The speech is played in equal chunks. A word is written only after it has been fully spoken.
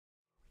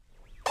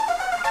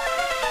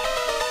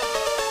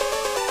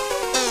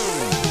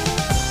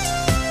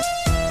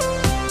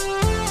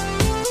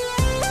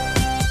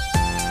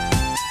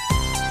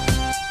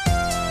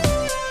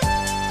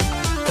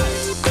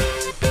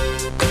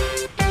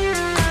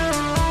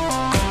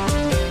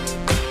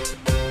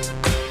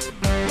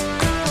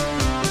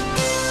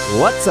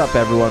What's up,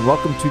 everyone?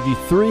 Welcome to the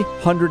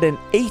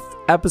 308th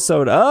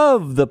episode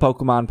of the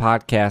Pokemon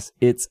Podcast.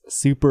 It's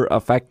super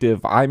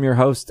effective. I'm your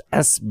host,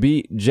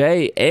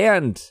 SBJ,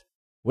 and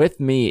with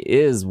me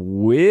is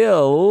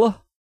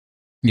Will.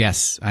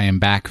 Yes, I am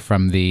back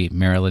from the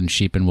Maryland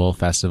Sheep and Wool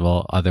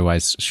Festival,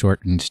 otherwise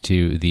shortened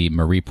to the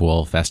Mareep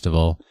Wool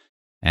Festival,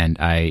 and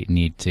I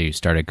need to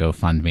start a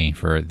GoFundMe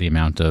for the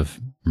amount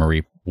of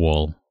Mareep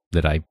wool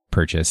that I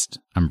purchased.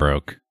 I'm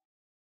broke.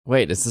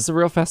 Wait, is this a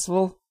real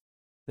festival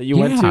that you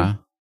went to?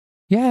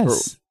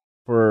 Yes.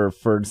 For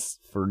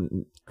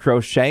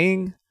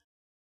crocheting?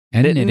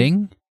 And knitting?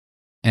 knitting.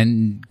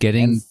 And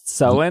getting And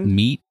sewing?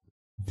 meat.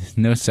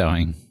 No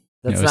sewing.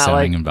 That's no not sewing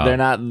like involved. they're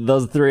not.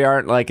 Those three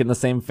aren't like in the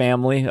same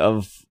family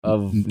of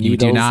You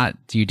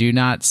needles. do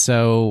not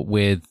sew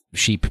with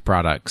sheep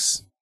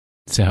products.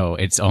 So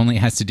it's only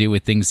has to do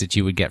with things that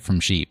you would get from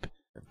sheep.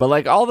 But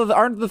like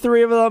aren't the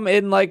three of them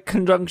in like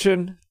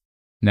conjunction?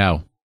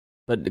 No.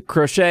 But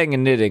crocheting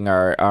and knitting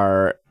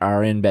are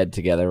in bed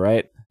together,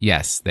 right?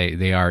 Yes,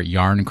 they are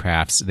yarn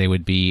crafts. They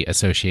would be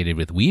associated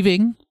with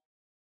weaving,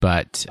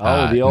 but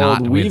the old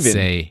not weaving. with,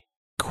 say,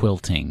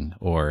 quilting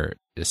or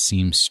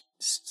seam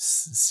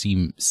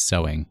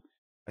sewing.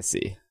 I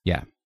see.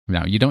 Yeah.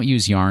 No, you don't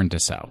use yarn to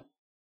sew.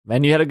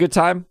 Man, you had a good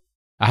time?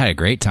 I had a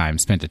great time,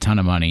 spent a ton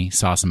of money,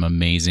 saw some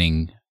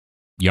amazing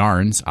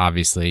yarns,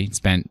 obviously,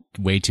 spent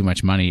way too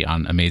much money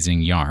on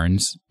amazing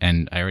yarns,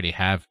 and I already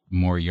have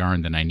more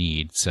yarn than I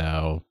need,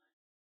 so...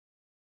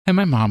 And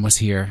my mom was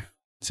here,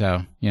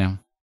 so,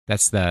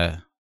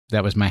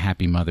 that was my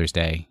happy Mother's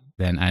Day.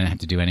 Then I didn't have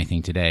to do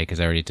anything today because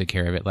I already took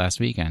care of it last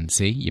weekend.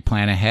 See, you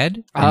plan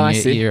ahead, and I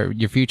see.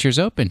 Your future's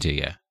open to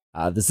you.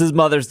 This is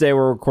Mother's Day.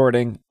 We're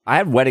recording. I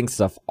had wedding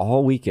stuff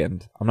all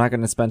weekend. I'm not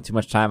going to spend too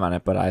much time on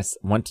it, but I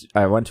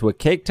went to a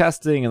cake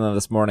testing, and then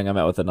this morning I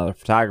met with another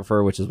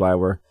photographer, which is why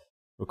we're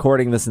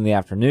recording this in the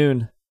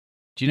afternoon.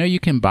 Do you know you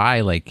can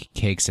buy like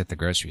cakes at the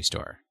grocery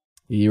store?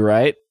 You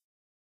right?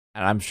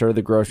 And I'm sure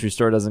the grocery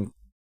store doesn't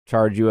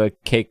charge you a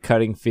cake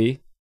cutting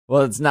fee.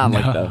 Well, it's not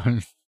like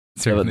the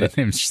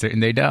Certain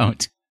they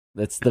don't.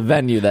 It's the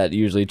venue that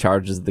usually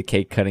charges the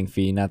cake cutting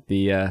fee, not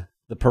the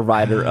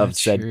provider of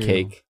said True.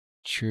 cake.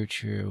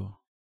 True.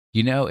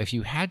 You know, if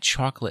you had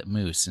chocolate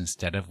mousse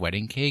instead of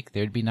wedding cake,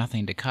 there'd be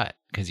nothing to cut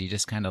because you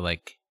just kind of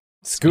like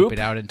scoop it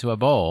out into a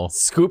bowl.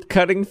 Scoop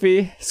cutting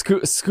fee?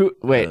 Scoop.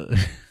 Wait.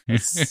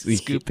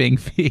 Scooping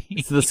fee.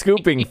 It's the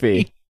scooping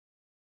fee.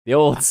 The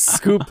old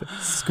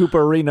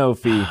scooperino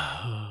fee.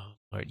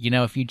 Lord, you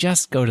know, if you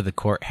just go to the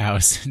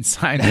courthouse and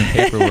sign the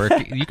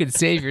paperwork, you could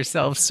save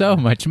yourself so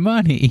much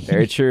money.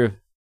 Very true.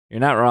 You're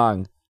not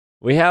wrong.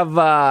 We have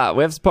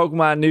some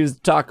Pokemon news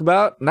to talk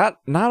about. Not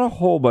a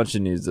whole bunch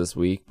of news this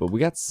week, but we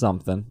got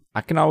something.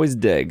 I can always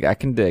dig. I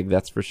can dig,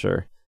 that's for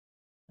sure.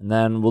 And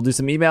then we'll do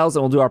some emails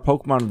and we'll do our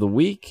Pokemon of the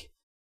week.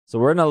 So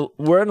we're in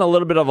a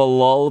little bit of a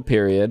lull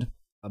period,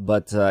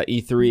 but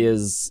E3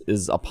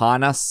 is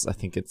upon us. I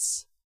think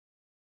it's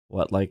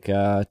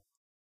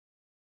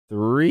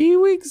 3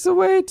 weeks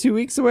away, 2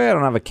 weeks away. I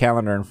don't have a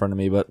calendar in front of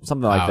me, but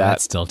something like that.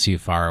 That's still too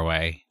far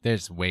away.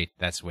 That's way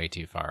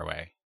too far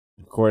away.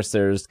 Of course,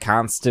 there's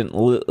constant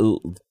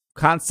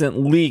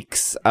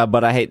leaks,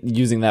 but I hate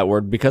using that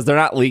word because they're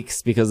not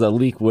leaks, because a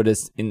leak would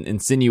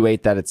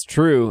insinuate that it's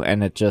true,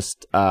 and it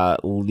just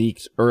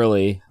leaked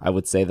early. I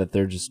would say that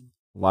there's just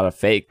a lot of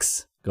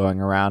fakes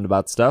going around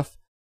about stuff.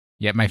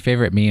 Yeah, my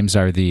favorite memes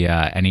are the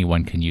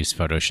anyone can use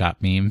Photoshop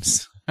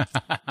memes.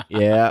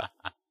 Yeah.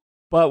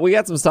 But we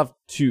got some stuff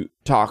to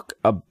talk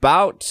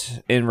about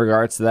in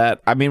regards to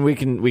that. I mean, we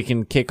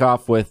can kick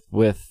off with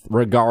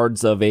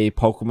regards of a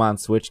Pokemon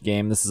Switch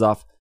game. This is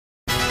off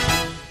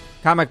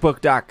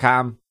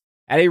comicbook.com.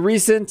 At a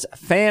recent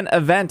fan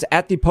event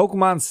at the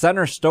Pokemon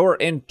Center store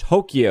in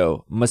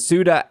Tokyo,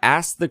 Masuda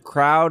asked the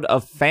crowd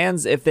of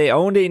fans if they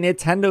owned a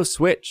Nintendo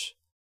Switch.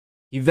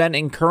 He then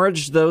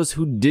encouraged those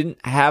who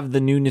didn't have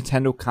the new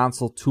Nintendo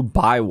console to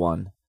buy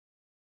one.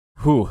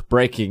 Whew,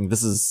 breaking.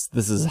 This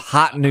is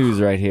hot news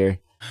right here.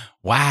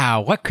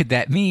 Wow, what could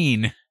that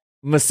mean?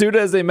 Masuda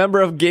is a member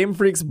of Game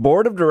Freak's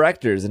board of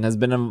directors and has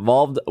been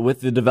involved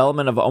with the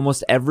development of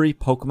almost every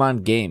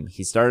Pokemon game.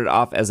 He started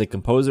off as a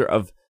composer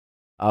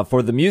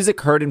for the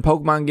music heard in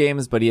Pokemon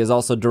games, but he has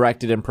also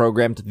directed and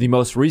programmed the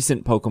most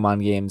recent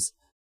Pokemon games.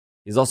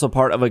 He's also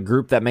part of a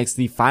group that makes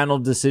the final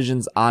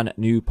decisions on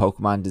new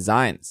Pokemon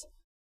designs.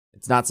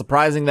 It's not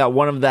surprising that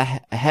one of the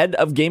heads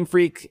of Game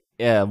Freak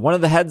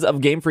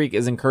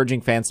is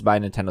encouraging fans to buy a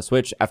Nintendo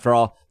Switch. After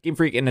all, Game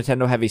Freak and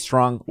Nintendo have a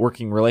strong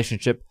working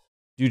relationship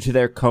due to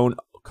their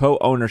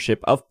co-ownership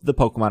of the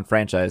Pokemon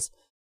franchise,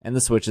 and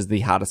the Switch is the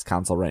hottest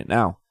console right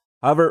now.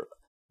 However,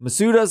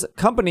 Masuda's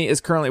company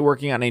is currently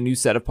working on a new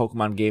set of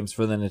Pokemon games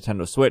for the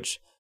Nintendo Switch,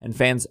 and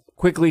fans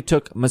quickly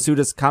took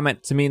Masuda's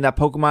comment to mean that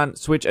Pokemon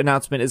Switch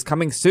announcement is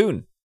coming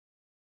soon.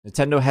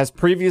 Nintendo has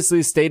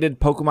previously stated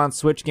Pokemon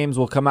Switch games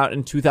will come out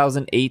in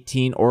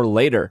 2018 or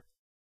later.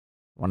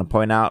 I want to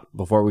point out,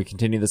 before we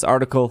continue this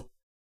article,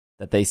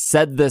 that they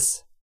said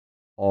this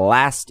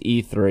last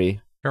E3.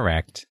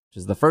 Correct. Which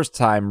is the first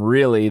time,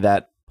 really,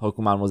 that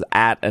Pokemon was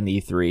at an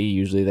E3.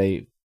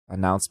 Usually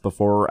announced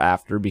before or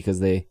after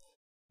because they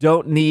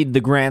don't need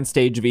the grand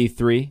stage of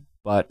E3,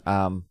 but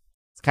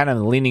it's kind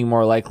of leaning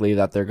more likely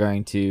that they're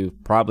going to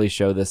probably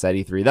show this at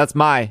E3. That's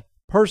my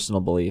personal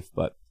belief,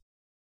 but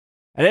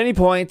at any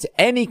point,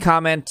 any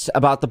comment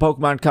about the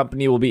Pokemon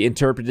Company will be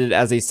interpreted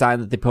as a sign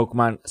that the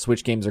Pokemon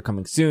Switch games are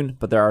coming soon,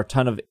 but there are a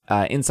ton of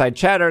inside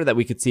chatter that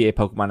we could see a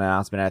Pokemon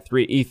announcement at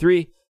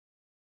E3,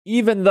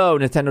 even though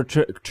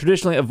Nintendo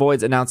traditionally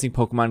avoids announcing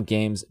Pokemon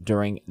games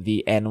during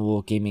the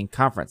annual gaming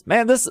conference.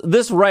 Man,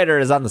 this writer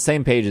is on the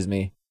same page as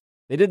me.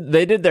 They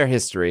did their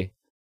history.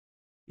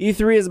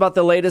 E3 is about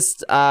the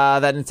latest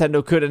that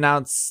Nintendo could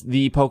announce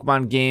the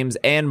Pokemon games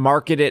and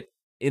market it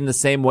in the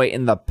same way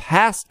in the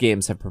past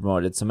games have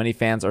promoted. So many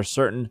fans are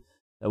certain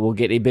that we'll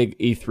get a big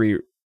E3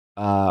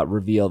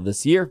 reveal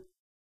this year.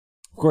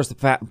 Of course, the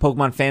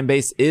Pokemon fan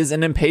base is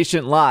an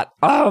impatient lot.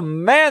 Oh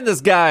man,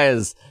 this guy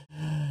is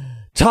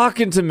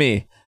talking to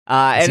me.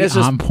 And it's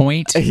just on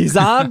point. He's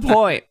on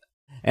point.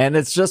 And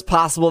it's just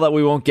possible that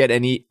we won't get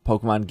any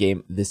Pokemon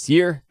game this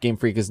year. Game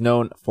Freak is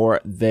known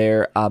for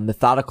their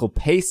methodical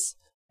pace.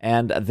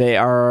 And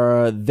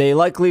they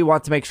likely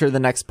want to make sure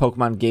the next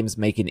Pokemon games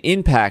make an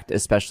impact,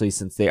 especially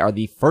since they are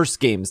the first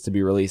games to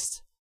be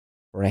released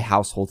for a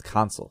household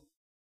console.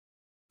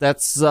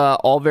 That's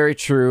all very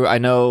true. I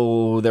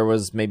know there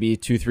was maybe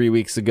 2-3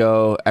 weeks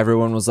ago,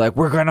 everyone was like,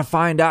 we're going to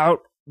find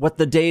out what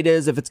the date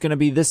is, if it's going to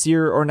be this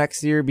year or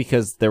next year,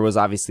 because there was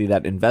obviously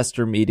that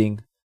investor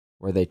meeting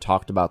where they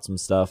talked about some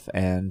stuff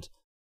and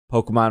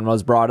Pokemon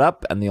was brought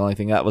up, and the only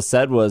thing that was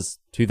said was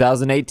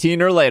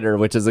 2018 or later,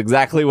 which is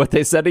exactly what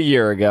they said a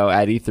year ago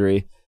at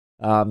E3.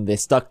 They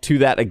stuck to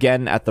that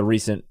again at the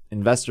recent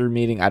investor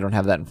meeting. I don't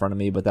have that in front of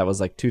me, but that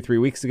was like 2-3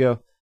 weeks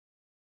ago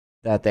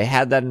that they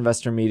had that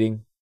investor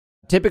meeting.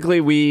 Typically,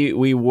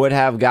 we would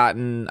have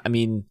gotten, I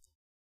mean,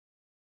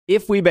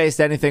 if we based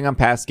anything on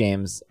past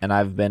games, and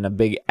I've been a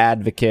big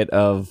advocate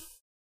of,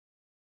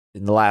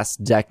 in the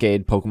last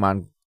decade,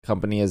 Pokemon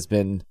Company has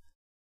been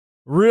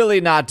really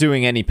not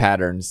doing any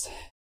patterns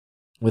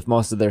with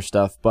most of their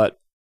stuff, but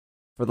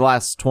for the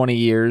last 20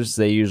 years,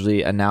 they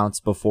usually announce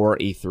before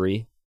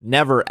E3,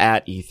 never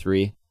at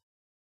E3,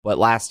 but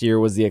last year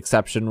was the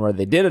exception where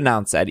they did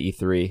announce at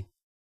E3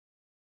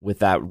 with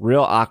that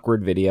real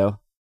awkward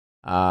video,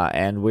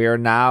 and we are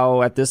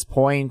now at this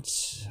point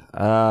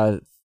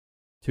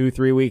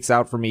 2-3 weeks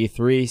out from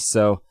E3,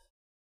 so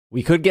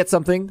we could get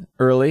something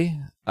early,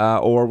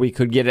 or we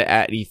could get it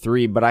at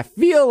E3. But I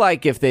feel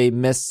like if they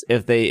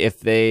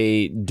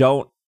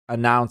don't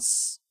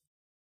announce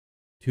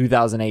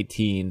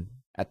 2018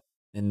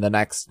 in the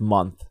next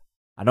month,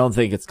 I don't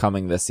think it's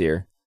coming this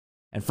year.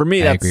 And for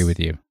me, I agree with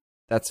you.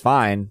 That's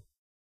fine.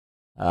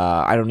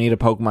 I don't need a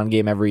Pokemon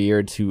game every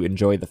year to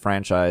enjoy the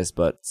franchise,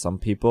 but some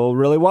people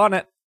really want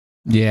it.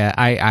 Yeah,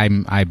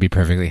 I'd be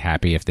perfectly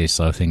happy if they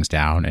slow things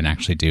down and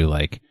actually do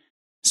like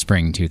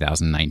spring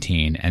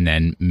 2019 and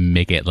then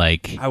make it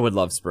like, I would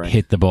love spring.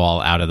 Hit the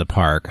ball out of the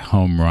park,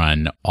 home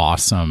run,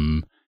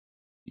 awesome,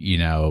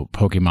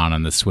 Pokemon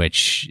on the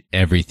Switch,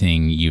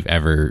 everything you've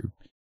ever,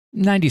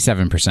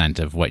 97%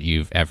 of what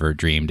you've ever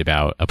dreamed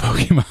about a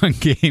Pokemon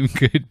game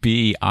could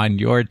be on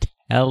your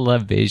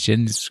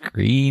television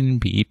screen,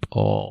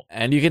 people.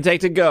 And you can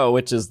take to go,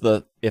 which is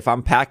if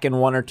I'm packing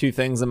 1 or 2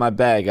 things in my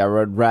bag, I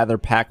would rather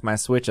pack my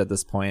Switch at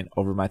this point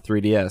over my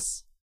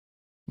 3DS.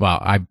 Well,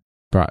 I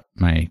brought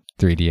my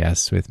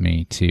 3DS with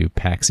me to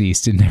PAX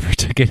East and never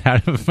took it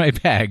out of my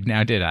bag.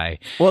 Now, did I?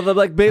 Well,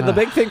 the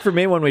big thing for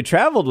me when we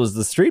traveled was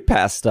the Street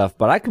Pass stuff,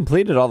 but I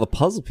completed all the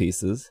puzzle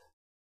pieces.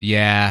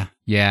 Yeah,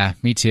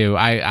 me too.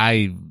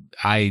 I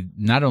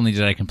not only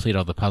did I complete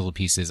all the puzzle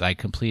pieces, I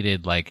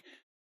completed like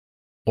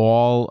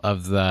all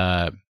of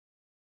the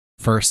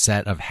first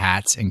set of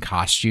hats and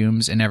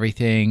costumes and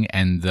everything,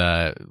 and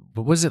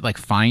what was it, like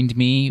Find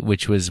Me,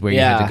 which was where you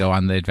had to go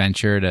on the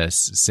adventure to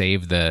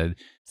save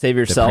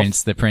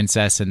yourself, the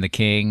princess, and the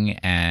king,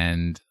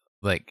 and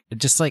like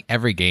just like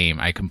every game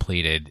I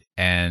completed.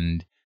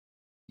 And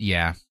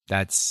yeah,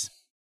 I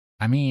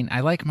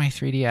like my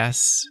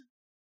 3DS,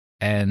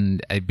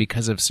 and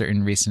because of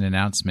certain recent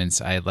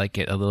announcements, I like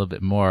it a little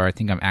bit more. I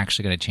think I'm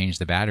actually going to change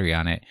the battery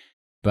on it,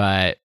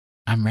 but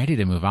I'm ready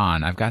to move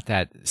on. I've got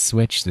that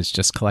Switch that's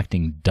just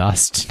collecting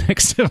dust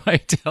next to my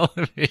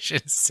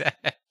television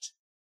set.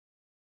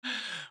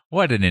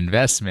 What an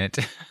investment.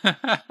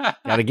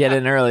 Gotta get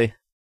in early.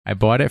 I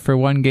bought it for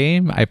one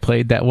game. I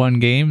played that one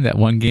game. That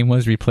one game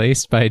was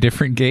replaced by a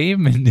different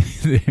game, and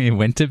it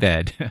went to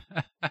bed.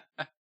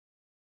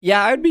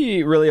 Yeah, I'd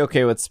be really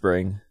okay with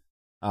spring,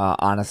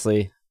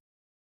 honestly.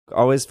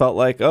 Always felt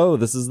like,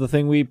 this is the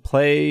thing we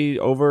play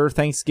over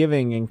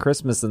Thanksgiving and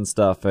Christmas and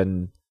stuff,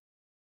 and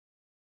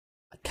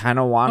I kind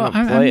of want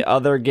to play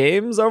other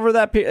games over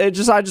that. I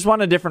just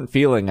want a different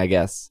feeling, I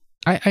guess.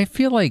 I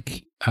feel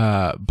like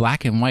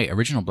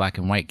original Black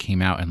and White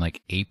came out in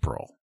like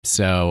April.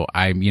 So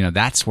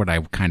that's what I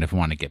kind of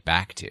want to get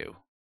back to.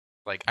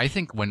 Like, I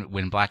think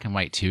when Black and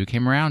White 2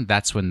 came around,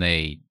 that's when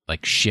they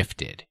like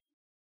shifted.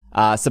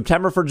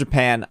 September for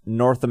Japan,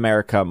 North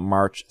America,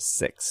 March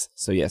 6th.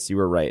 So yes, you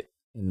were right.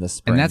 in the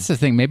spring. And that's the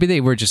thing. Maybe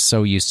they were just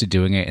so used to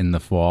doing it in the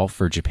fall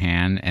for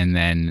Japan, and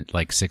then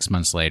like 6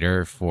 months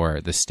later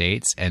for the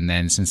States. And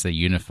then since they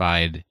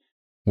unified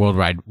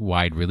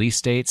worldwide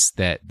release dates,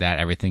 that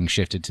everything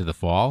shifted to the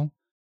fall.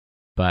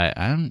 But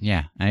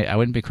I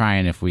wouldn't be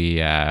crying if we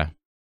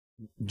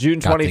June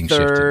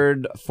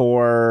 23rd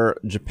for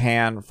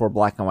Japan for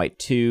Black and White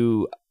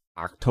 2,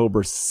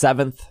 October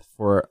 7th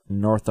for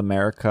North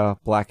America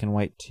Black and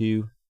White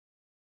 2.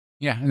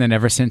 Yeah, and then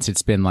ever since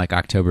it's been like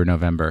October,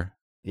 November.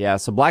 Yeah,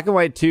 so Black and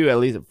White 2, at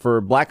least for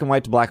Black and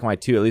White to Black and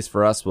White 2, at least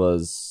for us,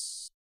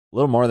 was a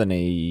little more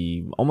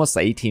than almost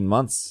 18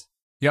 months.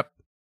 Yep.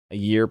 A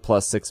year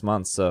plus 6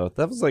 months. So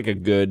that was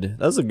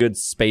a good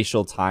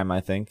spatial time,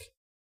 I think.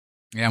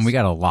 Yeah, and we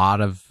got a lot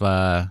of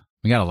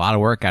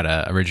work out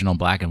of original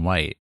Black and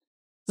White.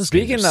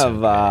 Speaking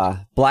of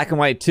Black and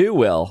White 2,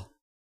 Will,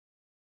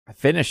 I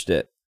finished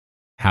it.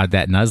 How'd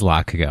that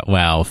Nuzlocke go?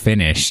 Well,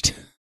 finished.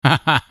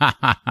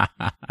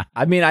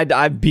 I mean,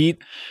 I beat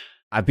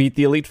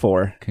the Elite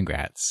Four.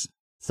 Congrats.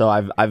 So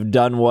I've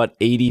done what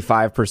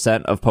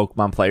 85% of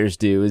Pokemon players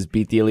do, is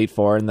beat the Elite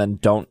Four and then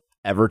don't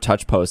ever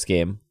touch post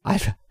game.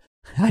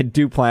 I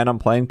do plan on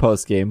playing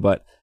post game,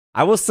 but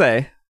I will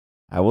say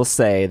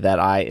that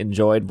I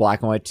enjoyed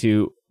Black and White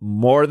 2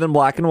 more than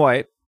Black and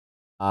White.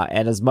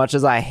 And as much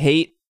as I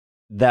hate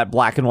that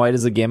Black and White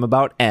is a game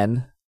about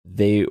N,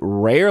 they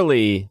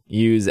rarely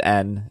use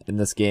N in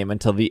this game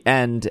until the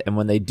end. And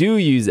when they do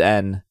use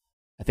N,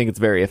 I think it's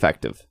very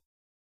effective.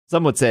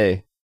 Some would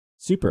say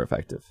super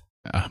effective.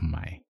 Oh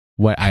my.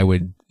 What I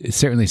would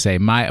certainly say,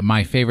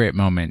 my favorite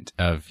moment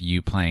of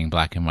you playing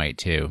Black and White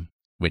 2,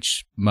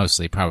 which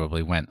mostly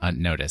probably went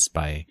unnoticed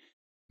by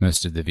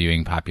most of the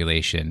viewing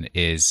population,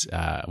 is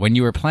when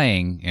you were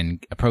playing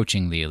and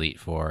approaching the Elite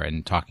Four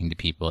and talking to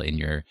people in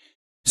your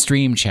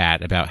stream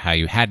chat about how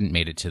you hadn't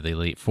made it to the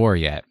Elite Four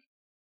yet.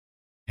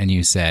 And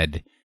you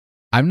said,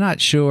 I'm not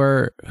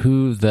sure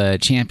who the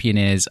champion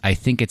is. I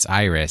think it's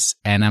Iris.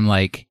 And I'm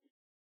like,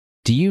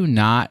 do you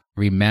not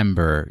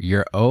remember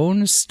your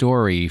own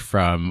story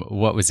from,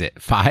 what was it,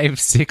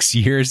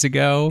 5-6 years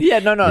ago? Yeah,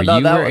 no.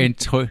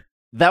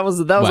 That was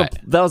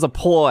a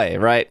ploy,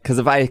 right? Because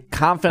if I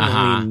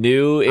confidently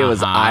knew it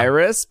was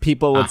Iris,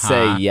 people would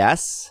say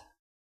yes.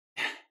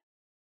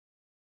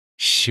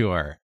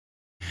 Sure.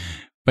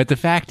 But the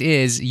fact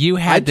is, you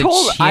had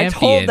I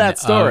told that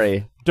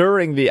story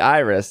during the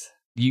Iris.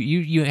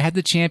 You had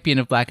the champion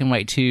of Black and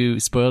White 2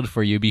 spoiled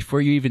for you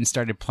before you even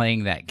started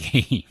playing that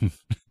game.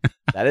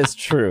 That is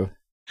true.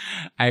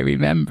 I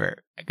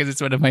remember, because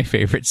it's one of my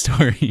favorite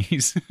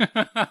stories.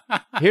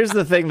 Here's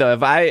the thing, though.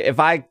 If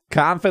I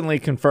confidently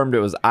confirmed it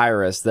was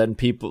Iris, then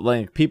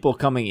people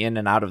coming in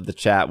and out of the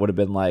chat would have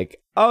been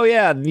like, oh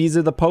yeah, these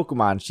are the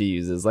Pokemon she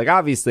uses. Like,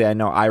 obviously, I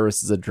know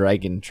Iris is a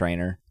dragon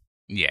trainer.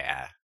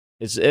 Yeah.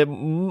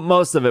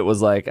 Most of it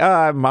was like,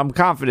 I'm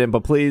confident,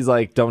 but please,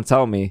 like, don't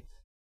tell me.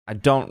 I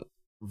don't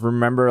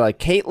remember, like,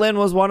 Caitlyn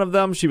was one of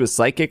them. She was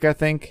psychic, I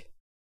think.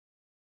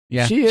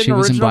 Yeah, she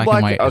was in Black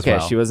and White as well.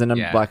 Okay, she was in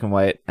Black and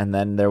White. And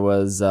then there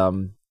was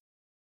the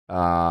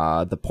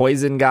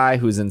Poison guy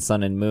who's in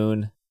Sun and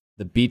Moon.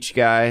 The Beach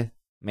guy,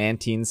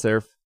 Mantine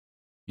Surf.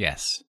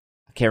 Yes.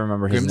 I can't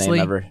remember his name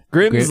ever.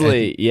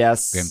 Grimsley,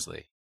 yes.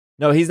 Grimsley.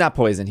 No, he's not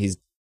Poison. He's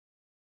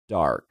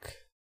Dark.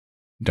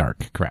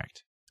 Dark,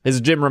 correct.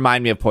 His gym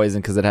reminded me of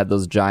Poison because it had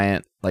those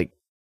giant, like,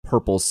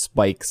 purple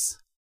spikes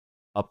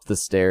up the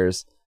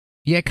stairs.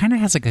 Yeah, it kind of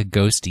has like a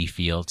ghosty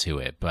feel to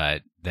it,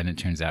 but then it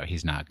turns out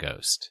he's not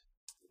Ghost.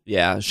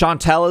 Yeah,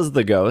 Chantel is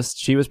the Ghost.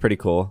 She was pretty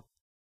cool.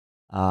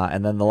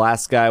 And then the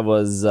last guy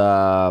was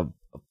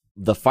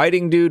the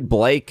fighting dude,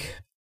 Blake.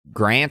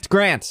 Grant.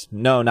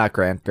 No, not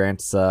Grant.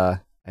 Grant's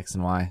X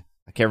and Y.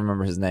 I can't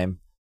remember his name.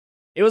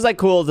 It was like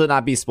cool to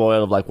not be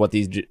spoiled of like what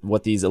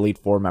these Elite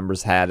Four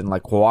members had, and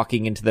like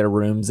walking into their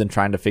rooms and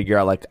trying to figure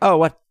out like, oh,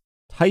 what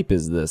type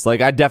is this?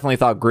 Like, I definitely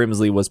thought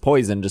Grimsley was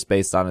Poison just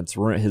based on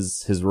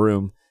his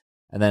room.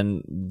 And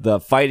then the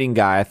fighting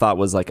guy I thought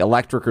was like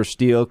electric or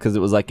steel because it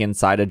was like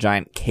inside a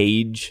giant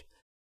cage.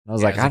 I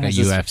was like, a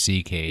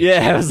UFC cage.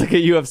 Yeah, it was like a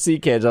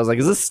UFC cage. I was like,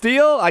 is this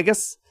steel? I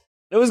guess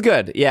it was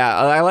good. Yeah,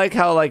 I like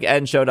how like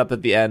N showed up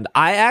at the end.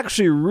 I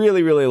actually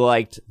really, really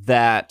liked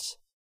that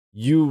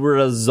you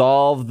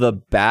resolve the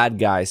bad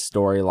guy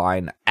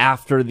storyline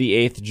after the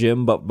 8th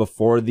gym, but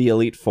before the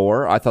Elite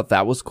Four. I thought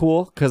that was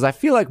cool because I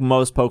feel like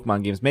most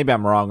Pokemon games, maybe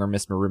I'm wrong or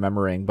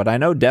misremembering, but I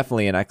know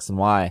definitely in X and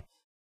Y,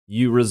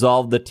 you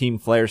resolved the Team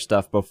Flare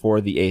stuff before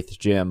the 8th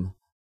gym.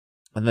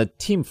 And the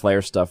Team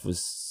Flare stuff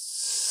was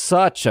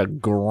such a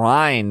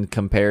grind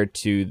compared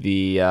to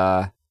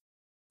the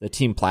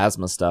Team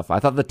Plasma stuff. I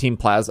thought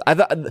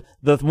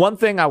the one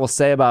thing I will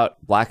say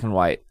about Black and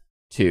White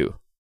 2,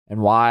 and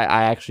why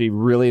I actually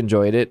really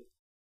enjoyed it,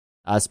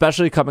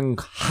 especially coming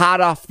hot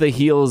off the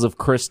heels of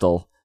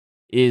Crystal,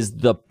 is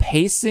the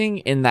pacing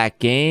in that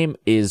game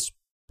is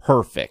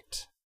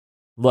perfect.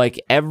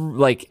 Like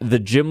the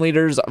gym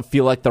leaders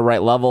feel like the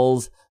right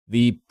levels.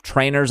 The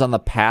trainers on the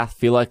path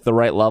feel like the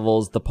right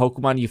levels. The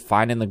Pokemon you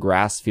find in the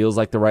grass feels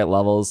like the right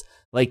levels.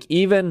 Like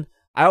even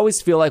I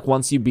always feel like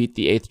once you beat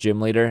the 8th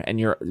gym leader and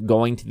you're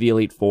going to the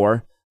Elite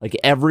Four, like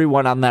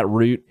everyone on that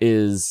route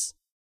is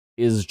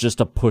just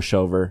a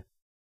pushover.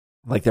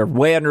 Like they're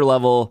way under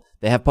level.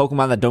 They have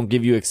Pokemon that don't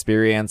give you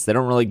experience. They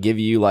don't really give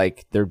you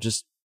they're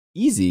just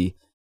easy.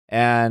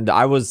 And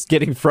I was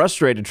getting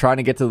frustrated trying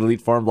to get to the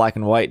Elite Four in Black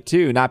and White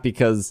too, not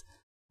because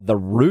the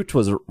route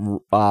was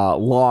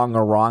long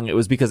or wrong. It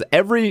was because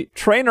every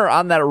trainer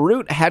on that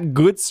route had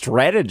good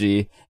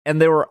strategy,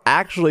 and they were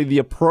actually the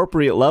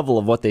appropriate level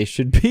of what they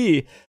should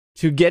be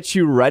to get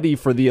you ready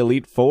for the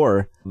Elite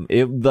Four.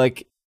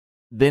 The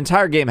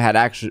entire game had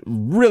actually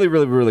really,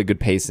 really, really good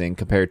pacing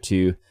compared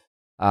to,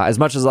 as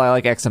much as I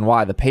like X and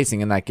Y, the pacing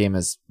in that game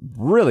is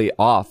really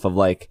off of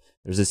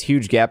there's this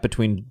huge gap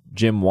between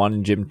Gym 1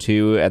 and Gym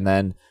 2, and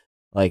then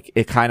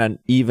it kind of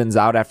evens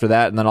out after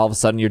that, and then all of a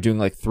sudden you're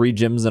doing 3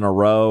 gyms in a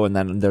row, and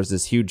then there's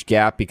this huge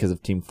gap because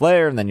of Team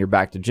Flare, and then you're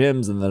back to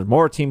gyms, and there's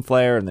more Team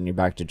Flare, and then you're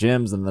back to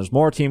gyms, and there's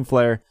more Team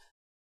Flare.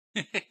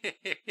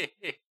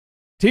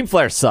 Team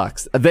Flare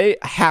sucks. They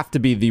have to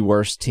be the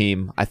worst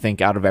team, I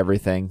think, out of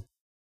everything.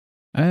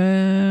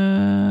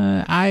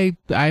 I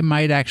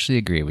might actually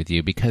agree with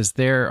you, because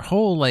their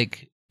whole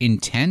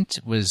intent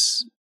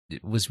was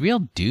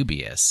real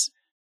dubious.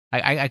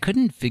 I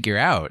couldn't figure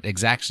out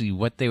exactly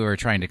what they were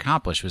trying to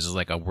accomplish. Was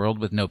it a world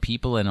with no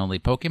people and only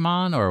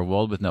Pokemon, or a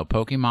world with no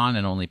Pokemon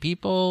and only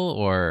people,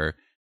 or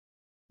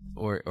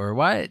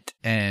what?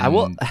 And I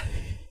will.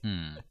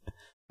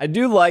 I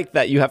do like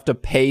that you have to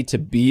pay to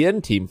be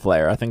in Team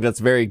Flare. I think that's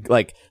very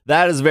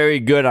that is very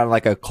good on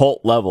a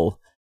cult level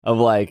of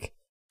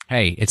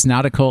hey, it's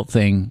not a cult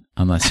thing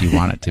unless you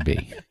want it to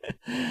be.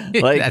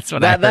 That's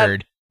what I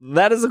heard.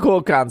 That is a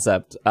cool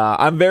concept.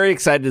 I'm very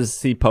excited to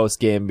see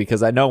post-game,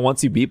 because I know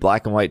once you beat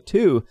Black and White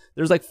 2,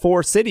 there's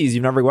 4 cities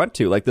you've never went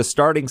to. the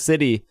starting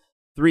city,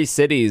 3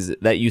 cities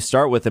that you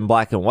start with in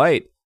Black and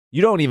White,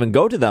 you don't even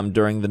go to them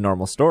during the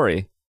normal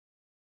story.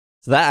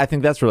 So I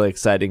think that's really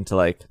exciting to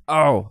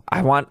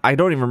I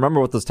don't even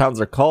remember what those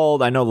towns are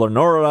called. I know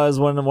Lenora is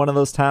one of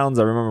those towns.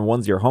 I remember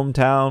one's your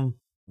hometown.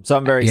 So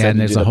I'm very excited. Yeah, and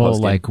there's to do a whole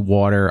post-game.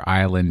 water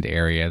island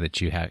area that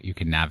you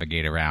can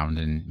navigate around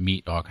and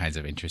meet all kinds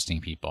of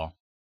interesting people.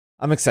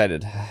 I'm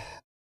excited.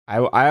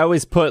 I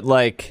always put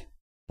Black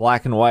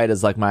and White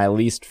as my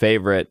least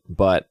favorite,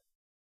 but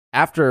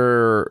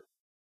after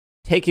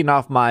taking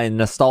off my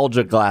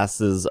nostalgia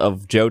glasses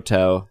of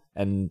Johto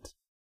and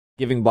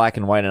giving Black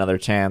and White another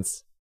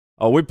chance,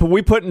 we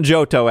putting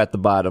Johto at the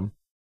bottom.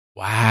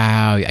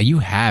 Wow, you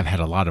have had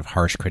a lot of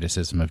harsh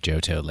criticism of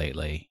Johto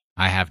lately.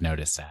 I have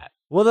noticed that.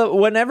 Well,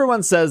 when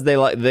everyone says they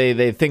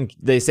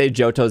say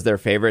Johto's their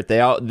favorite,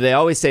 they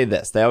always say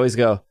this. They always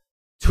go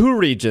 2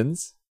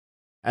 regions.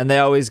 And they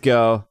always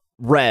go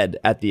red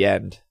at the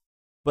end.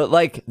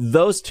 But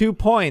those 2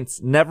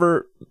 points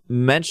never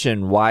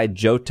mention why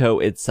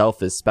Johto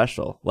itself is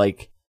special.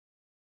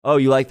 Oh,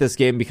 you like this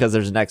game because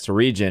there's an extra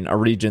region, a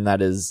region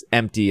that is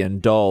empty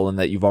and dull and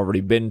that you've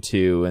already been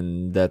to,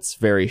 and that's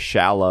very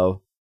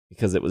shallow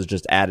because it was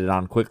just added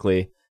on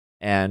quickly.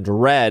 And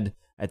red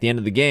at the end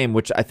of the game,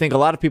 which I think a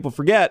lot of people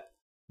forget,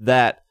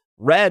 that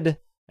red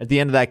at the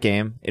end of that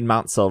game in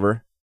Mount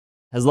Silver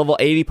has level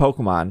 80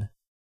 Pokemon.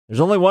 There's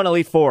only one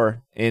Elite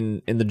Four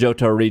in the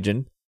Johto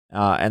region,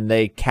 and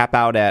they cap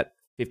out at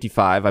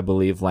 55, I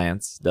believe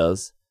Lance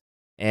does.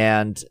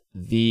 And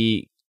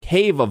the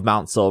Cave of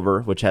Mount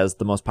Silver, which has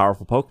the most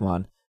powerful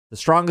Pokemon, the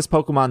strongest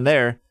Pokemon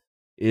there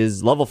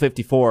is level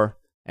 54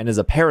 and is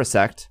a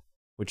Parasect,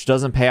 which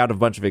doesn't pay out a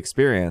bunch of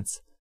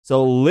experience.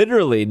 So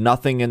literally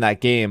nothing in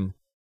that game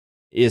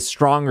is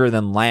stronger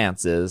than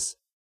Lance is.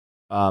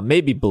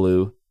 Maybe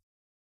Blue.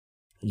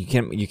 You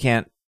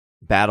can't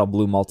battle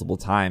Blue multiple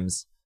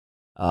times.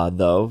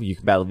 Though you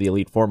can battle the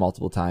Elite Four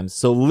multiple times.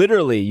 So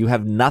literally you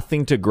have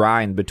nothing to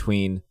grind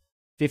between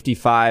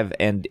 55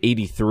 and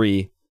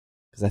 83,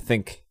 because I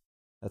think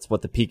that's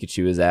what the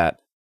Pikachu is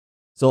at.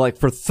 So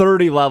for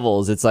 30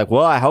 levels, it's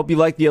well, I hope you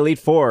like the Elite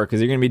Four,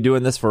 because you're going to be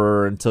doing this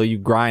until you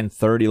grind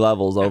 30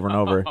 levels over and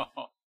over.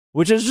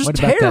 Which is just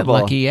terrible. What about that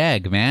lucky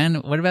egg, man?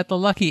 What about the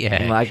lucky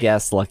egg? I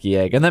guess lucky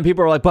egg. And then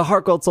people are but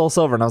Heart Gold, Soul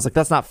Silver. And I was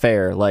that's not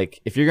fair.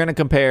 If you're going to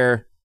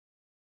compare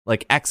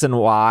X and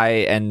Y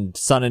and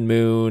Sun and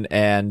Moon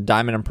and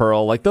Diamond and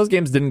Pearl, those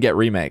games didn't get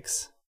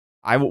remakes.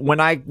 When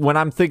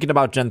I'm thinking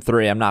about Gen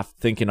 3, I'm not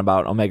thinking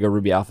about Omega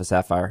Ruby Alpha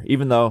Sapphire.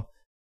 Even though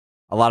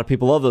a lot of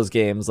people love those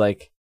games,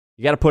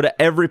 you got to put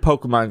every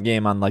Pokemon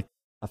game on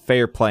a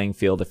fair playing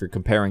field if you're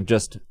comparing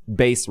just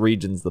base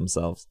regions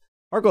themselves.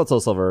 Heart Gold, Soul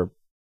Silver are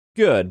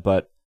good,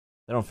 but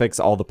they don't fix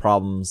all the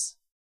problems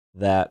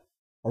that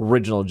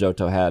original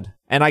Johto had.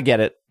 And I get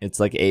it. It's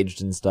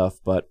aged and stuff,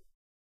 but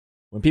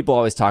when people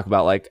always talk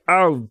about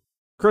oh,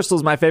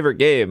 Crystal's my favorite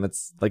game,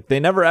 it's they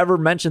never ever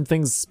mention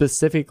things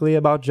specifically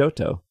about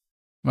Johto.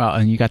 Well,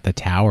 and you got the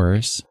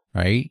towers,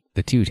 right?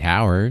 The 2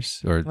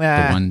 towers, or the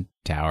 1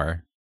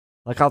 tower.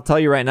 I'll tell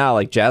you right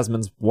now,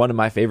 Jasmine's one of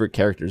my favorite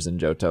characters in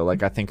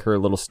Johto. I think her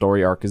little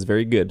story arc is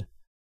very good.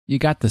 You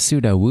got the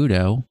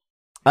Sudowoodo.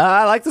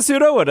 I like the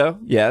Sudowoodo.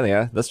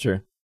 Yeah, that's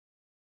true.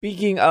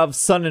 Speaking of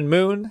Sun and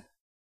Moon,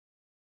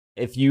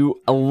 If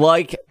you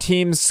like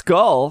Team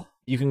Skull,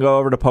 you can go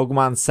over to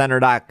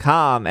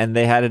PokemonCenter.com, and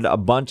they had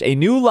a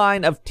new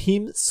line of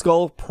Team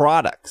Skull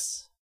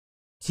products.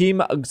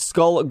 Team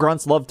Skull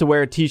grunts love to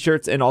wear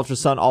t-shirts in Ultra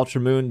Sun, Ultra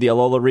Moon. The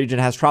Alola region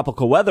has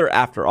tropical weather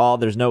after all.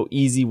 There's no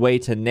easy way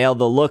to nail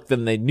the look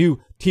than the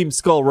new Team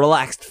Skull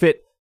Relaxed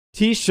Fit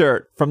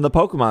t-shirt from the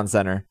Pokemon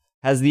Center.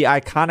 Has the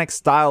iconic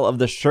style of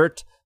the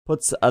shirt,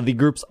 puts the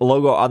group's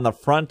logo on the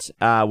front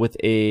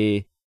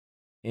in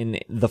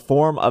the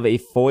form of a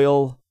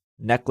foil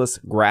necklace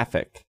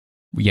graphic.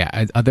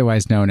 Yeah,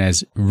 otherwise known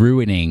as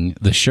ruining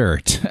the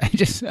shirt. I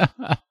just...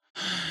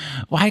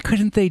 Why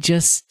couldn't they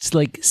just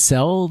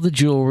sell the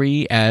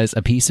jewelry as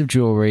a piece of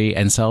jewelry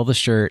and sell the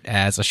shirt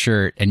as a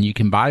shirt, and you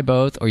can buy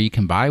both or you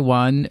can buy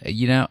one,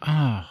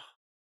 that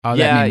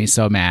made me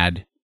so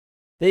mad.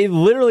 They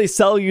literally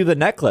sell you the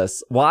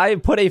necklace. Why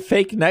put a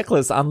fake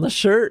necklace on the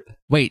shirt?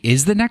 Wait,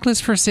 is the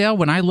necklace for sale?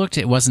 When I looked,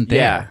 it wasn't there.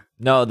 Yeah.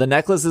 No, the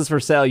necklace is for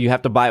sale. You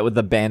have to buy it with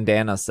the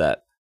bandana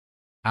set.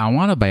 I don't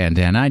want a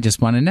bandana. I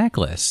just want a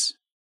necklace.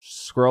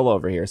 Scroll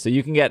over here. So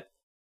you can get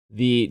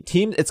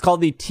it's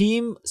called the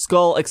Team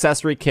Skull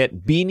Accessory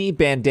Kit, beanie,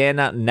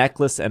 bandana,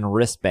 necklace, and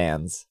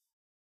wristbands.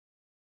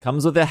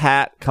 Comes with a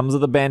hat, comes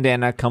with a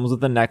bandana, comes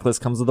with a necklace,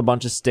 comes with a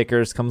bunch of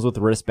stickers, comes with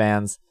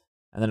wristbands,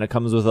 and then it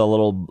comes with a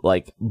little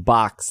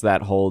box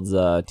that holds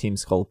a Team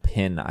Skull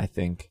pin, I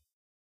think.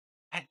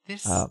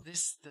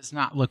 This does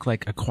not look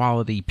like a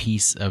quality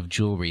piece of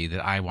jewelry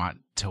that I want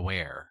to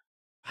wear.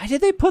 Why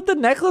did they put the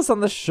necklace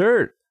on the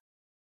shirt?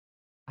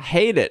 I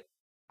hate it.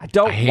 I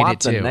don't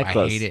want the necklace.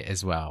 I hate it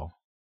as well.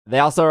 They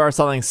also are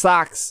selling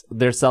socks.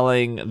 They're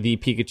selling the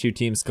Pikachu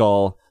Team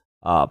Skull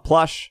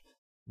plush.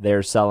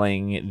 They're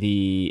selling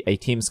a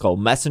Team Skull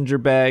messenger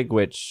bag,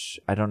 which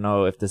I don't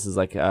know if this is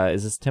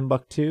is this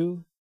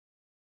Timbuktu?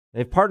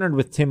 They've partnered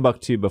with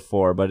Timbuktu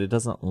before, but it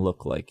doesn't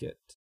look like it.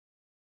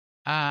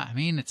 I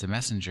mean, it's a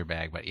messenger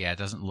bag, but yeah, it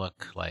doesn't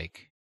look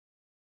like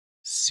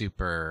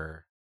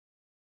super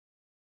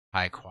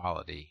high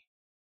quality.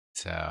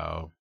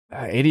 So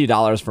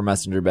 $80 for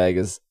messenger bag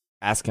is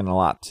asking a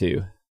lot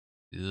too.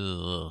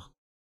 Ugh.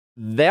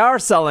 They are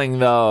selling,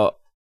 though,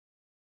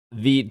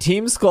 the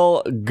Team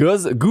Skull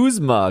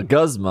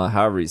Guzma,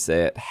 however you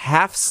say it,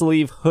 half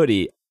sleeve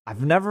hoodie.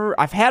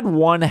 I've had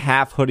one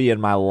half hoodie in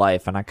my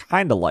life, and I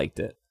kind of liked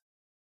it.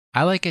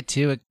 I like it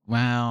too.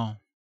 Well,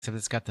 except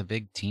it's got the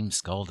big Team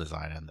Skull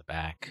design on the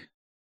back.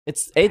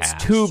 It's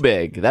too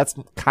big. That's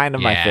kind of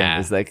my thing.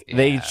 Is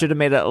they should have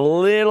made it a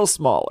little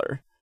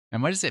smaller.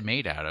 And what is it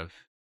made out of?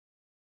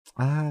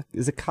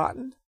 Is it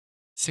cotton?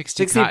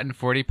 60 cotton,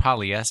 40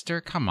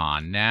 polyester? Come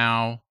on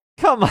now.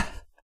 Come on.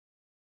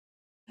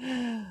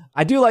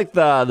 I do like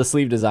the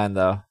sleeve design,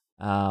 though.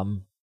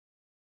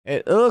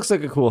 It looks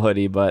like a cool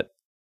hoodie, but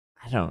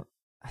I don't.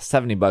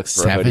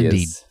 $70 for a hoodie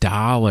is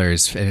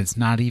 $70, and it's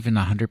not even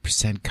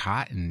 100%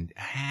 cotton.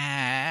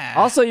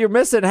 Also, you're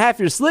missing half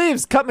your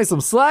sleeves. Cut me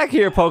some slack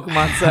here,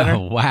 Pokemon Center.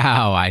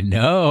 Wow, I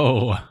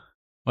know.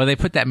 Well, they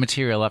put that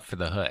material up for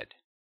the hood,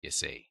 you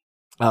see.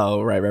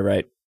 Oh,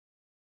 right.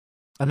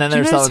 And then do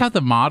you notice how the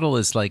model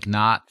is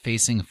not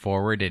facing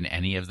forward in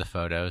any of the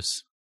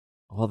photos?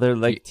 Well, they're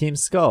like Team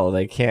Skull.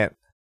 They can't,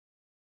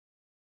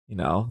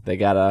 they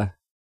gotta.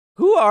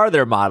 Who are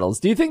their models?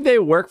 Do you think they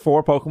work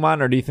for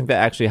Pokemon, or do you think they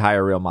actually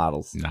hire real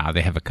models? No,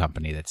 they have a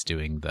company that's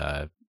doing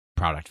the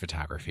product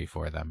photography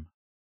for them.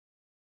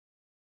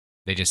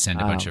 They just send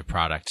a bunch of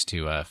product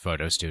to a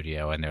photo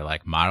studio, and they're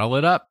like, model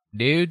it up,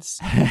 dudes.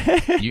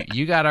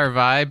 you got our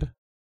vibe.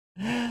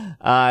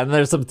 And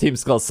there's some Team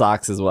Skull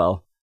socks as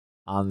well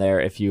on there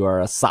if you are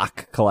a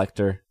sock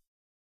collector.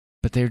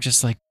 But they're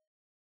just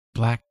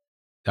black.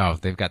 Oh,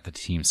 they've got the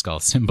Team Skull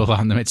symbol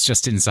on them. It's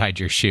just inside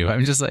your shoe.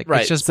 I'm just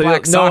right. It's just so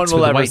black socks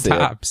with white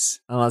tops.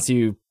 Unless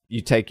you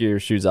take your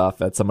shoes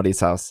off at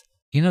somebody's house.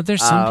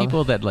 There's some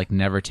people that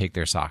never take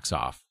their socks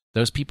off.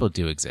 Those people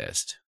do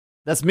exist.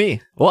 That's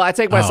me. Well, I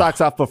take my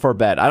socks off before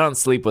bed. I don't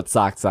sleep with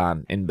socks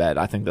on in bed.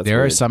 I think that's There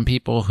weird. are some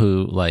people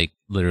who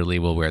literally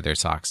will wear their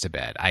socks to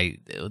bed.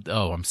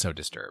 I'm so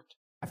disturbed.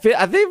 I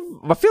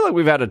feel like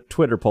we've had a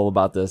Twitter poll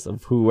about this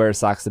of who wears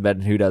socks to bed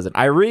and who doesn't.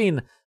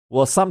 Irene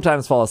will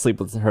sometimes fall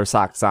asleep with her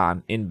socks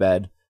on in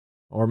bed,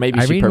 or maybe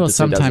Irene she will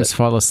sometimes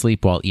fall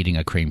asleep while eating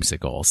a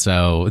creamsicle.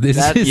 So this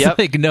is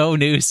no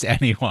news to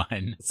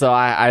anyone. So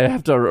I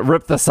have to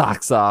rip the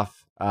socks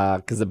off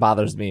because it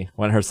bothers me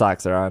when her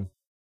socks are on.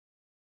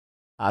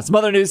 Some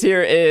other news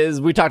here is,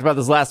 we talked about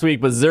this last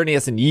week, but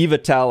Xerneas and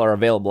Yveltal are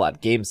available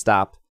at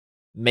GameStop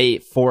May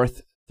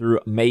 4th through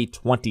May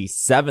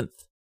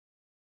 27th.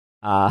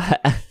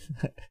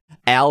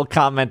 Al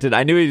commented,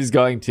 I knew he was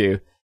going to,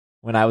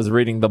 when I was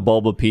reading the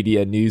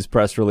Bulbapedia news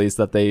press release,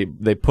 that they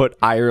put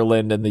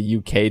Ireland and the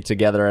UK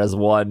together as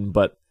one,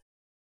 but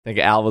I think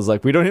Al was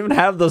like, we don't even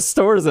have those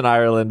stores in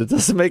Ireland. It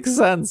doesn't make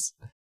sense.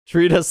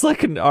 Treat us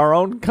like our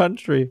own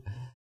country.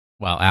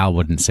 Well, Al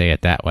wouldn't say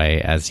it that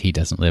way, as he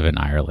doesn't live in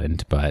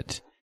Ireland,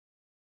 but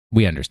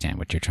we understand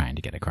what you're trying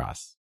to get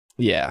across.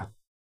 Yeah.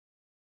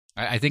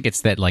 I think it's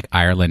that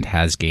Ireland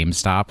has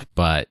GameStop,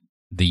 but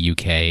the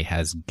UK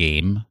has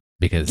Game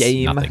because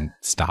game. nothing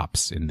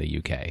stops in the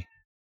UK.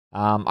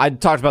 I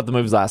talked about the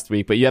moves last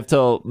week, but you have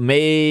till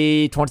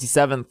May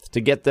 27th to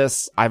get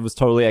this. I was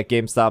totally at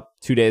GameStop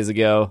 2 days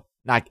ago.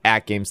 Not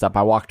at GameStop.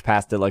 I walked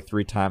past it like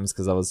 3 times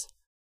because I was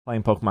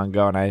playing Pokemon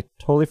Go and I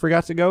totally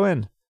forgot to go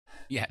in.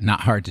 Yeah,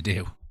 not hard to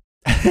do.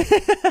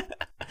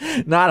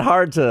 Not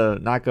hard to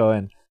not go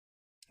in.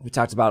 We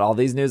talked about all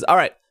these news. All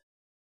right.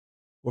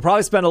 We'll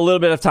probably spend a little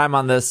bit of time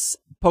on this.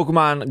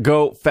 Pokemon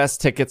Go Fest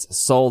tickets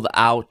sold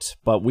out,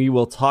 but we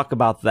will talk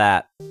about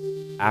that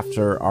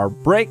after our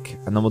break,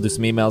 and then we'll do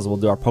some emails. We'll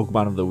do our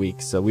Pokemon of the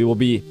week. So we will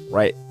be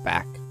right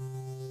back.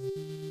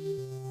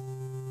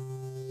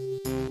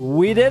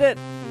 We did it.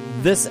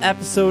 This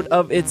episode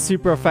of It's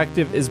Super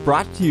Effective is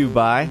brought to you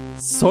by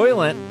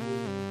Soylent.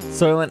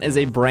 Soylent is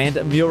a brand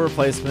meal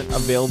replacement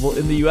available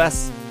in the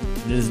U.S.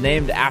 It is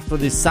named after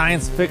the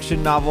science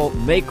fiction novel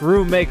Make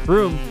Room, Make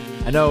Room.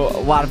 I know a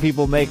lot of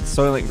people make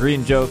Soylent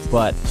Green jokes,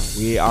 but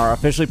we are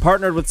officially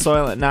partnered with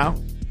Soylent now,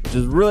 which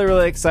is really,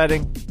 really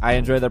exciting. I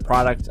enjoy their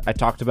product. I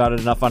talked about it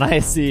enough on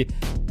ISC,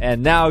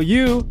 and now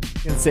you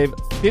can save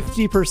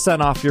 50%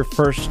 off your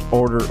first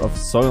order of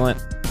Soylent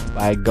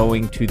by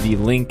going to the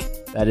link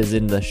that is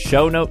in the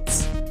show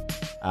notes.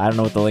 I don't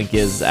know what the link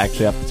is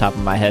actually off the top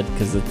of my head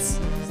because it's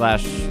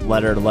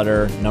 /letter to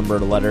letter, number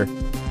to letter.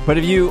 But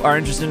if you are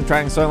interested in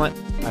trying Soylent,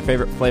 my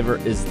favorite flavor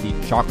is the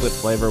chocolate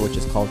flavor, which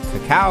is called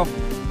cacao.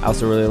 I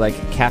also really like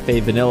cafe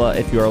vanilla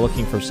if you are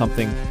looking for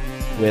something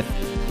with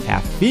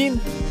caffeine.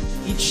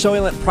 Each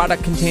Soylent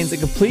product contains a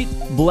complete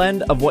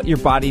blend of what your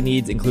body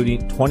needs,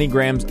 including 20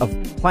 grams of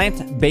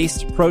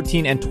plant-based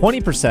protein and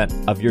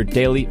 20% of your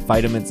daily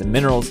vitamins and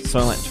minerals.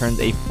 Soylent turns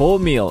a full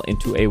meal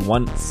into a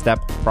one-step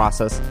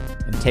process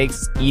and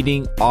takes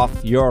eating off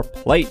your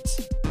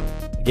plate.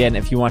 Again,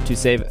 if you want to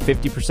save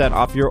 50%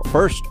 off your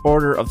first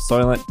order of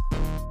Soylent,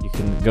 you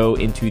can go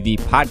into the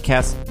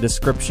podcast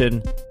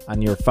description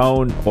on your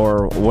phone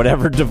or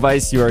whatever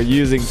device you are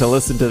using to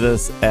listen to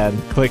this and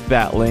click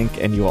that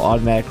link, and you will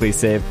automatically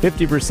save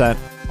 50%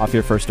 off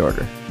your first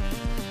order.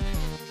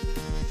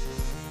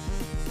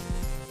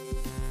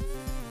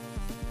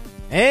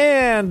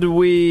 And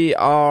we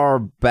are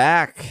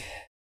back.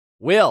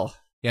 Will.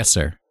 Yes,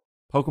 sir.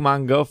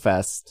 Pokemon Go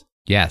Fest.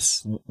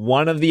 Yes.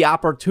 One of the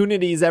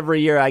opportunities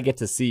every year I get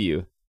to see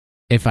you.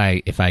 If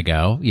I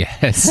go,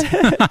 yes.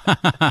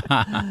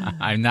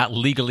 I'm not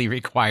legally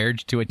required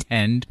to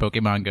attend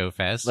Pokemon Go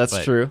Fest.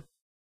 That's true.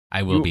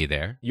 I will be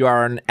there. You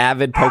are an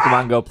avid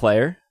Pokemon Go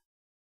player.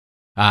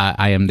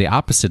 I am the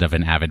opposite of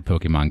an avid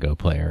Pokemon Go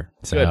player.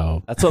 So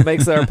good. That's what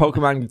makes our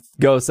Pokemon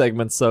Go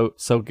segment so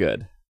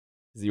good.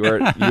 You are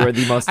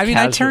the most. I mean,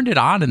 I turned it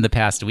on in the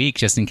past week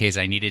just in case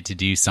I needed to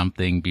do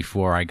something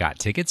before I got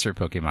tickets for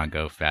Pokemon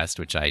Go Fest,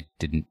 which I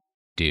didn't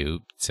do.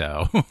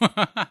 So,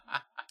 all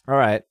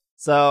right.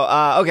 So,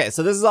 okay.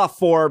 So this is off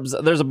Forbes.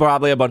 There's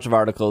probably a bunch of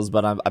articles,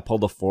 but I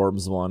pulled a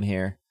Forbes one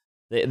here.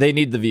 They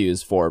need the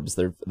views. Forbes.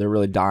 They're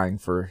really dying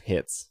for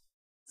hits.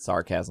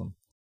 Sarcasm.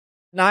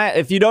 Now,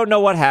 if you don't know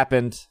what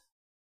happened,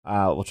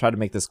 we'll try to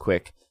make this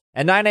quick.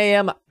 At 9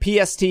 a.m.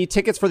 PST,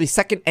 tickets for the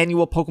second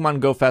annual Pokemon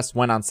Go Fest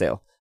went on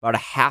sale. About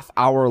a half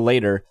hour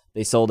later,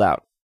 they sold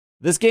out.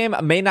 This game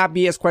may not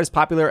be quite as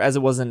popular as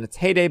it was in its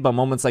heyday, but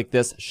moments like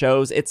this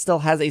shows it still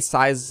has a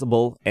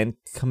sizable and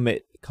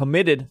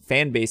committed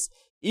fan base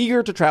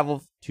eager to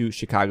travel to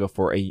Chicago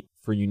for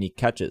unique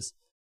catches.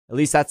 At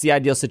least that's the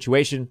ideal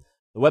situation.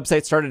 The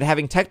website started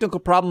having technical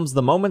problems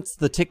the moment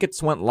the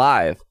tickets went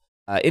live,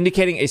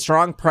 indicating a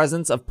strong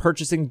presence of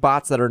purchasing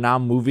bots that are now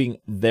moving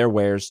their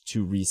wares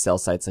to resale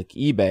sites like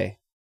eBay.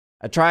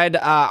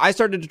 I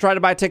started to try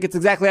to buy tickets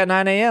exactly at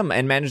 9 a.m.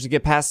 and managed to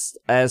get past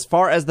as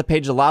far as the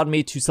page allowed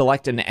me to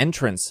select an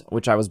entrance,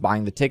 which I was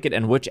buying the ticket,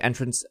 and which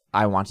entrance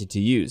I wanted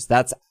to use.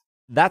 That's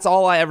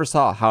all I ever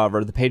saw.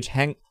 However, the page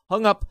hung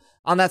up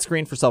on that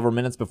screen for several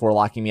minutes before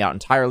locking me out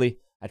entirely.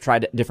 I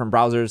tried different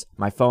browsers,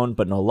 my phone,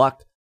 but no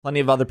luck.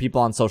 Plenty of other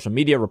people on social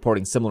media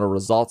reporting similar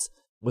results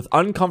with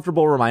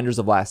uncomfortable reminders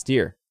of last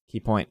year. Key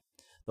point.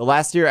 The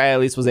last year I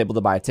at least was able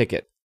to buy a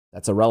ticket.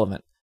 That's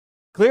irrelevant.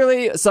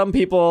 Clearly, some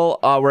people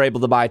were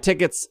able to buy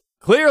tickets.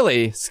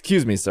 Clearly,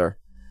 excuse me, sir,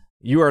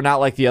 you are not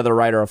like the other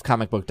writer of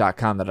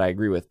comicbook.com that I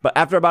agree with. But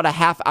after about a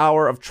half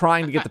hour of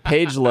trying to get the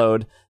page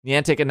load,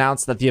 Niantic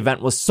announced that the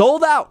event was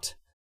sold out.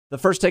 The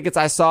first tickets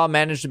I saw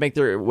managed to make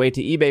their way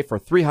to eBay for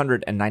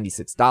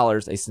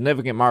 $396, a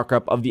significant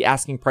markup of the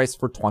asking price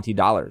for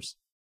 $20.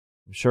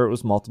 I'm sure it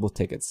was multiple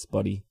tickets,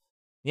 buddy.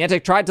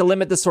 Niantic tried to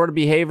limit this sort of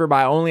behavior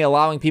by only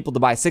allowing people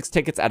to buy 6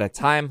 tickets at a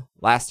time.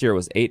 Last year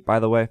was 8, by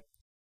the way.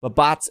 But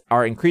bots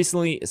are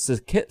increasingly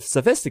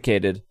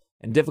sophisticated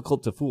and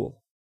difficult to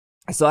fool.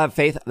 I still have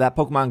faith that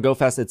Pokemon Go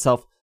Fest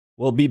itself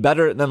will be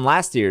better than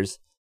last year's.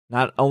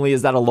 Not only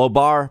is that a low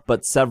bar,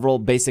 but several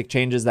basic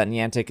changes that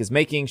Niantic is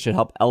making should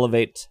help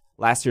elevate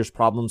last year's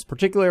problems,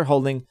 particularly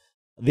holding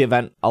the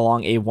event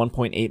along a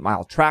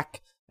 1.8-mile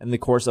track in the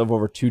course of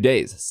over 2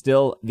 days.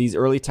 Still, these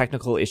early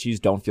technical issues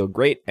don't feel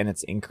great, and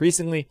it's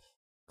increasingly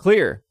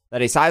clear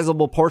that a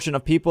sizable portion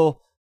of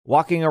people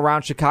walking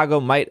around Chicago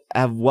might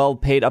have well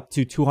paid up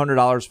to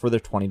 $200 for their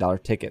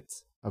 $20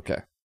 tickets. Okay.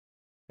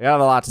 I got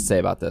a lot to say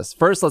about this.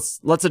 First,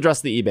 let's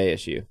address the eBay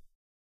issue,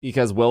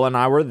 because Will and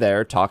I were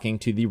there talking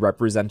to the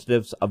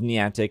representatives of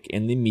Niantic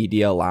in the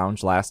media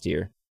lounge last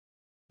year,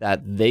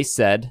 that they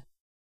said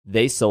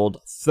they sold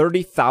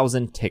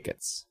 30,000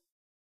 tickets.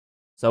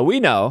 So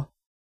we know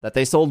that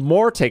they sold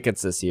more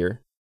tickets this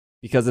year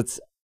because it's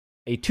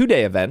a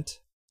 2-day event.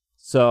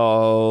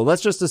 So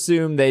let's just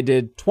assume they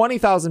did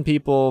 20,000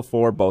 people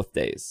for both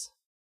days.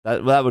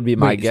 That would be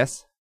my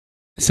guess.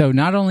 So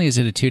not only is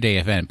it a 2-day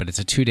event, but it's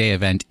a 2-day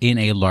event in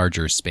a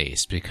larger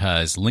space,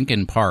 because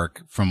Lincoln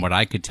Park, from what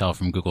I could tell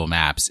from Google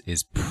Maps,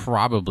 is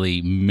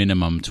probably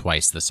minimum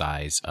twice the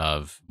size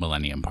of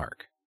Millennium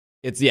Park.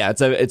 It's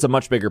a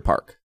much bigger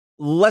park.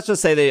 Let's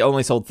just say they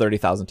only sold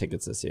 30,000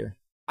 tickets this year.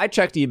 I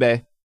checked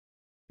eBay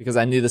because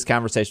I knew this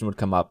conversation would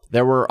come up.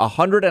 There were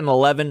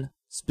 111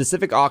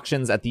 specific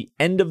auctions at the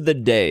end of the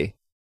day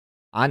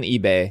on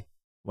eBay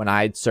when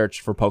I'd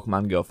searched for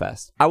Pokemon Go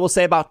Fest. I will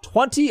say about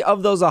 20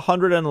 of those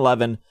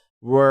 111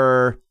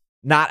 were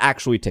not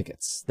actually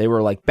tickets. They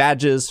were like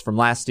badges from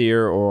last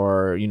year,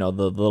 or, the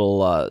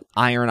little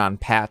iron-on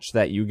patch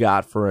that you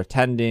got for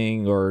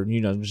attending, or,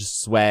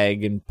 just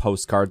swag and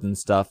postcards and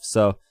stuff.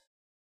 So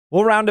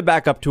we'll round it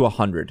back up to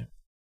 100.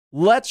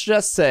 Let's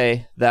just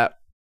say that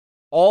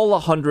all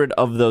 100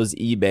 of those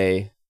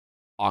eBay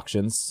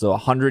auctions, so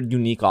 100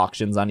 unique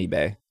auctions on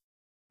eBay,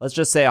 let's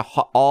just say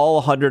all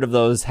 100 of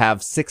those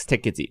have 6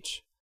 tickets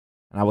each.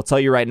 And I will tell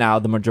you right now,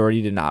 the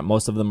majority did not.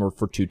 Most of them were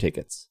for 2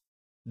 tickets.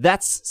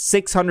 That's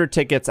 600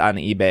 tickets on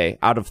eBay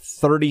out of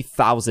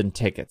 30,000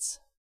 tickets.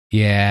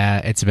 Yeah,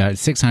 it's about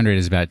 600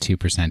 is about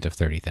 2% of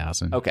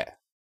 30,000. Okay.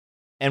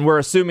 And we're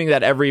assuming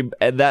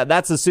that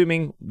that's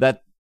assuming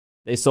that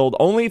they sold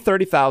only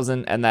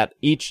 30,000 and that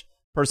each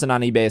person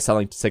on eBay is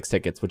selling 6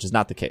 tickets, which is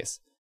not the case.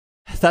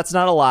 That's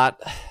not a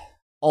lot.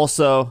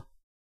 Also,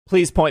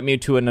 please point me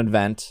to an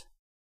event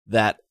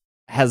that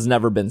has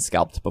never been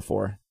scalped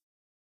before.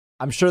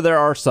 I'm sure there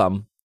are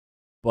some,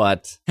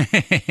 but...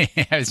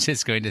 I was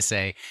just going to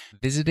say,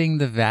 visiting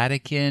the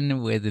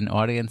Vatican with an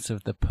audience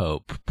of the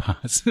Pope,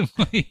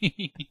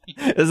 possibly.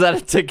 Is that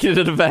a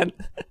ticketed event?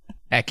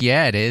 Heck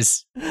yeah, it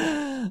is.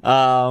 Visiting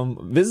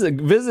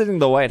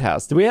the White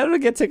House. Do we have to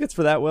get tickets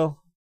for that, Will?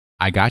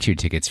 I got you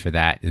tickets for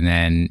that, and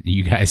then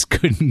you guys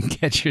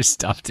couldn't get your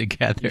stuff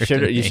together.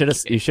 You should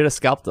have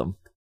scalped them.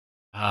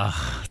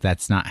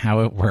 That's not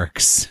how it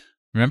works.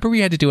 Remember, we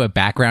had to do a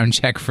background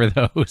check for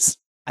those.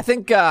 I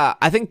think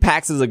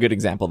PAX is a good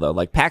example though.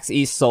 Like PAX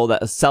East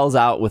sells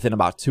out within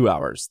about 2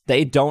 hours.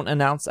 They don't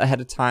announce ahead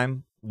of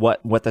time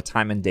what the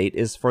time and date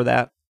is for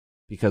that,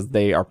 because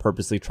they are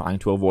purposely trying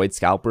to avoid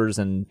scalpers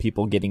and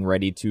people getting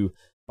ready to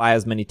buy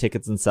as many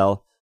tickets and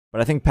sell.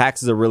 But I think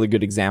PAX is a really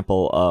good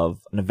example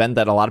of an event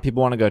that a lot of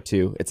people want to go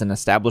to. It's an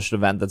established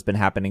event that's been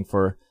happening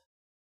for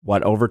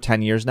over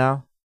 10 years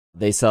now.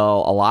 They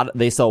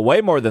sell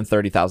way more than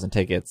 30,000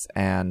 tickets,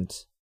 and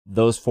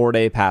those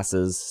 4-day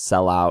passes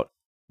sell out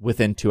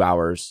within 2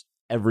 hours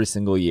every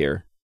single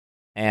year.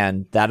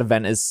 And that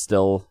event is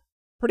still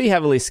pretty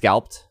heavily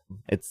scalped.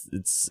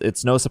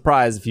 It's no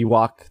surprise if you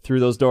walk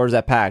through those doors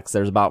at PAX,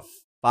 there's about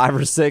 5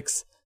 or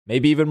 6,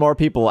 maybe even more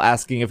people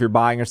asking if you're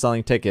buying or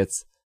selling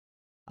tickets.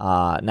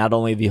 Not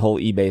only the whole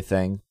eBay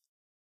thing.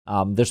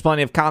 There's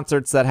plenty of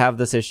concerts that have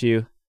this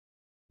issue.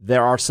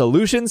 There are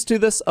solutions to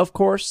this, of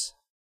course,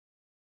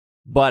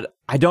 but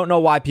I don't know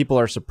why people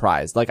are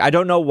surprised. Like, I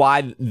don't know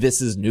why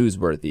this is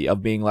newsworthy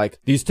of being like,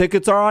 these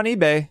tickets are on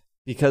eBay,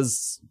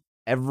 because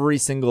every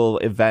single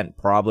event,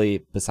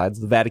 probably besides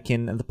the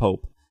Vatican and the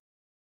Pope,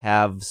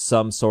 have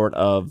some sort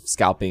of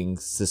scalping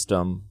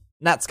system.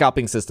 Not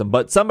scalping system,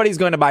 but somebody's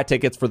going to buy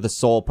tickets for the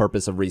sole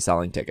purpose of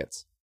reselling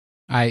tickets.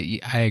 I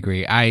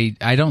agree.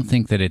 I don't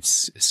think that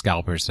it's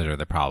scalpers that are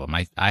the problem.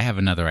 I have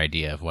another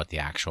idea of what the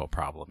actual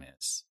problem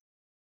is.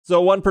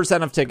 So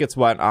 1% of tickets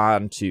went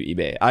on to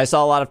eBay. I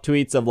saw a lot of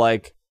tweets of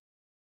like,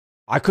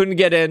 I couldn't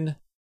get in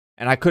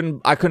and I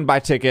couldn't buy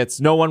tickets.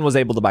 No one was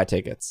able to buy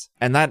tickets.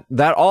 And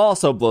that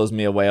also blows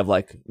me away of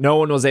like, no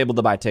one was able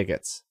to buy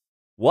tickets.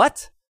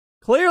 What?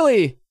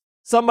 Clearly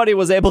somebody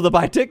was able to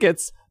buy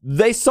tickets.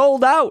 They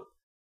sold out.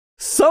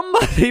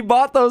 Somebody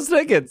bought those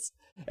tickets.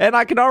 And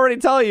I can already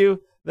tell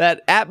you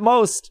that at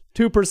most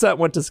 2%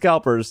 went to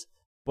scalpers,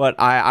 but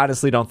I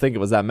honestly don't think it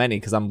was that many,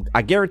 because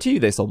I guarantee you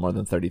they sold more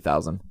than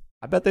 30,000.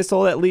 I bet they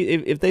sold at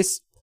least, if they,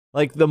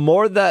 like, the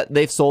more that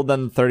they've sold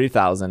than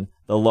 30,000,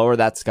 the lower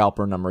that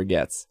scalper number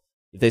gets.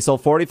 If they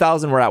sold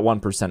 40,000, we're at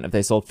 1%. If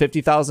they sold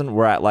 50,000,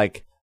 we're at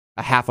like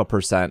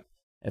 0.5%.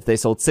 If they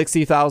sold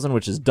 60,000,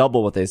 which is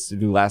double what they used to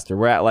do last year,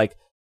 we're at like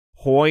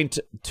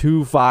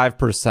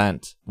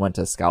 0.25% went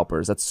to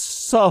scalpers. That's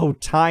so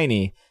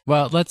tiny.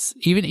 Well, let's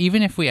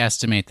even if we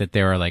estimate that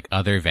there are like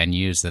other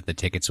venues that the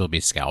tickets will be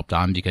scalped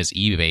on, because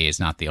eBay is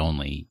not the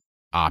only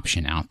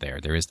option out there.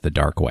 There is the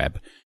dark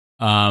web.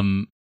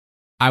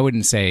 I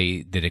wouldn't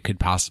say that it could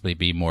possibly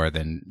be more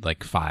than like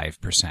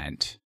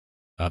 5%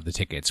 of the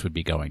tickets would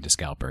be going to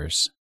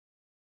scalpers,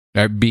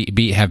 or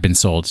have been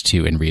sold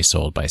to and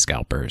resold by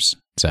scalpers.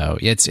 So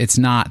it's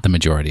not the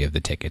majority of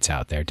the tickets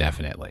out there,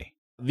 definitely.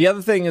 The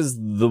other thing is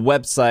the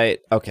website.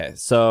 Okay,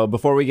 so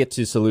before we get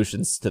to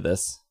solutions to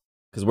this,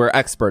 because we're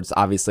experts,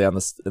 obviously, on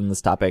this in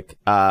this topic,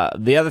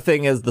 the other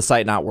thing is the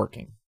site not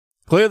working.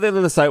 Clearly,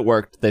 the site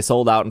worked. They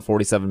sold out in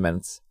 47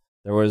 minutes.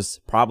 There was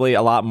probably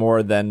a lot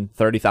more than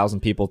 30,000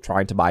 people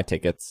trying to buy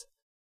tickets.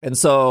 And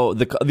so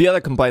the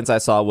other complaints I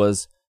saw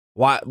was,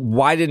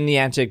 why didn't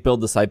Niantic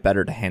build the site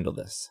better to handle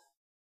this?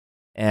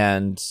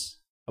 And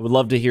I would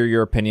love to hear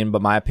your opinion,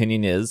 but my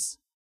opinion is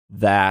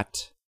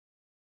that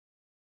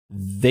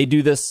they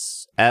do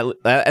this,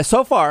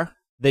 so far,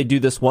 they do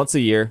this once a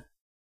year,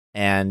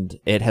 and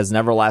it has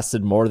never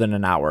lasted more than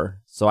an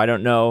hour. So I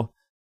don't know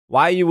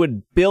why you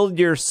would build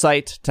your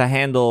site to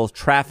handle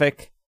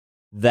traffic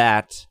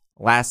that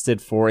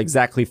lasted for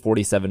exactly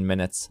 47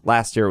 minutes.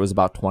 Last year, it was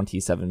about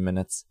 27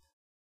 minutes.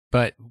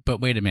 But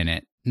wait a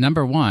minute.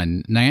 Number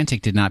one,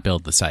 Niantic did not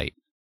build the site.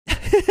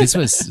 This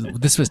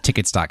was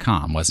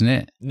tickets.com, wasn't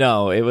it?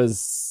 No, it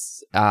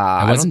was...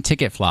 it wasn't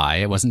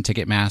Ticketfly. It wasn't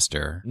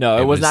Ticketmaster. No,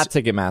 it was not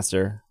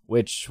Ticketmaster,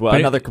 which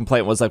another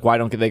complaint was like, why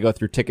don't they go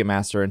through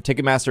Ticketmaster? And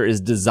Ticketmaster is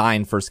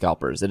designed for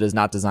scalpers. It is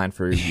not designed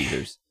for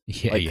users.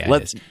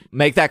 Let's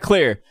make that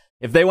clear.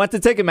 If they went to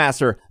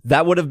Ticketmaster,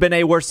 that would have been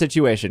a worse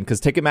situation because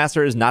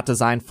Ticketmaster is not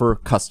designed for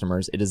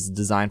customers. It is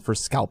designed for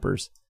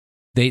scalpers.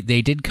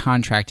 They did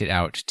contract it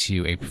out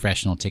to a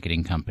professional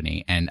ticketing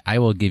company, and I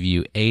will give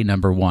you a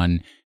number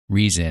one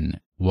reason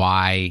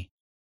why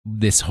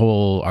this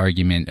whole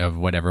argument of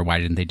why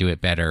didn't they do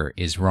it better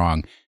is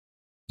wrong.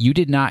 You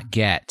did not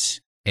get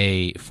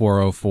a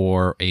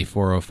 404, a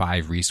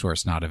 405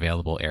 resource not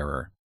available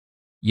error.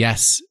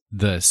 Yes,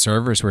 the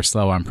servers were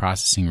slow on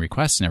processing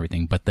requests and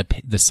everything, but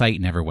the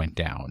site never went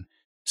down.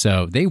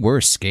 So they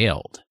were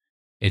scaled.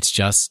 It's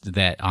just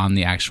that on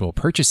the actual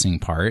purchasing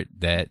part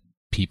that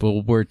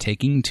people were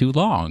taking too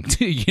long.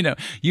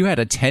 You had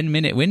a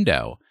 10-minute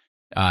window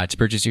to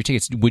purchase your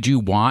tickets. Would you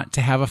want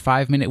to have a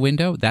 5-minute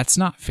window? That's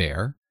not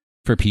fair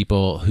for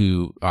people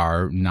who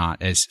are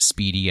not as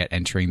speedy at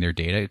entering their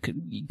data.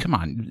 Come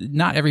on,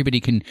 not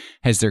everybody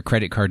has their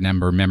credit card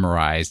number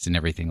memorized and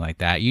everything like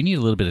that. You need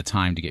a little bit of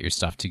time to get your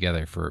stuff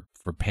together for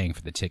paying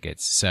for the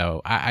tickets.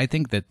 So I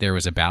think that there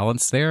was a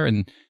balance there,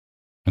 and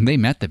they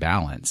met the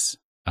balance.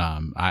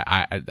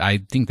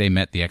 I think they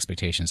met the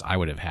expectations I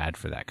would have had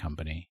for that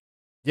company.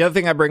 The other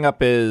thing I bring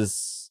up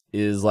is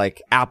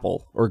like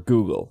Apple or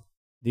Google.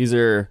 These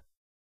are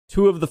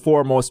two of the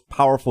 4 most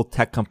powerful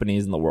tech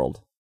companies in the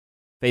world.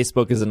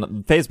 Facebook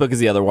is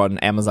the other one.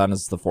 Amazon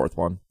is the 4th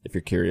one, if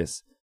you're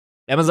curious.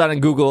 Amazon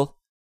and Google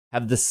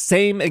have the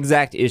same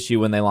exact issue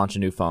when they launch a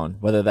new phone.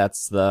 Whether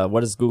that's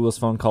what is Google's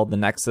phone called? The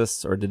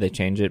Nexus, or did they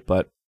change it?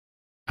 But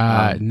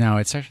no,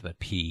 it starts with a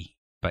P.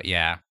 But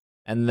yeah.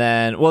 And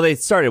then, they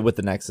started with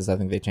the Nexus. I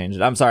think they changed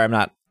it. I'm sorry, I'm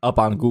not up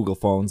on Google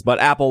phones, but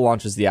Apple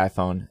launches the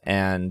iPhone,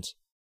 and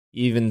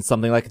even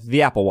something like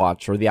the Apple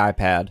Watch or the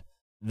iPad.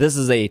 This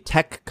is a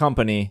tech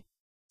company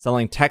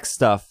selling tech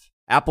stuff.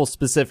 Apple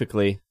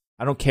specifically.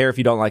 I don't care if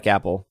you don't like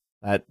Apple.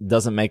 That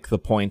doesn't make the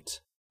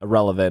point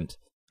irrelevant.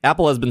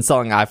 Apple has been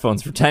selling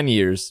iPhones for 10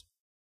 years.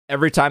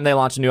 Every time they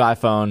launch a new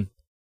iPhone,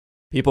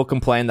 people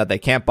complain that they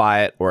can't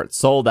buy it, or it's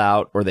sold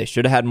out, or they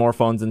should have had more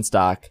phones in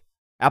stock.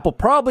 Apple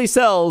probably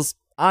sells,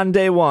 on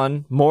day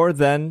one, more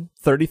than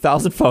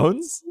 30,000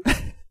 phones.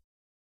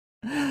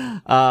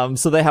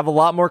 So they have a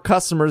lot more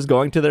customers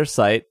going to their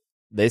site.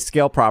 They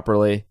scale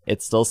properly.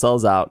 It still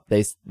sells out.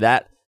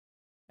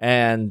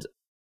 And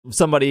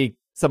somebody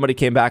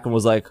came back and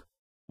was like,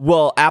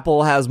 well,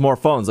 Apple has more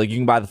phones. Like, you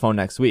can buy the phone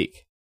next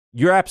week.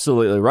 You're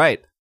absolutely right.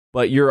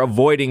 But you're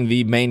avoiding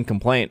the main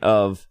complaint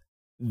of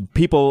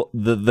people.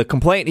 The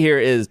complaint here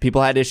is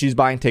people had issues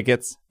buying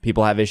tickets.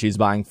 People have issues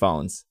buying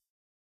phones.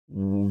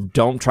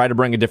 Don't try to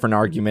bring a different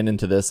argument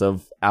into this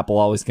of Apple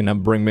always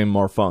can bring me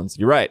more phones.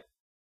 You're right.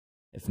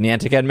 If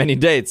Niantic had many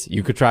dates,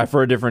 you could try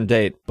for a different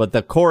date. But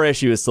the core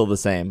issue is still the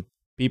same.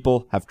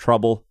 People have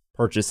trouble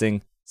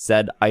purchasing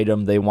said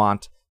item they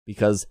want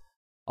because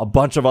a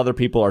bunch of other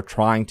people are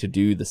trying to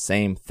do the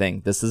same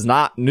thing. This is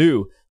not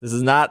new. This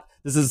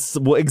is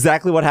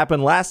exactly what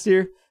happened last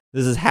year.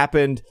 This has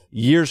happened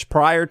years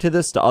prior to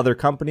this to other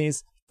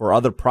companies, for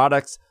other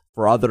products,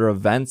 for other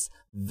events.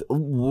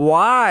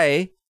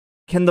 Why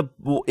can the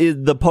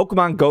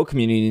Pokemon Go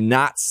community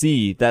not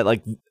see that,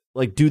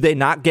 like, do they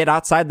not get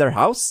outside their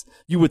house?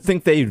 You would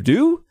think they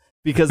do,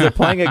 because they're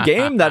playing a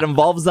game that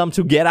involves them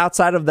to get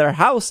outside of their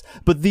house.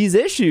 But these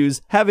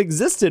issues have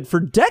existed for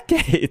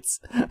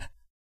decades.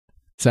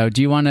 So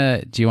do you want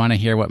to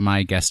hear what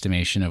my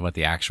guesstimation of what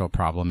the actual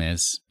problem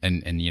is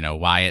and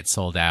why it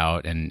sold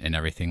out and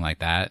everything like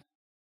that?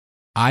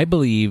 I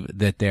believe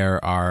that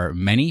there are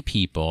many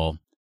people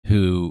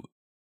who,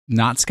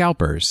 not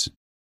scalpers,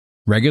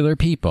 regular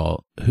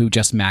people who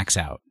just max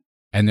out.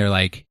 And they're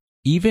like,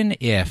 even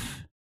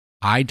if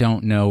I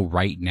don't know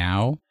right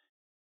now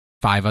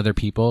 5 other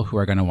people who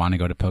are going to want to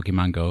go to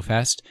Pokemon Go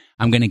Fest,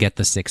 I'm going to get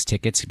the 6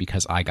 tickets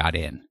because I got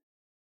in.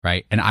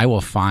 Right. And I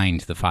will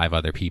find the 5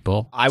 other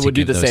people. I would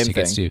do the same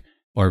thing.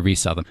 Or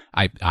resell them.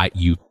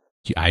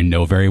 I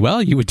know very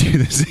well you would do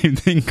the same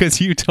thing because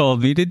you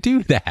told me to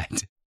do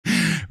that.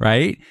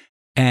 Right.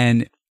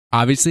 And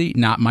obviously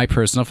not my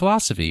personal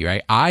philosophy,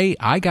 right?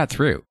 I got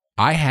through.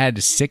 I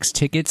had 6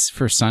 tickets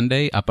for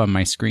Sunday up on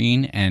my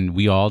screen, and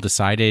we all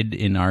decided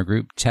in our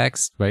group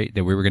text, right,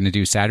 that we were going to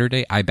do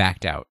Saturday. I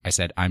backed out. I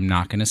said, I'm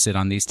not going to sit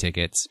on these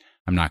tickets.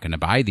 I'm not going to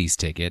buy these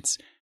tickets.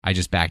 I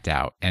just backed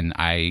out, and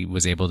I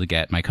was able to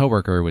get, my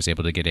coworker was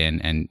able to get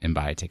in and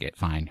buy a ticket.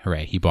 Fine.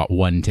 Hooray. He bought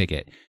 1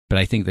 ticket. But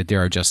I think that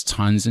there are just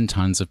tons and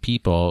tons of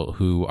people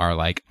who are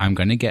like,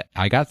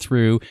 I got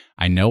through.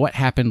 I know what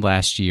happened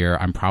last year.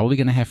 I'm probably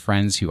going to have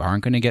friends who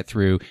aren't going to get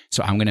through.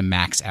 So I'm going to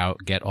max out,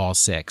 get all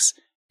 6.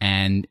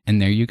 And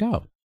there you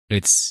go.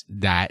 It's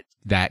that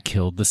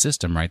killed the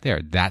system right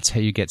there. That's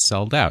how you get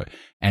sold out.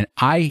 And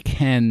I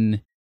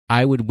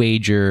would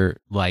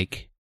wager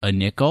like a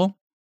nickel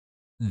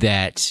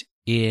that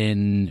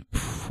in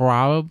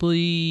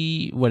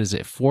probably,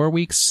 4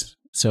 weeks?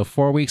 So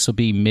 4 weeks will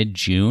be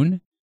mid-June.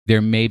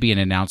 There may be an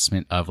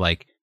announcement of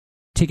like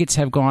tickets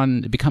have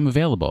become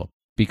available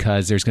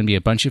because there's going to be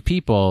a bunch of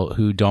people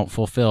who don't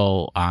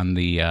fulfill on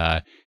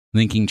the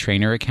linking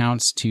trainer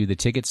accounts to the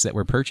tickets that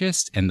were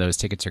purchased, and those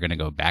tickets are going to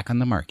go back on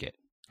the market.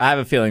 I have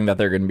a feeling that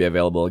they're going to be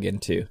available again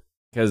too,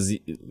 because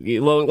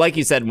like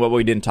you said, what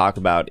we didn't talk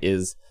about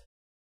is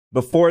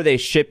before they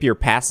ship your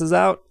passes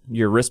out,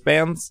 your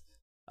wristbands,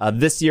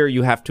 this year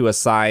you have to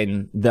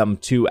assign them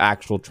to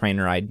actual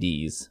trainer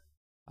IDs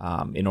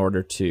in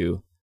order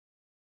to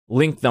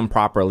link them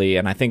properly.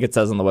 And I think it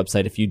says on the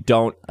website, if you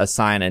don't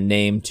assign a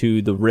name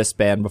to the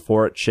wristband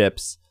before it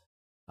ships,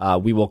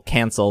 we will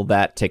cancel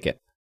that ticket.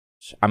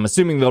 I'm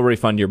assuming they'll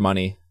refund your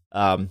money,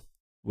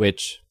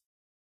 which,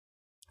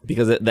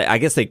 because I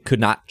guess they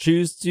could not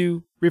choose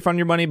to refund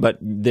your money, but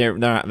they're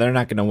not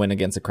going to win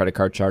against a credit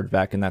card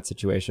chargeback in that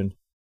situation.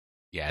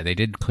 Yeah, they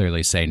did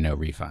clearly say no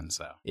refunds,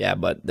 though. Yeah,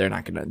 but they're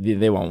not going to.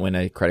 They won't win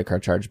a credit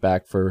card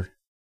chargeback for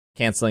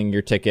canceling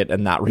your ticket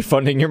and not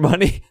refunding your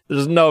money.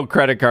 There's no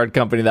credit card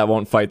company that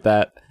won't fight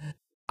that.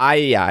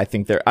 I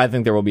think there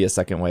will be a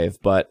second wave,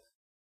 but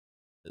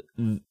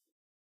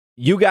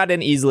you got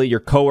in easily. Your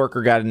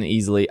coworker got in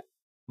easily.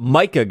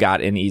 Micah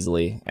got in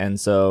easily, and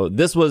so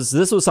this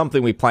was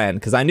something we planned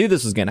because I knew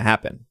this was going to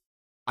happen.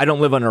 I don't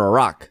live under a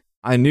rock.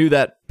 I knew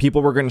that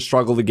people were going to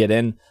struggle to get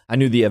in. I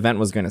knew the event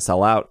was going to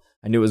sell out.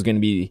 I knew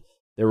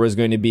there was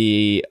going to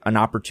be an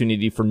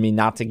opportunity for me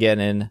not to get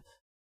in,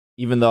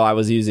 even though I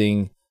was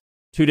using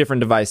 2 different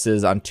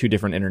devices on 2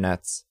 different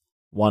internets.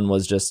 One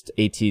was just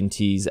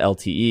AT&T's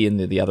LTE, and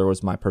the other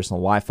was my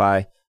personal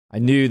Wi-Fi. I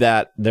knew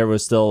that there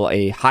was still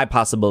a high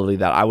possibility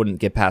that I wouldn't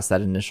get past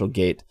that initial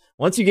gate.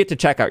 Once you get to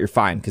checkout, you're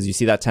fine because you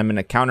see that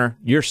 10-minute counter.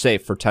 You're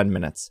safe for 10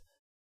 minutes.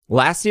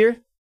 Last year,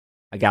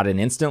 I got in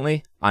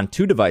instantly on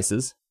 2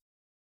 devices.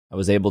 I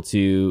was able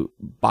to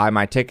buy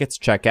my tickets,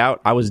 check out.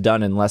 I was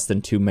done in less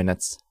than 2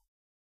 minutes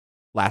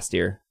last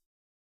year.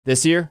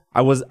 This year,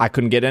 I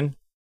couldn't get in,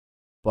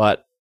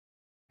 but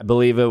I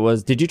believe it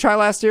was. Did you try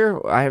last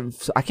year?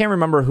 I can't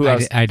remember who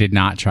I did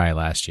not try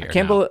last year.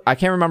 I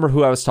can't remember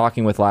who I was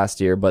talking with last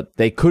year, but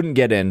they couldn't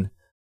get in.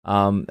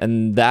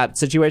 And that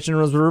situation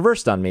was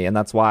reversed on me, and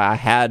that's why I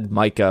had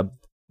Micah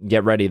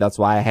get ready. That's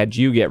why I had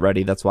you get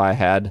ready. That's why I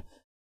had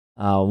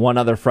one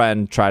other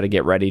friend try to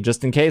get ready,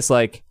 just in case.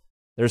 Like,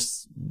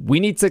 we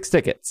need 6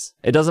 tickets.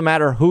 It doesn't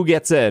matter who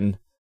gets in.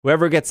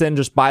 Whoever gets in,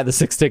 just buy the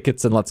 6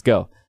 tickets and let's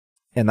go.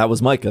 And that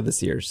was Micah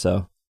this year.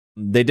 So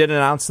they did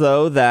announce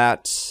though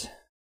that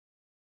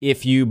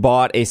if you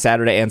bought a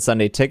Saturday and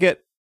Sunday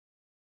ticket,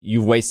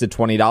 you've wasted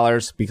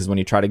 $20 because when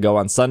you try to go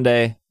on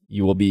Sunday,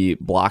 you will be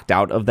blocked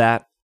out of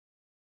that.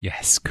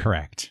 Yes,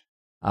 correct.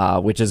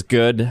 Which is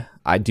good.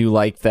 I do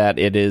like that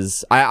it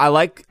is.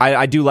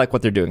 I do like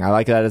what they're doing. I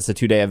like that it's a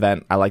 2-day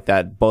event. I like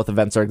that both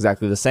events are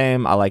exactly the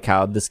same. I like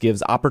how this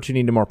gives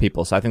opportunity to more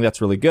people. So I think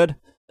that's really good.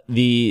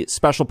 The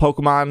special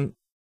Pokemon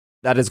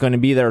that is going to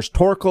be there is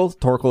Torkoal.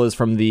 Torkoal is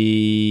from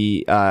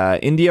the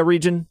India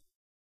region.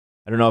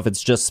 I don't know if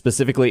it's just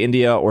specifically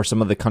India or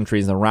some of the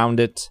countries around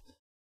it,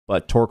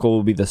 but Torkoal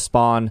will be the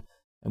spawn.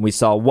 And we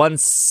saw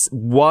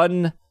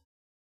one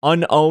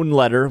unowned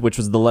letter, which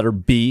was the letter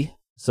B.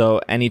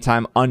 So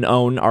anytime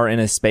unown are in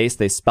a space,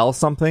 they spell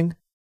something.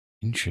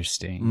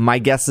 Interesting. My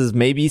guess is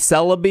maybe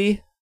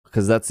Celebi,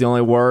 because that's the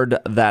only word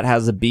that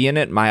has a B in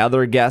it. My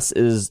other guess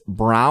is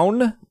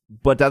Brown,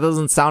 but that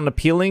doesn't sound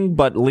appealing.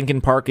 But Lincoln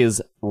Park is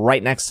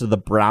right next to the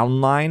Brown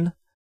line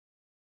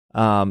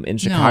in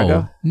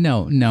Chicago.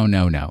 No.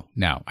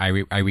 I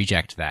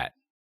reject that.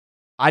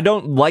 I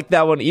don't like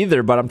that one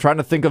either, but I'm trying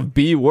to think of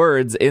B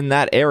words in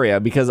that area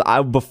because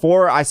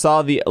before I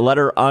saw the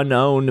letter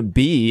unknown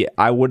B,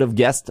 I would have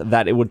guessed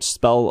that it would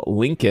spell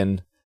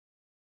Lincoln.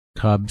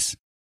 Cubs?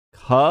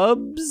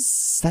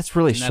 That's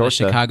really Isn't short.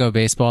 That a Chicago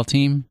baseball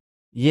team?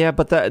 Yeah,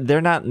 but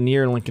they're not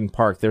near Lincoln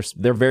Park.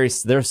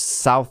 They're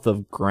south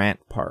of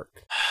Grant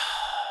Park.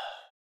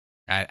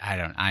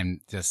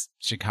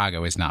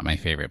 Chicago is not my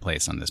favorite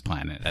place on this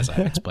planet, as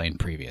I've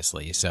explained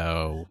previously.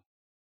 So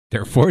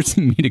they're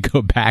forcing me to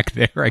go back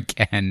there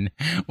again.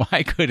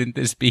 Why couldn't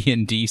this be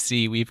in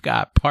DC? We've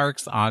got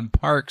parks on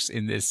parks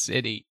in this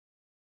city.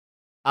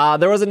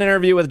 There was an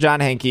interview with John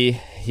Hanke.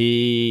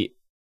 He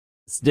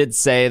did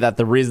say that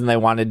the reason they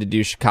wanted to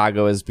do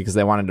Chicago is because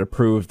they wanted to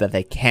prove that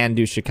they can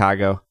do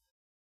Chicago.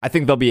 I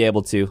think they'll be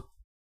able to.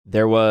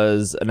 There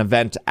was an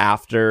event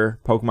after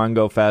Pokemon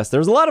Go Fest. There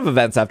was a lot of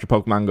events after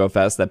Pokemon Go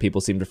Fest that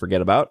people seem to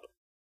forget about.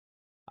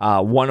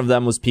 One of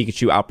them was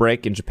Pikachu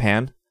Outbreak in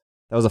Japan.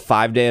 That was a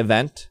 5-day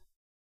event,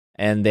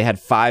 and they had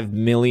 5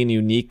 million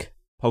unique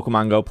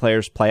Pokemon Go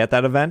players play at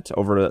that event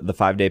over the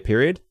 5-day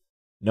period.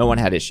 No one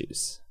had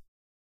issues.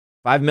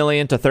 5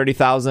 million to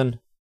 30,000.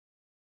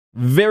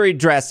 Very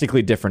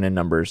drastically different in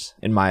numbers,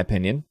 in my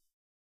opinion.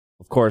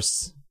 Of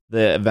course,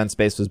 the event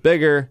space was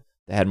bigger.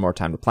 They had more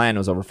time to plan. It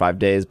was over 5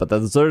 days, but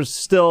those are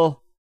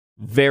still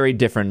very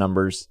different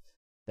numbers.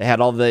 They had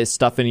all the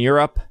stuff in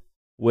Europe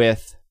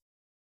with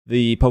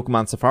the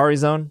Pokemon Safari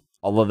Zone.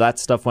 All of that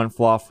stuff went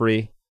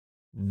flaw-free.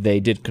 They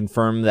did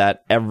confirm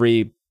that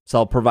every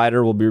cell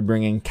provider will be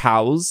bringing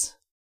cows.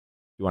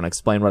 You want to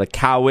explain what a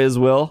cow is,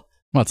 Will?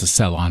 Well, it's a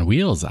cell on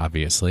wheels,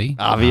 obviously.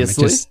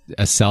 Obviously. It's just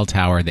a cell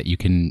tower that you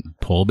can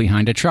pull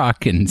behind a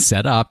truck and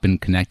set up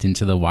and connect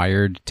into the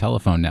wired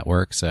telephone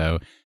network. So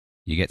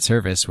you get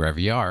service wherever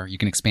you are. You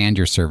can expand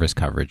your service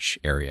coverage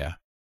area.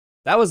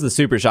 That was the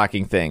super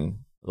shocking thing.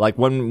 Like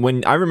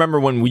when I remember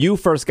when you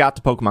first got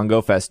to Pokemon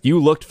Go Fest, you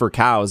looked for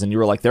cows and you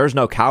were like, there's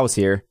no cows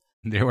here.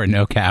 There were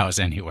no cows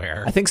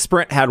anywhere. I think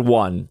Sprint had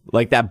one.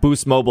 Like that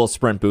Boost Mobile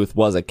Sprint booth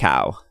was a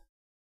cow.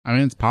 I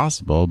mean, it's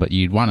possible, but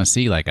you'd want to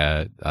see like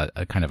a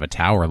kind of a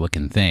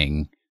tower-looking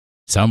thing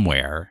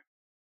somewhere.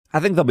 I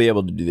think they'll be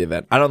able to do the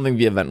event. I don't think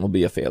the event will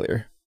be a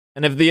failure.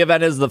 And if the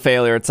event is the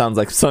failure, it sounds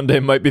like Sunday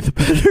might be the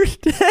better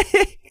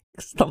day.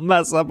 They'll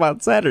mess up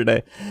on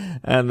Saturday.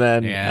 And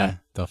then...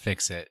 they'll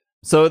fix it.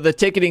 So the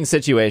ticketing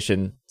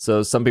situation.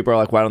 So some people are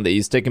like, why don't they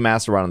use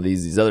Ticketmaster? Why don't they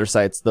use these other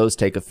sites? Those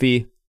take a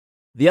fee.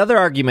 The other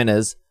argument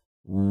is,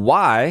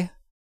 why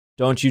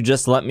don't you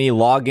just let me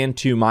log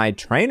into my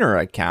trainer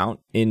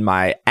account in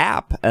my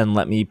app and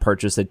let me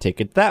purchase a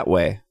ticket that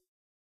way?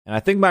 And I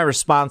think my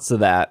response to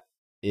that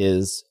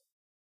is,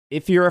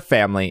 if you're a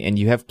family and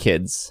you have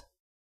kids,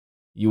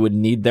 you would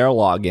need their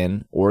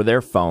login or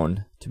their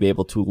phone to be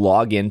able to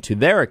log into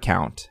their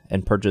account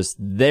and purchase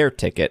their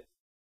ticket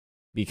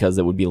because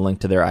it would be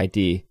linked to their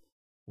ID,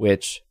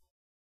 which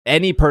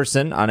any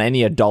person on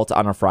any adult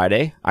on a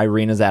Friday,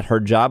 Irene is at her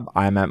job,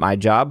 I'm at my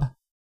job.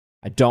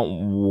 I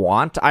don't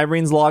want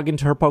Irene's login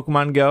to her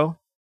Pokemon Go.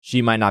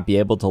 She might not be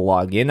able to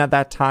log in at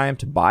that time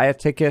to buy a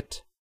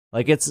ticket.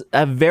 Like, it's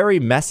a very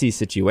messy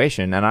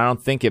situation, and I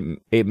don't think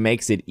it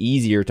makes it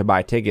easier to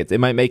buy tickets. It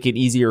might make it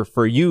easier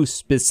for you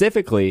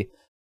specifically,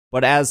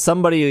 but as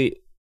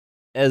somebody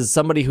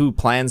who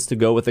plans to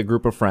go with a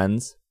group of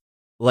friends,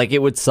 like,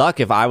 it would suck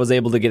if I was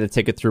able to get a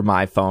ticket through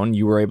my phone,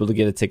 you were able to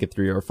get a ticket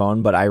through your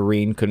phone, but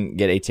Irene couldn't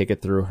get a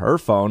ticket through her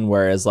phone,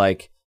 whereas,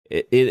 like,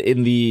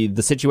 in the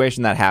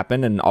situation that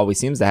happened, and always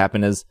seems to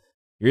happen, is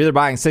you're either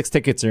buying 6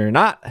 tickets or you're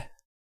not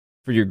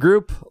for your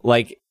group.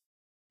 Like,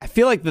 I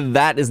feel like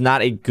that is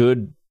not a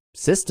good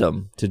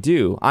system to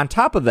do. On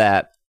top of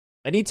that,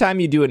 anytime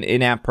you do an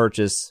in-app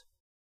purchase,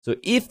 so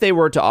if they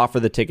were to offer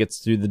the tickets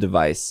through the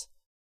device,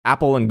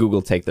 Apple and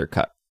Google take their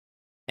cut.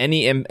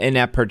 Any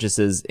in-app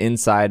purchases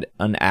inside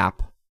an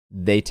app,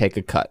 they take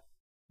a cut.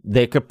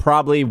 They could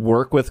probably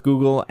work with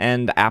Google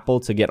and Apple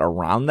to get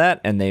around that,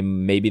 and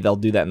maybe they'll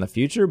do that in the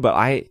future, but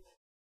I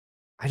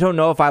don't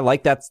know if I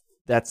like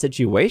that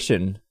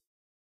situation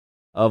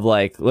of,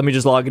 like, let me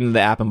just log into the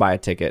app and buy a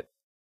ticket.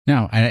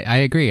 No, I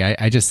agree.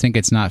 I just think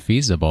it's not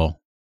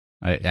feasible.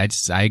 I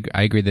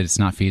agree that it's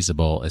not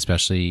feasible,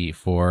 especially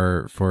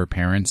for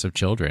parents of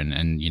children.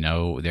 And, you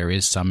know, there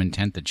is some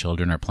intent that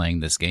children are playing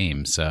this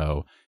game.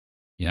 So,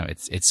 you know,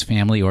 it's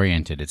family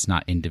oriented. It's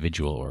not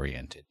individual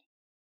oriented.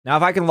 Now,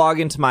 if I can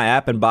log into my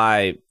app and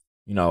buy,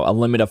 you know, a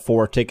limit of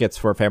 4 tickets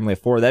for a family of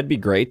 4, that'd be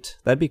great.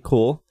 That'd be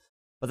cool.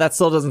 But that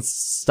still doesn't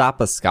stop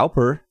a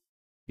scalper,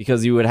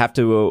 because you would have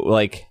to,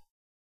 like,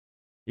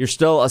 you're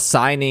still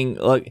assigning,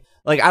 like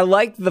I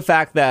like the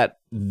fact that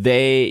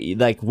they,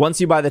 like, once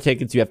you buy the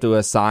tickets, you have to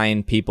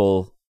assign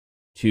people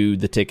to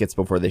the tickets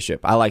before they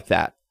ship. I like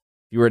that.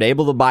 If you were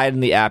able to buy it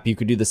in the app, you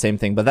could do the same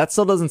thing, but that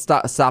still doesn't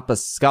stop a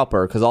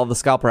scalper, because all the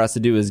scalper has to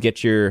do is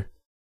get your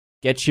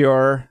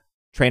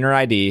trainer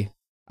ID,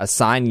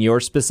 assign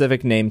your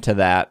specific name to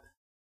that,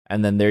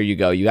 and then there you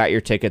go. You got your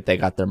ticket, they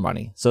got their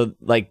money. So,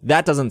 like,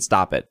 that doesn't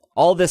stop it.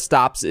 All this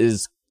stops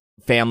is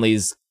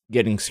families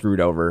getting screwed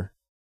over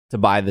to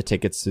buy the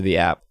tickets through the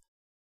app.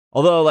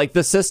 Although, like,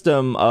 the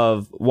system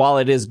of, while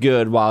it is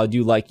good, while I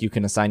do like you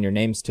can assign your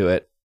names to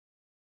it,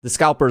 the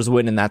scalpers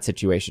win in that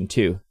situation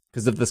too.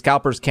 Because if the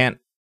scalpers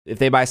if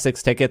they buy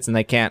 6 tickets and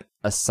they can't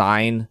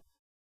assign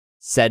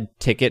said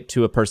ticket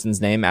to a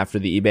person's name after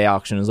the eBay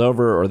auction is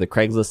over or the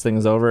Craigslist thing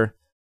is over,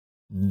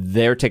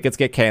 their tickets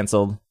get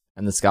canceled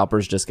and the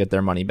scalpers just get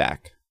their money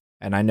back.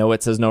 And I know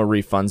it says no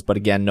refunds, but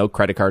again, no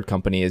credit card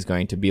company is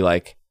going to be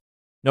like,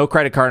 no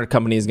credit card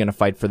company is going to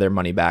fight for their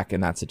money back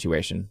in that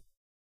situation.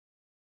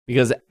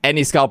 Because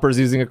any scalper is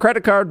using a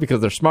credit card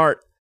because they're smart,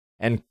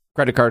 and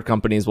credit card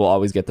companies will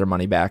always get their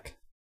money back.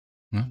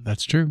 Well,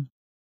 that's true.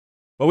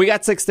 But we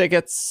got 6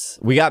 tickets.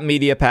 We got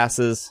media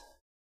passes,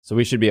 so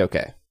we should be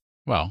okay.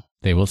 Well,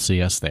 they will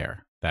see us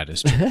there. That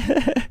is true.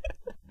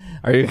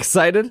 Are you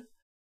excited?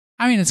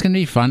 I mean, it's going to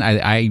be fun.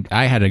 I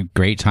had a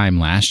great time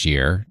last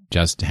year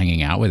just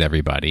hanging out with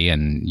everybody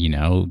and,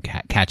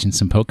 catching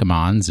some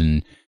Pokemons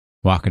and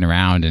walking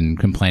around and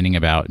complaining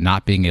about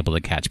not being able to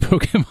catch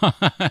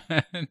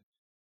Pokemon.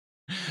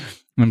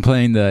 I'm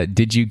playing the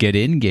Did You Get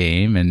In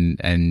game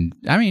and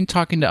I mean,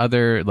 talking to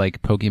other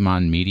like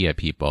Pokemon media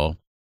people,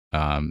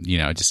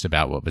 just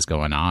about what was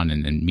going on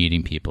and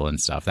meeting people and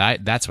stuff.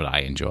 That's what I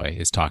enjoy,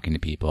 is talking to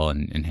people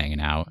and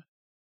hanging out.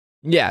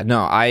 Yeah,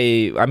 no,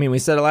 I mean, we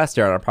said it last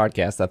year on our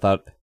podcast. I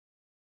thought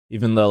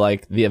even though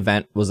like the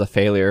event was a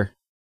failure,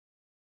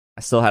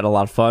 I still had a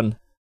lot of fun.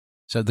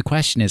 So the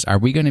question is, are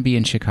we going to be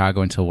in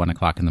Chicago until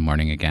 1:00 in the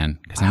morning again?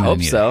 Because I'm going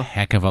to need a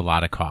heck of a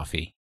lot of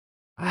coffee.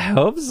 I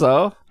hope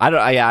so. I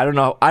don't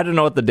know. I don't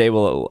know what the day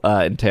will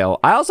entail.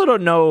 I also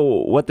don't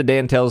know what the day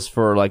entails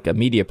for like a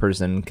media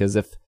person, because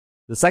if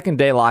the second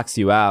day locks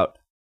you out,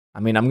 I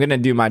mean, I'm going to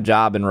do my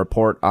job and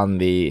report on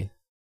the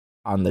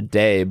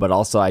day, but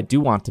also I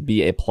do want to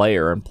be a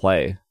player and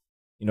play.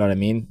 You know what I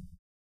mean?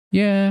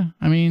 Yeah,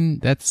 I mean,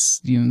 that's,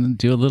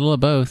 do a little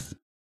of both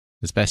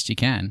as best you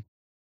can.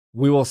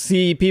 We will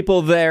see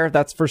people there,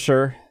 that's for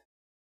sure.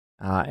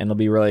 And it'll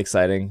be really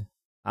exciting.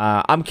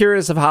 I'm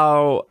curious of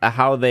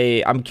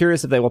I'm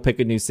curious if they will pick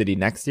a new city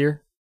next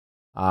year.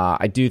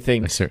 I do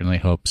think. I certainly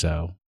hope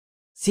so.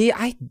 See,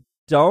 I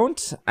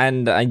don't,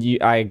 and I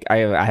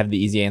have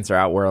the easy answer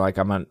out where like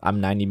I'm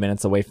 90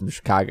 minutes away from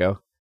Chicago,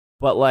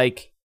 but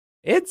like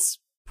it's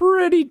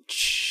pretty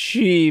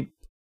cheap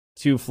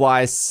to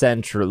fly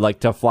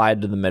to fly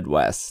to the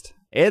Midwest.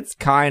 It's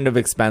kind of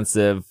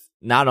expensive,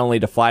 not only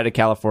to fly to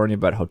California,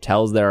 but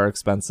hotels there are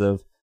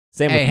expensive.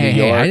 Same with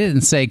New York. I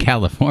didn't say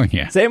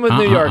California. Same with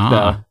New York,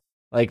 though.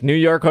 Like, New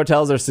York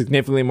hotels are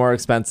significantly more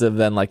expensive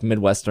than, like,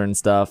 Midwestern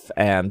stuff.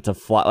 And to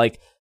fly, like,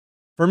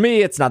 for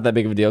me, it's not that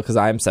big of a deal because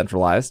I am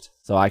centralized.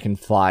 So I can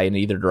fly in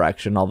either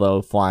direction,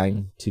 although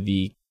flying to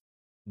the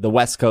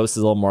West Coast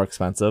is a little more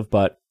expensive.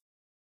 But,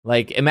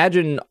 like,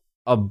 imagine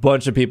a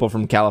bunch of people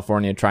from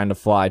California trying to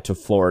fly to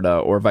Florida,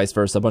 or vice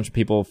versa. A bunch of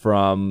people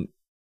from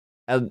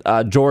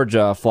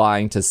Georgia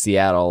flying to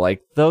Seattle.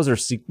 Like, those are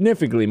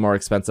significantly more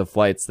expensive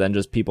flights than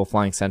just people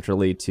flying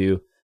centrally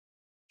to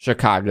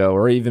Chicago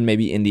or even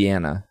maybe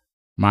Indiana.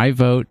 My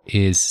vote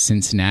is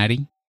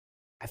Cincinnati.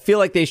 I feel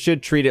like they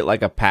should treat it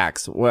like a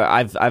PAX. Where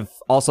I've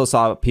also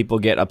saw people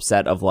get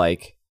upset of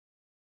like,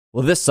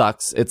 well, this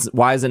sucks.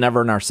 Why is it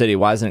never in our city?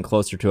 Why isn't it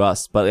closer to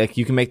us? But like,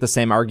 you can make the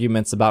same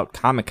arguments about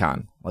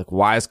Comic-Con. Like,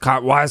 why is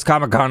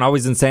Comic-Con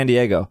always in San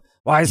Diego?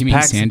 Why is you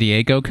PAX mean San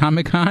Diego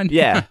Comic-Con?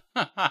 Yeah.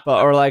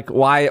 Or like,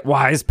 why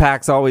is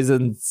PAX always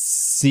in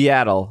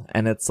Seattle?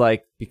 And it's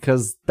like,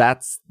 because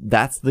that's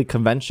the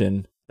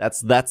convention.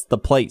 That's the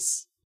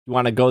place. You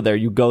want to go there,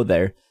 you go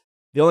there.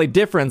 The only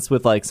difference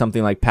with like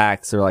something like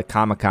PAX or like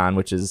Comic-Con,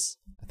 which is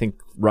I think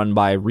run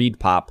by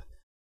ReedPop,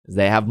 is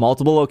they have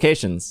multiple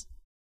locations.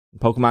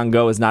 Pokemon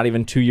Go is not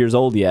even 2 years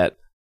old yet.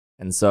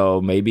 And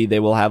so maybe they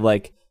will have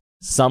like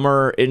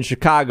summer in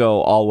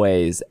Chicago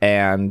always,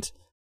 and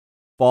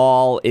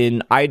fall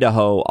in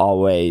Idaho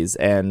always,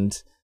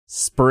 and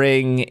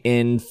spring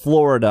in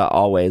Florida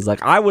always.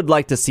 Like, I would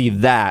like to see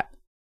that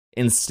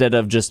instead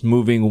of just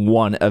moving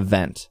one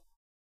event.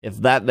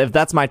 If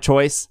that's my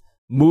choice,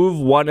 move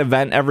one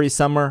event every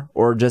summer,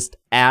 or just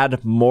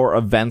add more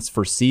events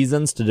for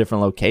seasons to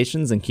different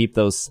locations and keep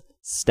those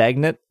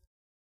stagnant.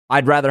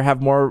 I'd rather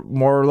have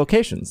more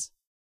locations.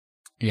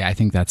 Yeah, I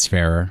think that's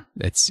fairer.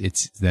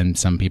 It's then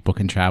some people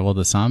can travel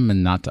to some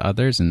and not to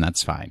others, and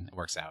that's fine. It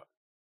works out.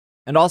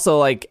 And also,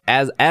 like,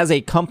 as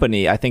a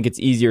company, I think it's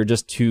easier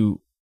just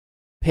to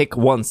pick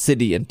one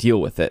city and deal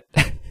with it.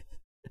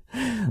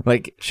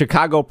 Like,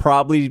 Chicago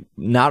probably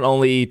not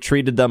only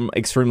treated them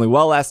extremely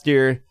well last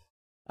year,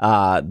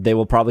 they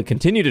will probably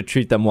continue to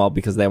treat them well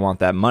because they want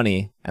that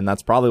money. And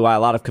that's probably why a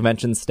lot of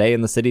conventions stay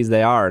in the cities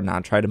they are and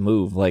not try to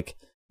move. Like,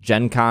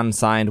 Gen Con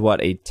signed,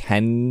 a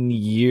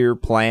 10-year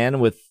plan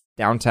with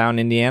downtown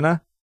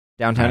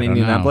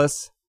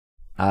Indianapolis?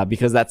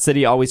 Because that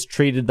city always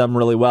treated them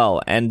really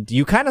well. And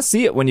you kind of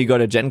see it when you go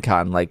to Gen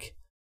Con. Like,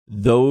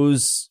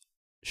 those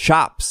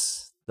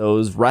shops,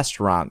 those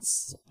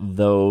restaurants,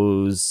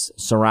 those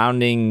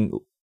surrounding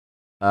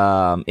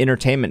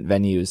entertainment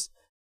venues,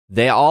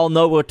 they all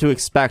know what to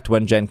expect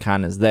when Gen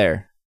Con is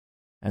there.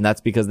 And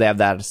that's because they have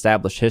that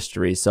established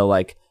history. So,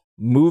 like,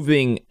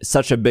 moving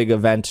such a big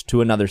event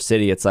to another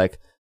city, it's like,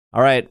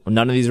 all right,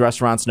 none of these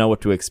restaurants know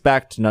what to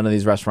expect. None of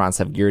these restaurants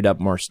have geared up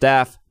more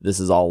staff. This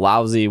is all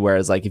lousy.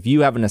 Whereas, like, if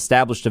you have an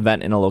established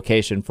event in a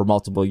location for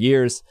multiple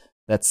years,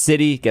 that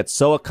city gets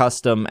so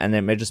accustomed, and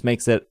it just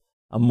makes it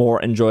a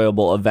more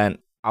enjoyable event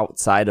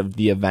outside of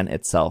the event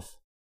itself.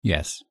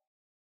 Yes.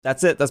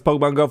 That's it. That's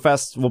Pokemon Go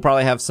Fest. We'll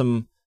probably have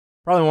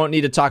probably won't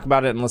need to talk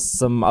about it unless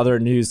some other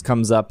news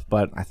comes up,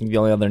 but I think the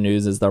only other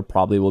news is there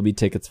probably will be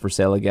tickets for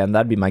sale again.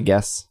 That'd be my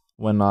guess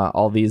when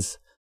all these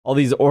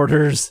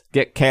orders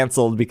get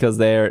canceled because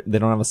they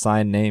don't have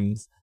assigned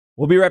names.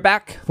 We'll be right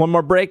back. One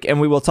more break,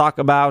 and we will talk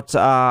about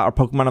our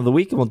Pokemon of the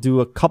week, and we'll do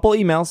a couple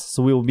emails,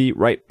 so we will be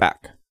right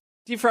back.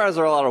 Deep fryers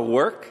are a lot of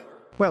work.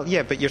 Well,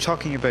 yeah, but you're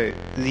talking about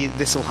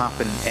this will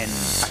happen in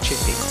a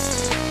chippy.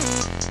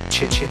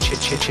 Chippy.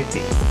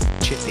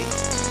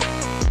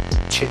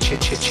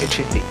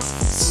 Chippy.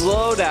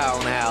 Slow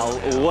down, Hal.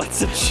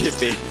 What's a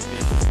chippy?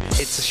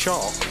 It's a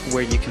shop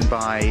where you can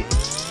buy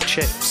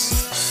chips.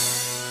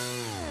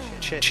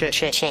 Chippy.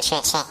 Chippy.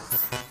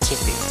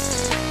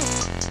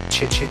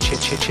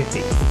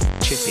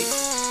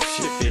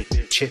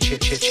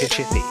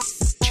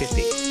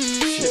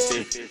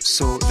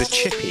 So the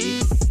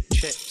chippy,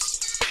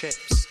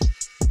 chips,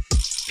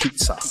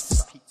 pizza.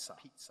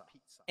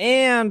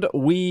 And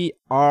we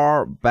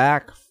are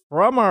back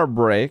from our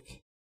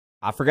break.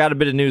 I forgot a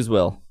bit of news,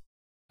 Will.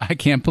 I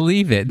can't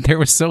believe it. There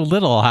was so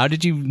little. How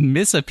did you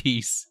miss a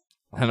piece?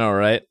 I know,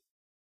 right?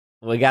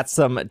 We got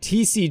some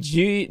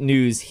TCG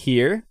news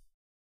here.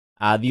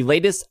 The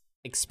latest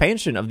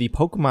expansion of the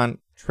Pokemon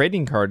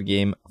trading card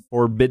game,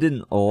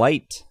 Forbidden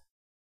Light,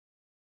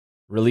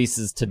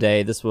 releases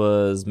today. This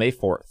was May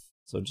 4th,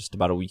 so just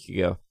about a week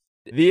ago.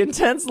 The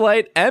intense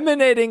light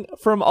emanating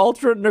from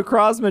Ultra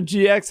Necrozma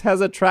GX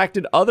has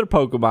attracted other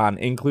Pokemon,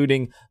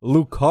 including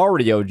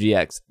Lucario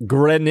GX,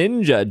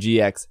 Greninja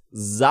GX,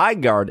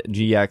 Zygarde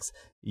GX,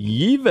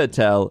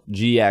 Yveltal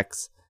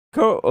GX,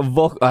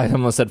 I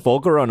almost said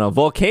Volcarona,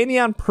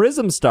 Volcanion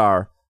Prism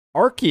Star,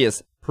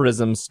 Arceus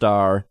Prism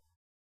Star.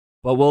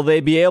 But will they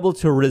be able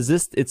to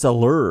resist its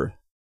allure?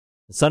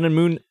 The Sun and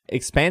Moon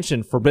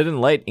expansion Forbidden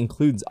Light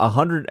includes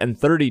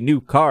 130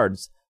 new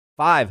cards,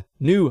 5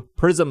 new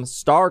Prism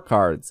Star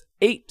cards,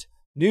 8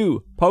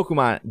 new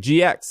Pokemon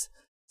GX,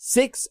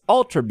 6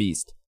 Ultra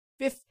Beast,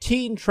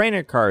 15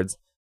 trainer cards,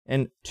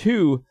 and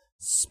 2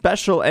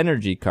 special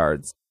energy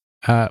cards.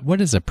 What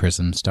is a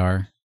Prism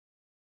Star?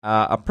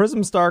 A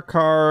Prism Star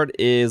card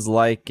is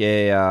like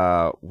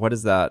a, what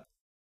is that?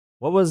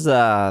 What was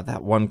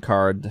that one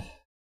card?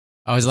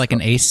 Oh, is it like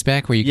an ace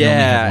spec where you can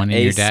only have one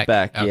in your deck?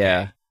 Spec, okay.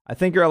 Yeah. I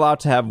think you're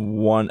allowed to have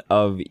one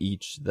of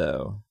each,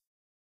 though.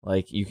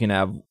 Like, you can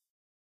have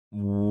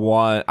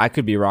one. I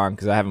could be wrong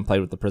because I haven't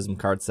played with the Prism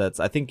card sets.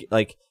 I think,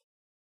 like,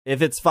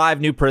 if it's 5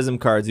 new Prism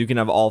cards, you can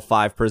have all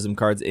 5 Prism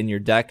cards in your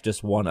deck,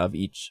 just one of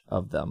each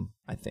of them,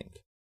 I think.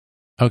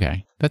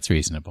 Okay, that's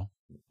reasonable.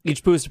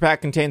 Each booster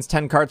pack contains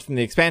 10 cards from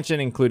the expansion,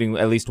 including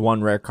at least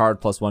 1 rare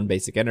card plus 1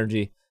 basic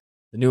energy.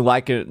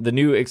 The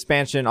new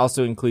expansion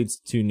also includes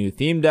 2 new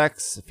theme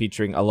decks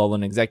featuring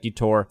Alolan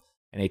Executor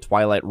and a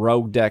Twilight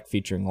Rogue deck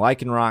featuring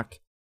Lycanroc.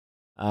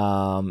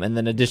 And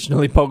then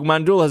additionally,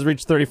 Pokemon Duel has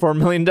reached 34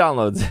 million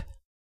downloads.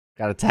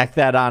 Gotta tack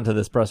that on to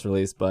this press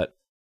release, but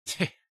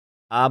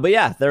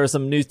yeah, there was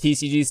some new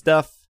TCG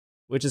stuff,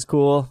 which is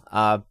cool.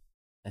 I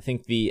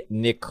think the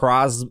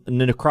Necrozma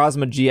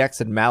GX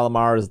and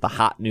Malamar is the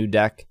hot new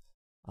deck.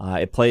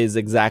 It plays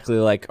exactly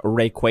like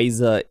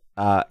Rayquaza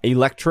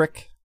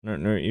Electric. I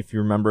don't know if you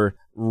remember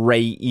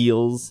Ray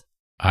Eels.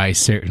 I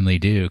certainly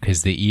do,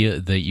 because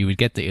you would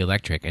get the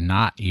electric and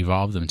not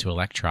evolve them to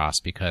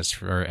Electros, because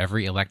for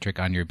every electric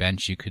on your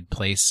bench, you could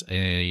place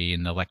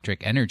an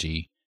electric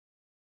energy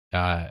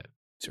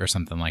or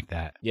something like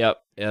that. Yep.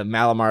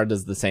 Malamar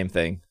does the same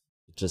thing,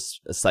 just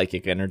a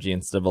psychic energy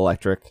instead of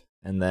electric.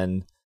 And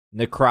then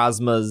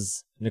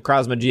Necrozma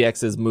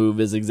GX's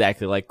move is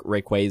exactly like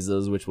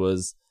Rayquaza's, which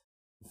was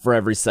for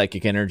every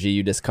psychic energy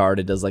you discard,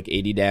 it does like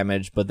 80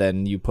 damage, but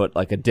then you put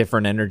like a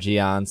different energy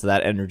on, so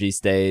that energy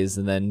stays,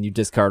 and then you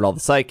discard all the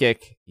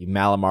psychic, you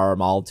Malamar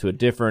them all to a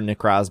different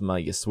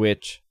Necrozma, you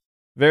switch.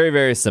 Very,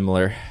 very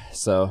similar.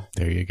 So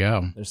there you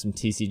go. There's some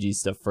TCG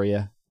stuff for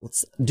you.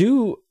 Let's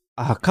do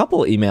a couple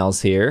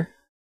emails here.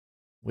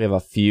 We have a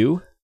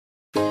few.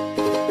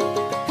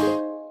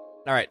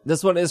 All right,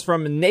 this one is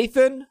from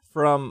Nathan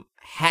from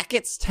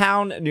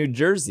Hackettstown, New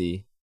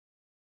Jersey.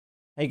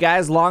 Hey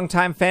guys,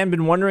 longtime fan,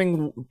 been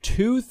wondering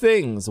 2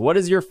 things. What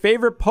is your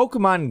favorite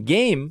Pokemon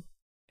game?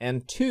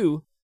 And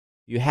 2,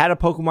 you had a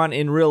Pokemon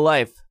in real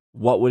life,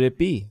 what would it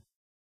be?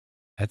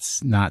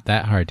 That's not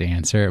that hard to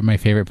answer. My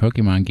favorite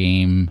Pokemon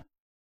game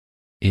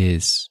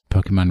is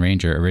Pokemon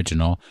Ranger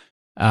Original.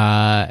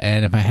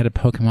 And if I had a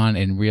Pokemon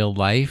in real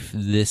life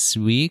this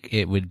week,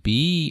 it would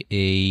be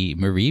a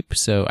Mareep,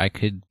 so I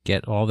could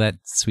get all that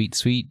sweet,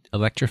 sweet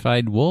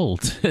electrified wool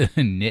to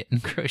knit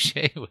and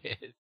crochet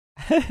with.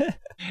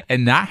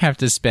 And not have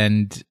to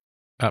spend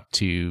up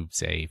to,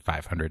 say,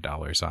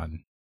 $500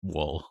 on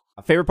wool.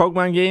 My favorite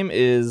Pokemon game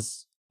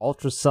is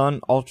Ultra Sun,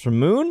 Ultra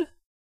Moon.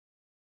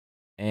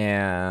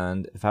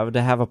 And if I were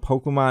to have a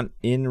Pokemon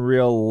in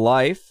real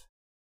life,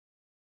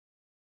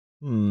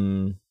 I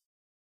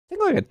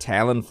think like a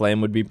Talonflame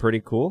would be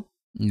pretty cool.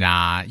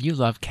 Nah, you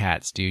love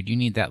cats, dude. You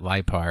need that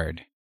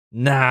Liepard.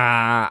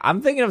 Nah,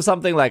 I'm thinking of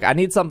something like I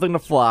need something to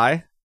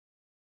fly.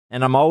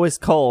 And I'm always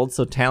cold,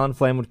 so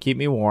Talonflame would keep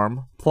me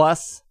warm.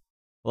 Plus,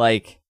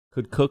 like,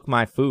 could cook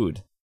my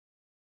food.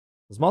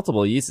 There's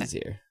multiple uses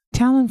here.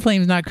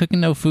 Talonflame's not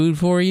cooking no food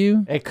for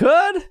you. It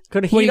could.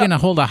 Could heat What, are you going to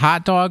hold a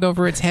hot dog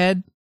over its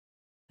head?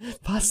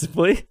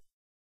 Possibly.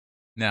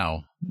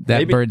 No.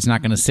 That bird's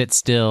not going to sit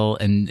still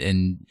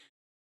and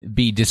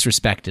be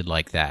disrespected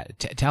like that.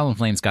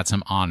 Talonflame's got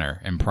some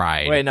honor and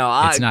pride. Wait,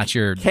 no, it's not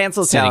your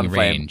cancel sitting Talonflame.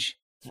 range.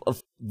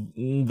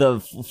 The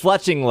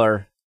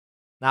Fletchingler,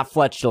 not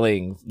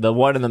Fletchling, the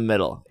one in the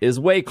middle, is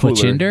way cooler.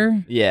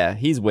 Fletchinder? Yeah,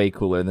 he's way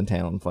cooler than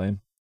Talonflame.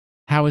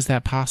 How is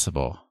that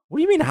possible? What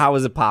do you mean, how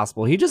is it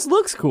possible? He just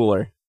looks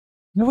cooler.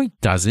 No, he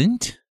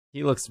doesn't.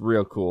 He looks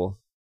real cool.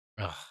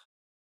 Ugh.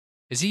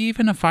 Is he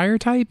even a fire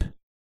type?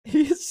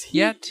 Is he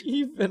Yet?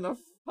 even a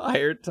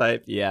fire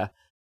type? Yeah.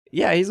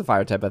 Yeah, he's a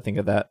fire type, I think,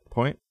 at that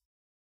point.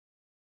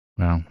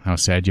 Well, how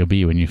sad you'll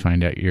be when you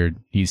find out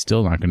he's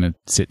still not going to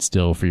sit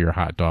still for your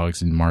hot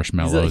dogs and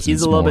marshmallows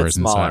He's and a little bit s'mores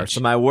and smaller, such.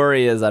 so my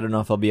worry is I don't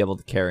know if he'll be able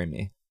to carry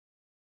me.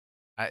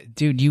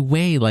 Dude, you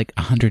weigh like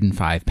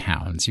 105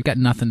 pounds. You've got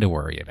nothing to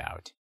worry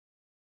about.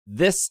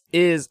 This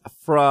is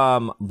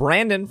from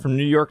Brandon from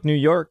New York, New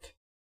York.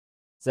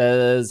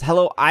 Says,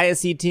 hello,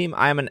 ISE team.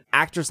 I am an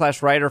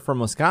actor/writer from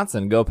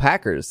Wisconsin. Go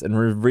Packers.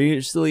 And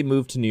recently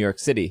moved to New York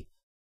City.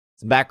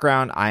 Some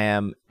background, I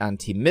am on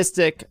Team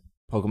Mystic.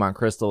 Pokemon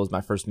Crystal was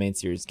my first main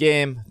series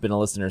game. Been a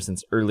listener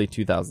since early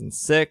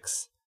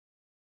 2006.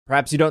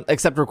 Perhaps you don't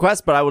accept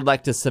requests, but I would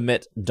like to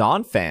submit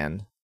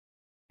Donphan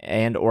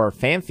and or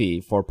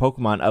Fanfi for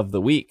Pokemon of the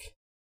Week.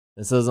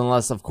 This is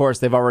unless, of course,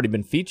 they've already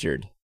been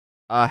featured.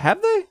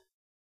 Have they?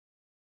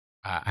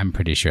 I'm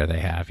pretty sure they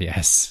have,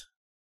 yes.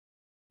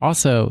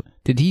 Also,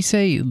 did he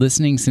say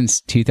listening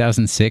since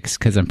 2006?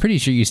 Because I'm pretty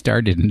sure you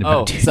started in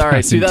about 2010.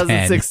 Sorry,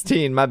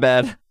 2016. My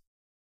bad.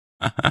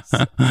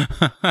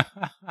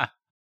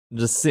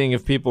 Just seeing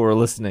if people were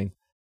listening.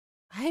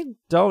 I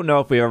don't know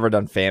if we've ever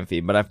done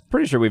Fanfi, but I'm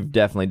pretty sure we've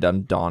definitely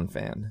done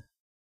Donphan.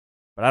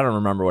 But I don't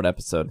remember what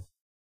episode.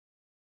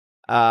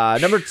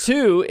 Number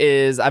 2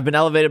 is I've been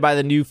elevated by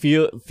the new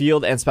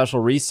field and special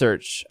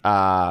research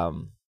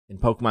in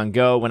Pokemon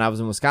Go. When I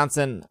was in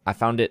Wisconsin, I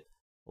found it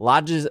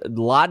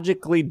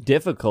logically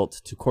difficult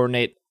to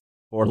coordinate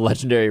for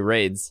legendary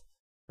raids.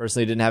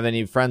 Personally, didn't have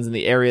any friends in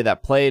the area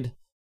that played,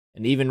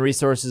 and even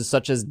resources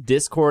such as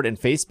Discord and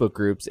Facebook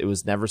groups, it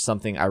was never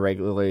something I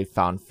regularly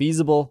found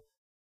feasible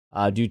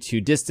due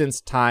to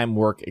distance, time,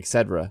 work,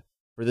 etc.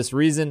 For this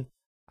reason,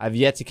 I've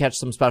yet to catch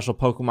some special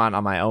Pokemon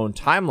on my own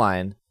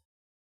timeline.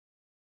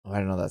 Oh, I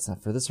don't know, that's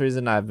not. For this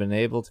reason, I've been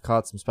able to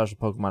catch some special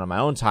Pokemon on my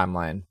own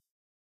timeline.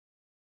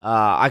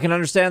 I can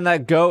understand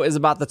that Go is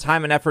about the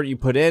time and effort you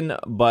put in,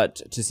 but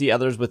to see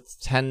others with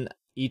 10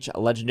 each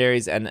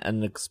legendaries and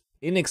an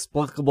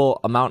inexplicable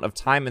amount of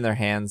time in their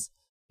hands,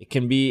 it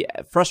can be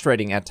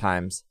frustrating at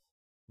times.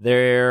 They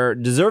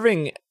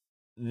deservingly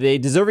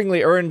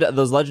earned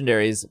those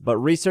legendaries, but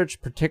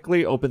research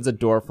particularly opens a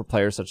door for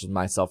players such as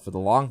myself for the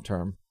long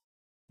term.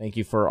 Thank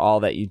you for all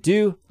that you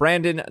do.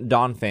 Brandon,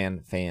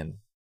 Donphan fan.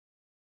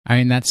 I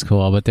mean, that's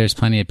cool, but there's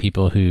plenty of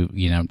people who,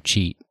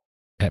 cheat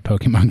at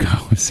Pokemon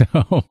Go.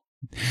 So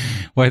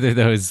whether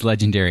those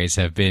legendaries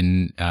have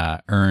been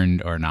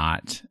earned or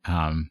not,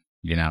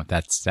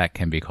 that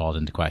can be called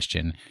into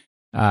question.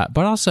 But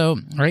also,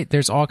 right,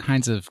 there's all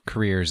kinds of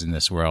careers in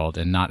this world,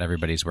 and not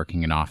everybody's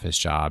working an office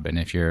job. And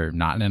if you're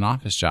not in an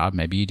office job,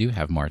 maybe you do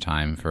have more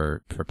time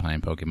for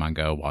playing Pokemon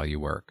Go while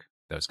you work,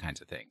 those kinds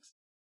of things.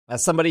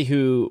 As somebody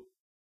who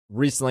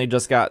recently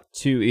just got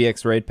 2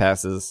 EX raid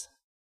passes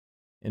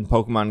in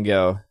Pokemon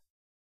Go,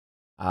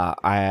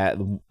 I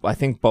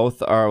think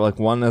both are, like,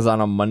 one is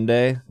on a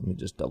Monday. Let me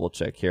just double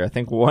check here. I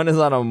think one is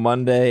on a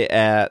Monday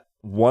at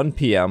 1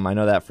 p.m. I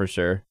know that for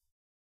sure.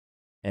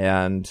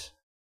 And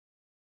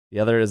the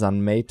other is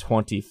on May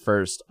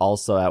 21st,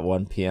 also at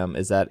 1 p.m.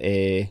 That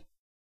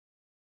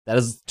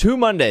is 2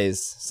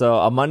 Mondays. So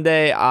a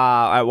Monday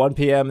at 1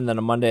 p.m. and then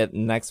a Monday at the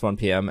next 1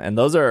 p.m. And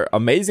those are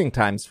amazing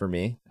times for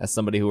me as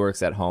somebody who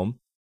works at home.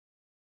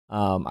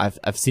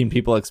 I've seen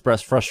people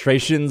express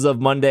frustrations of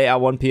Monday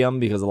at 1 p.m.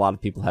 because a lot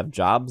of people have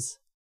jobs.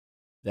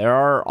 There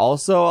are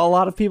also a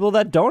lot of people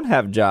that don't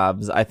have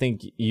jobs. I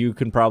think you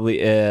can probably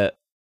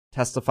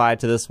testify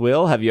to this,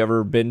 Will. Have you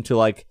ever been to,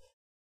 like,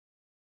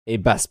 a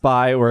Best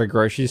Buy or a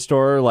grocery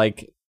store,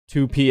 like,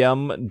 2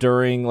 p.m.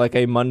 during, like,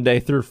 a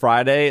Monday through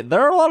Friday? There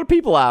are a lot of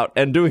people out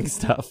and doing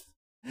stuff.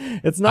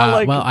 It's not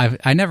like... Well,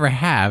 I never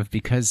have,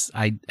 because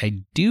I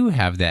do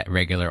have that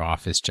regular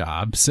office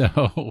job,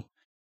 so...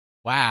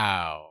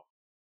 Wow.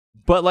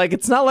 But, like,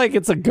 it's not like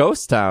it's a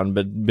ghost town,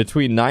 but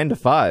between 9 to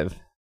 5.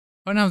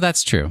 Oh, no,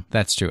 that's true.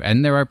 That's true.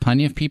 And there are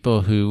plenty of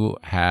people who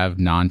have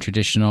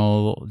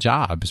non-traditional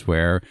jobs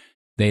where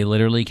they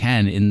literally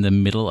can, in the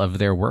middle of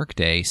their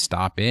workday,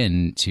 stop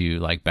in to,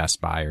 like, Best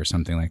Buy or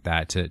something like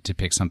that to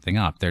pick something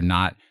up. They're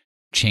not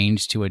chained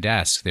to a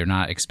desk. They're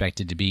not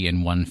expected to be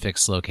in one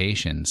fixed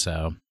location.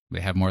 So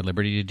they have more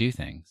liberty to do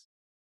things.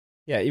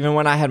 Yeah, even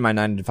when I had my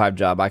 9 to 5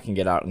 job, I can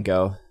get out and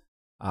go.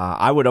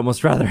 I would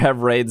almost rather have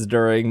raids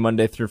during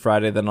Monday through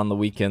Friday than on the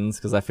weekends,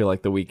 because I feel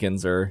like the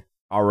weekends are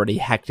already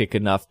hectic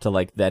enough to,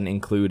 like, then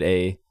include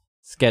a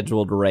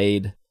scheduled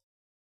raid.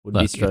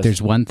 Look, if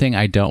there's one thing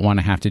I don't want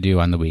to have to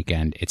do on the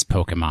weekend, it's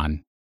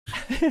Pokemon.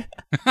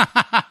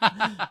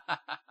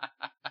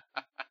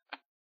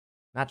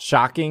 Not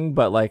shocking,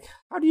 but, like,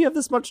 how do you have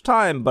this much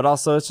time? But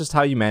also, it's just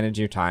how you manage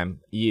your time.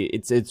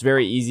 It's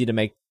very easy to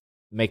make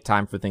make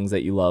time for things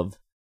that you love.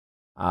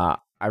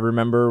 I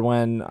remember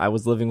when I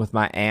was living with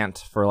my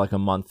aunt for like a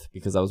month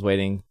because I was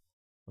waiting.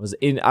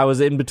 I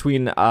was in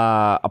between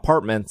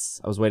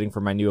apartments. I was waiting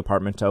for my new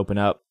apartment to open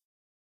up,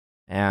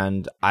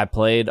 and I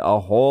played a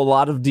whole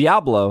lot of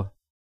Diablo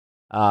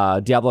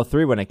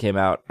 3 when it came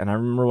out. And I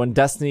remember when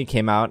Destiny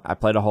came out, I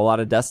played a whole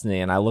lot of Destiny,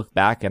 and I look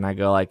back and I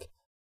go like,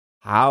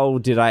 how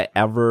did I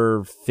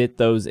ever fit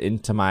those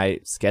into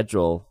my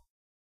schedule?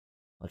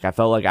 Like, I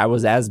felt like I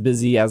was as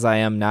busy as I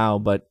am now,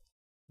 but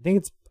I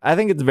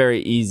think it's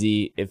very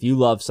easy if you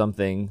love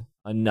something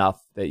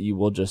enough that you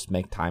will just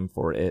make time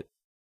for it.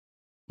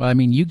 Well, I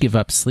mean, you give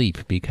up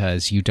sleep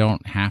because you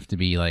don't have to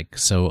be like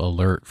so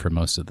alert for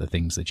most of the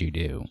things that you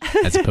do,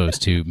 as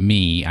opposed to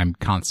me. I'm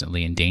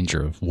constantly in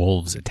danger of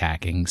wolves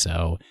attacking,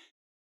 so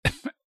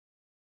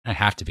I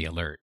have to be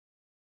alert.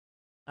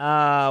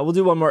 We'll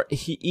do one more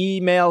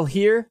email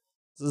here.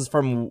 This is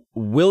from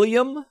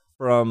William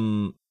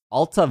from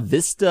Alta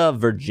Vista,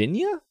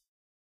 Virginia.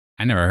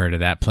 I never heard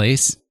of that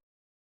place.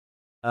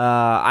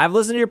 I've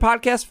listened to your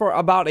podcast for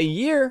about a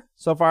year.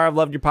 So far, I've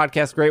loved your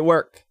podcast. Great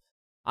work.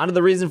 On to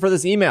the reason for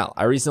this email.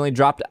 I recently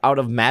dropped out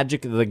of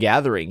Magic the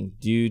Gathering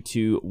due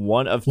to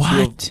one of two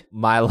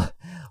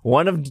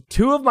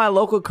of my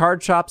local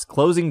card shops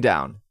closing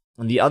down,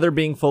 and the other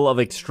being full of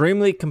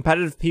extremely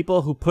competitive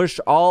people who push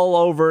all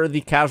over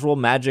the casual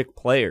Magic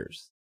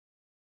players.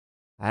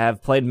 I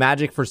have played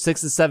Magic for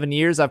 6 to 7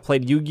 years. I've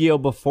played Yu-Gi-Oh!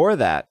 Before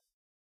that.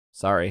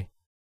 Sorry.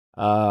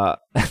 I'm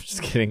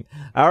just kidding.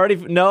 I already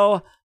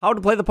know how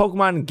to play the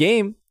Pokemon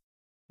game,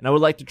 and I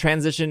would like to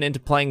transition into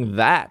playing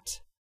that.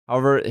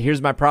 However,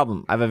 here's my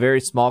problem. I have a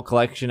very small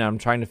collection, and I'm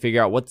trying to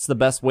figure out what's the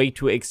best way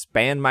to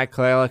expand my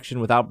collection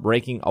without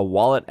breaking a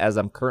wallet, as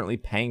I'm currently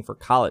paying for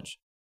college.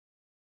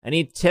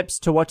 Any tips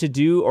to what to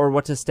do or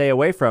what to stay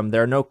away from?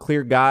 There are no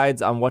clear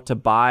guides on what to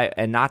buy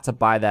and not to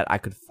buy that I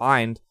could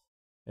find.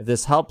 If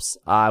this helps,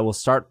 I will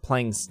start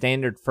playing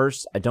standard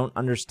first. I don't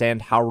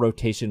understand how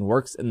rotation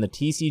works in the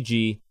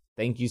TCG.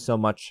 Thank you so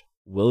much,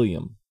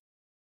 William.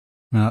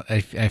 Well, I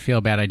feel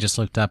bad. I just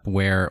looked up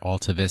where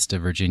Alta Vista,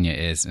 Virginia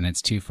is, and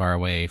it's too far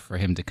away for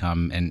him to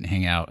come and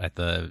hang out at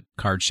the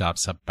card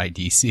shops up by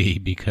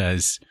DC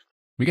because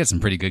we got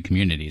some pretty good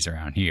communities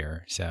around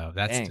here. So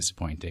that's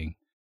disappointing.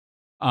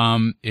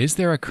 Is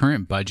there a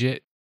current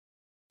budget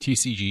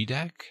TCG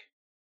deck?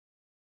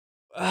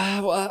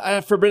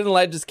 Forbidden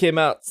Light just came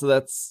out, so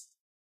that's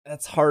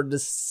hard to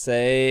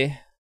say.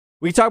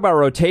 We can talk about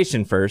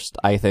rotation first.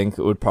 I think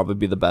it would probably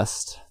be the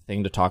best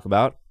thing to talk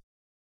about.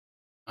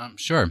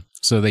 Sure.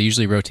 So they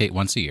usually rotate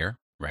once a year,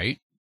 right?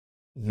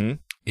 Mm-hmm.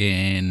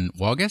 In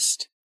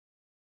August?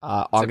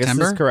 August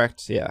September? Is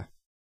correct, yeah.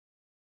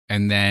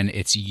 And then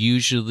it's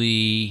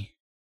usually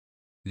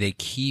they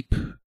keep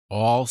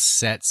all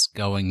sets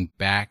going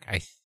back,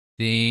 I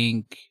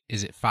think,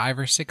 is it 5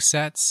 or 6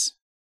 sets?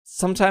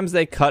 Sometimes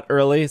they cut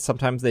early,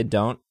 sometimes they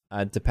don't.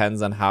 It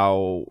depends on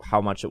how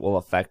much it will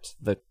affect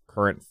the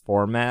current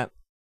format.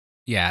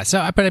 Yeah,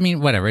 so but I mean,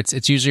 whatever.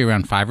 It's usually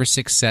around 5 or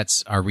 6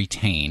 sets are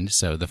retained.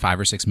 So the 5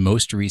 or 6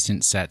 most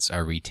recent sets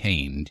are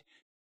retained.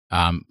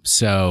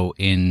 So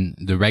in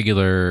the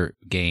regular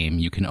game,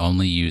 you can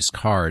only use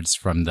cards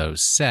from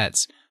those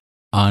sets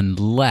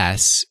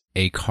unless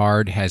a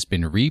card has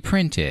been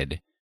reprinted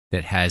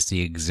that has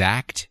the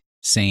exact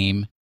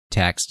same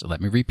text. Let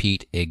me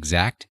repeat: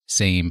 exact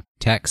same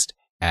text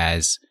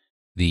as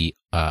the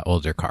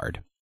older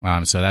card.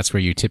 So that's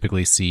where you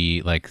typically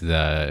see like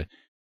the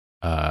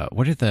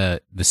what are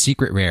the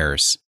secret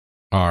rares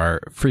are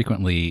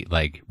frequently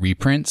like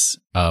reprints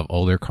of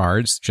older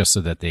cards just so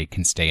that they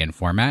can stay in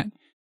format.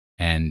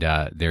 And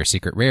they're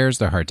secret rares,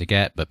 they're hard to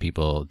get, but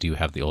people do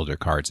have the older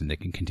cards and they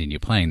can continue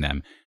playing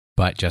them.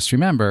 But just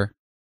remember,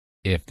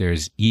 if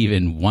there's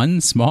even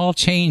one small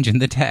change in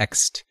the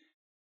text,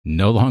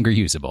 no longer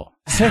usable.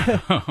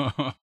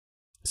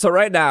 So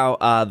right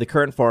now, the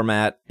current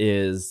format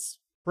is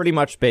pretty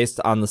much based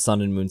on the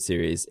Sun and Moon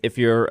series. If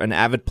you're an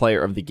avid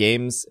player of the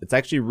games, it's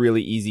actually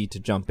really easy to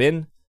jump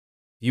in.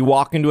 You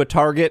walk into a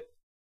Target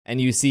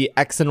and you see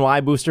X and Y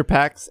booster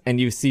packs and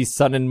you see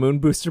Sun and Moon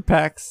booster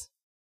packs.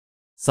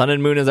 Sun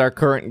and Moon is our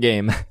current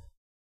game.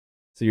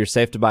 So you're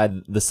safe to buy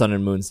the Sun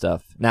and Moon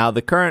stuff. Now,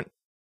 the current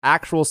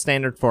actual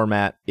standard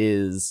format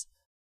is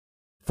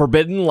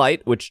Forbidden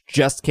Light, which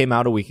just came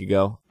out a week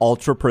ago,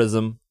 Ultra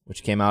Prism,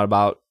 which came out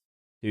about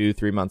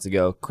 2-3 months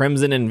ago,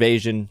 Crimson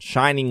Invasion,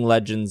 Shining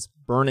Legends,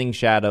 Burning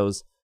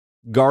Shadows,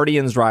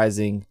 Guardians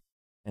Rising,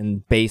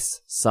 and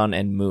base Sun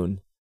and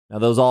Moon. Now,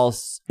 those all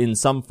in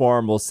some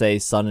form will say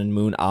Sun and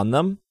Moon on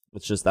them.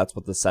 It's just that's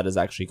what the set is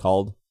actually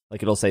called.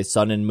 Like it'll say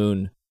Sun and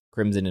Moon,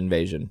 Crimson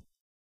Invasion.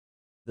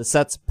 The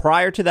sets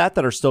prior to that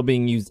are still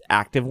being used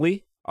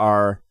actively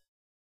are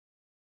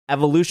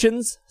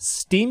Evolutions,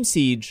 Steam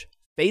Siege,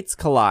 Fates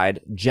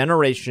Collide,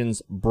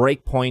 Generations,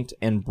 Breakpoint,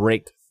 and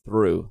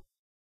Breakthrough.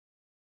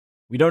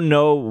 We don't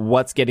know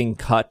what's getting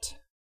cut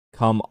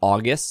come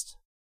August,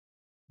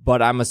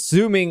 but I'm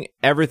assuming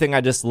everything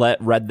I just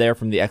read there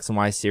from the X and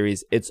Y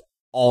series, it's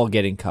all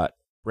getting cut.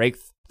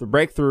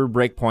 Breakthrough,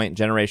 Breakpoint,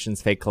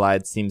 Generations, Fate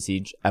Collide, Steam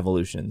Siege,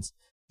 Evolutions.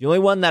 The only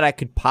one that I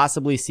could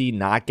possibly see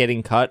not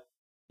getting cut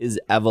is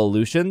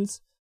Evolutions,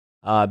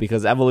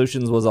 because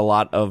Evolutions was a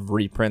lot of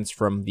reprints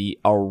from the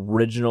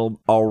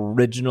original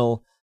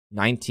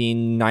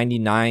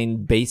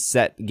 1999 base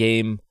set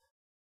game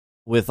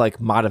with like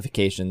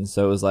modifications.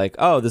 So it was like,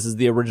 oh, this is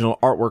the original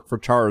artwork for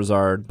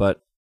Charizard,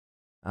 but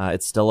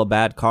it's still a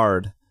bad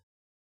card.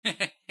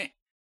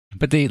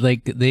 But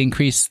they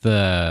increase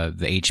the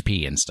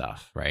HP and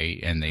stuff, right?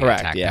 And the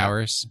attack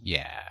powers.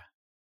 Yeah.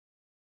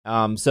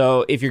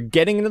 So if you're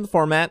getting into the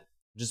format,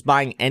 just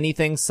buying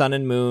anything Sun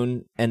and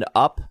Moon and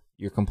up,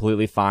 you're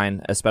completely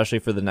fine, especially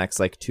for the next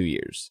like 2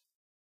 years.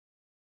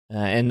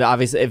 And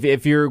obviously,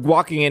 if you're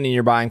walking in and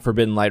you're buying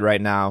Forbidden Light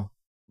right now,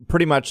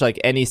 pretty much like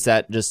any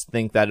set, just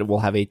think that it will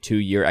have a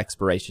 2-year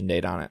expiration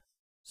date on it.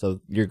 So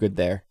you're good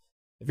there.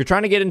 If you're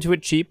trying to get into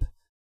it cheap,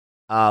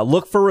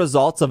 look for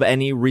results of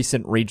any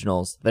recent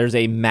regionals.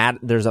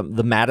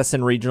 The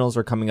Madison regionals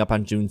are coming up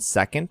on June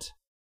 2nd.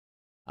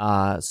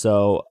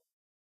 So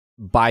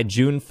by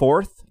June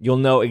 4th, you'll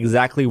know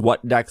exactly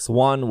what decks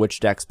won, which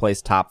decks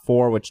placed top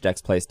 4, which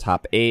decks placed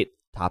top 8,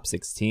 top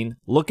 16.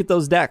 Look at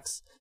those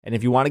decks. And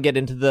if you want to get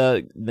into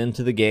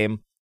the game,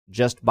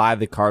 just buy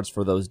the cards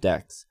for those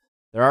decks.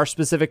 There are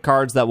specific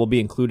cards that will be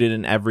included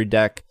in every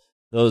deck.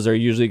 Those are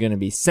usually going to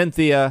be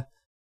Cynthia,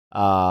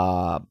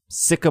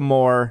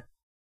 Sycamore,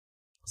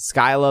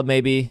 Skyla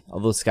maybe,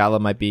 although Skyla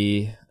might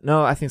be...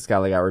 No, I think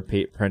Skyla got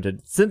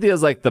reprinted.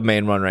 Cynthia's like the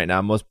main one right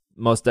now.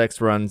 Most decks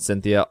run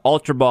Cynthia.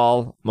 Ultra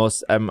Ball,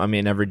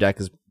 every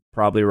deck is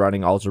probably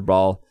running Ultra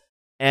Ball.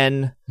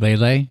 And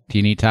Lele? Do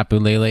you need Tapu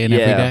Lele in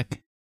every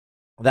deck?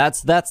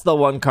 That's the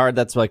one card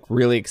that's like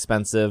really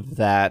expensive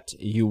that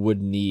you would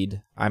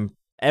need.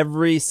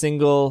 Every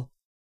single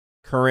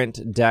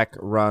current deck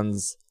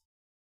runs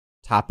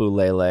Tapu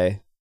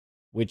Lele,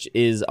 which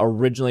is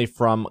originally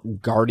from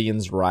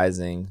Guardians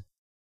Rising.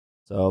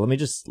 So let me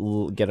just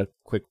get a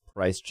quick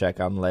price check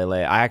on Lele.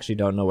 I actually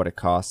don't know what it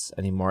costs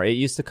anymore. It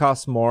used to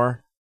cost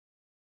more,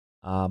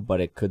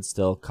 but it could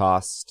still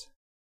cost.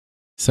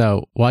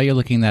 So while you're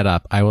looking that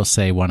up, I will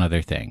say one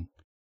other thing.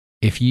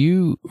 If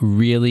you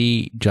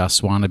really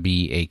just want to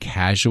be a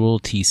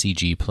casual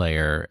TCG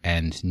player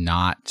and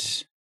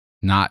not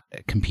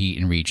compete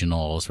in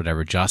regionals,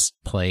 whatever, just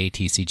play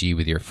TCG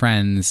with your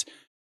friends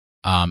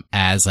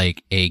as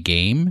like a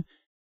game,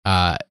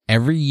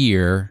 every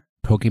year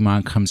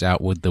Pokemon comes out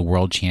with the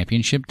World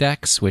Championship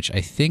decks, which I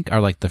think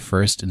are like the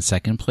first and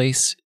second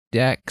place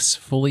decks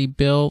fully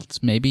built,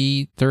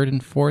 maybe third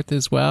and fourth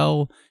as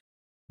well.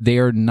 They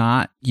are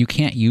not, you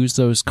can't use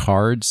those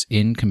cards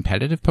in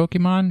competitive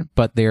Pokemon,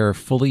 but they're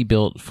fully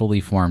built, fully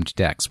formed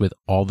decks with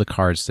all the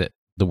cards that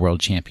the world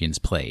champions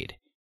played.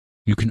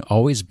 You can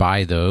always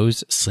buy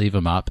those, sleeve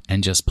them up,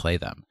 and just play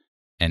them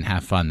and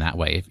have fun that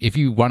way. If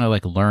you want to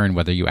like learn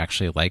whether you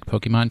actually like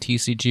Pokemon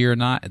TCG or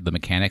not, the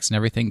mechanics and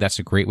everything, that's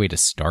a great way to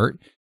start,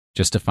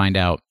 just to find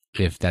out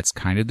if that's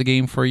kind of the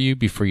game for you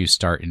before you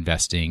start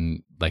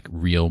investing like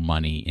real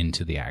money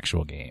into the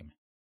actual game.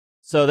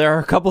 So there are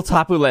a couple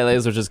Tapu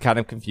Leles, which is kind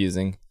of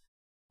confusing.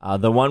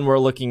 The one we're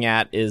looking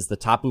at is the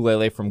Tapu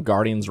Lele from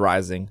Guardians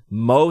Rising.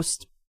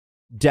 Most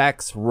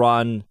decks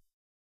run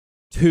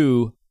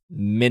 2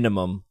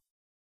 minimum.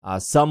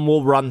 Some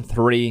will run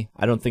 3.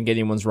 I don't think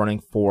anyone's running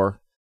 4.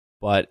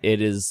 But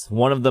it is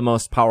one of the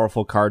most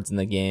powerful cards in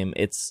the game.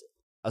 It's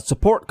a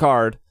support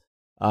card.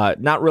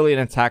 Not really an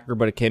attacker,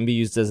 but it can be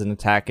used as an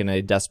attack in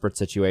a desperate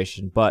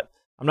situation. But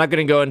I'm not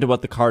going to go into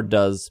what the card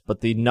does,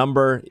 but the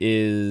number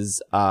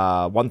is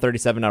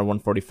 137 out of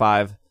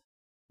 145,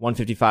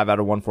 155 out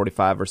of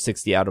 145, or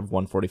 60 out of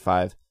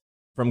 145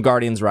 from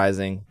Guardians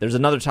Rising. There's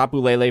another Tapu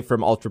Lele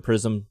from Ultra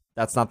Prism.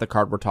 That's not the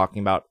card we're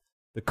talking about.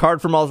 The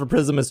card from Ultra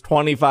Prism is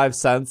 25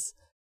 cents.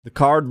 The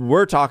card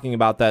we're talking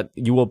about that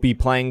you will be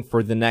playing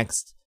for the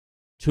next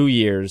 2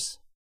 years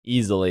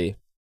easily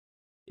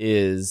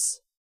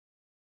is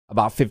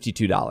about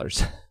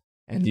 $52.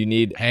 And you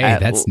need... Hey,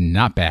 that's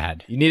not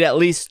bad. You need at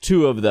least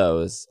 2 of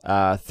those.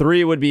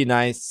 3 would be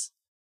nice.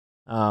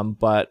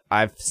 But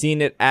I've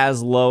seen it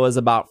as low as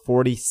about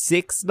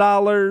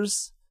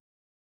 $46.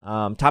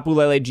 Tapu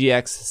Lele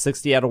GX,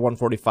 60 out of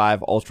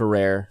 145, ultra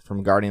rare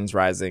from Guardians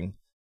Rising.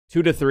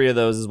 2 to 3 of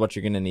those is what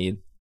you're going to need.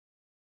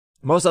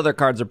 Most other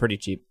cards are pretty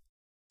cheap.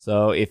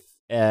 So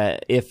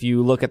if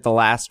you look at the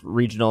last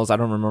regionals, I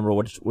don't remember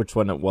which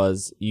one it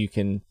was, you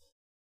can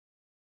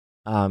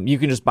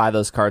just buy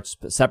those cards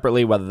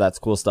separately, whether that's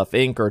Cool Stuff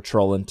Inc. or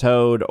Troll and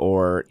Toad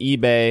or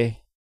eBay.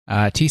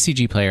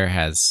 TCG Player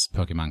has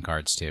Pokemon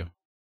cards too.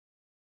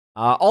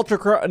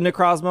 Ultra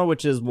Necrozma,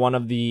 which is one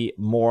of the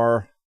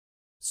more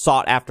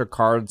sought after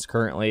cards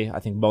currently.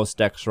 I think most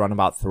decks run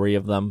about 3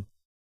 of them.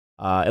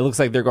 It looks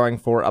like they're going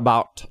for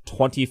about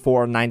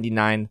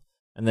 $24.99,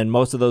 and then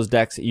most of those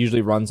decks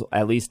usually runs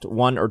at least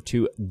 1 or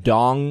 2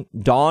 Dawn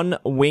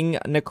Wing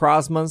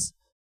Necrozmas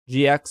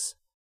GX.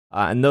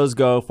 And those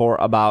go for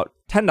about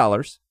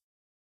 $10.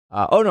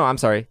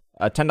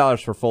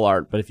 $10 for full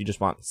art, but if you just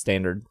want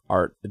standard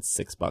art, it's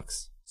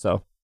 $6.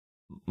 So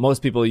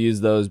most people use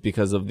those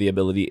because of the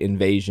ability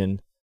Invasion.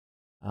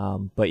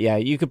 But yeah,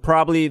 you could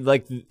probably,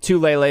 like, 2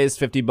 Lele's,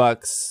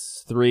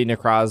 $50, 3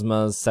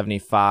 Necrozmas,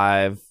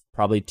 $75,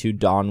 probably 2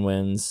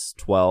 Dawnwinds,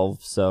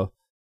 $12. So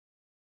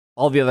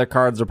all the other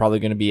cards are probably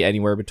going to be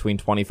anywhere between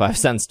 25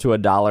 cents to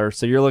 $1.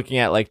 So you're looking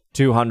at like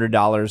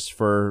 $200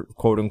 for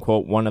quote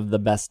unquote one of the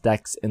best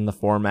decks in the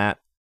format.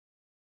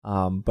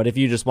 But if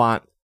you just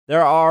want,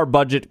 there are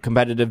budget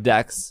competitive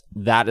decks.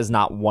 That is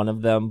not one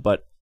of them.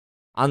 But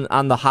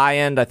on the high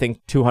end, I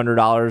think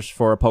 $200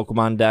 for a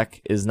Pokemon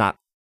deck is not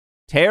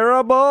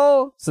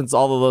terrible, since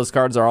all of those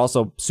cards are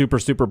also super,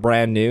 super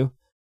brand new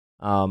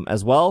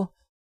as well.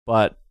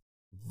 But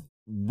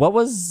what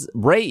was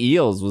Ray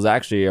Eels was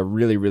actually a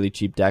really, really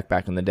cheap deck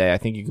back in the day. I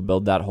think you could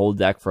build that whole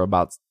deck for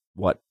about,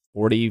 what,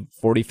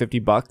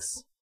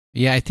 $50?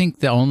 Yeah, I think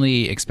the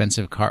only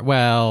expensive card,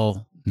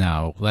 well,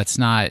 no, let's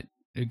not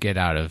get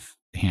out of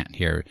hand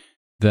here.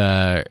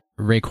 The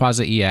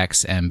Rayquaza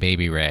EX and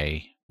Baby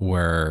Ray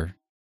were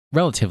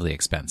relatively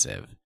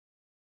expensive.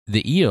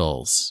 The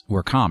Eels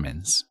were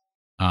commons,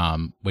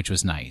 which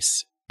was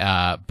nice.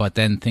 But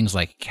then things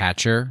like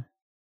Catcher,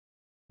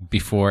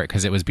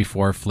 because it was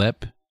before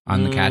Flip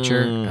on the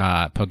Catcher,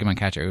 Pokemon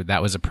Catcher,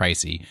 that was a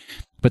pricey.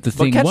 But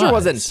Catcher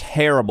wasn't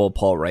terrible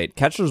pull rate.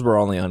 Catchers were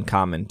only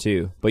uncommon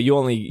too, but you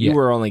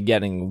were only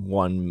getting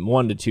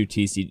one to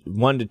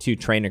two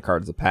trainer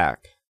cards a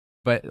pack.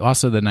 But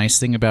also the nice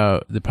thing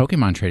about the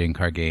Pokemon trading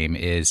card game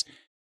is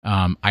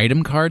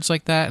item cards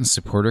like that and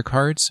supporter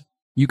cards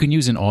you can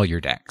use in all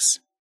your decks.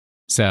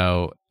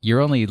 So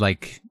you're only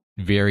like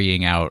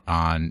varying out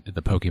on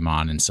the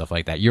Pokemon and stuff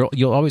like that.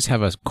 You'll always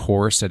have a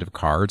core set of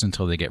cards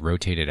until they get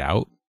rotated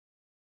out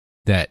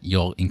that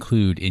you'll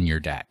include in your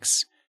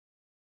decks.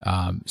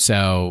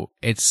 So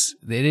it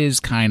is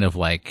kind of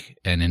like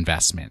an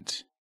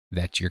investment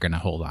that you're going to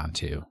hold on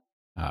to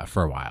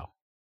for a while.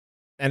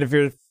 And if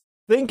you're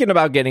thinking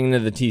about getting into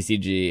the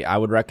TCG, I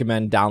would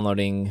recommend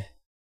downloading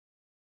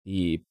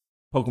the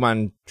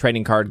Pokemon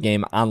trading card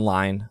game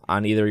online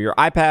on either your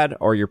iPad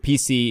or your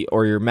PC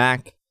or your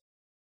Mac.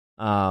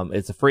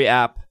 It's a free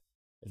app.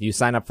 If you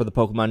sign up for the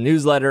Pokemon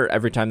newsletter,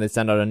 every time they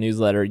send out a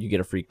newsletter, you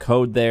get a free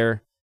code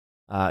there.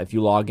 If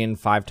you log in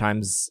 5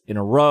 times in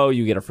a row,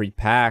 you get a free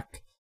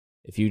pack.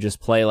 If you just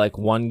play like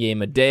one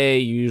game a day,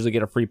 you usually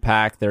get a free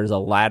pack. There's a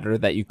ladder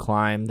that you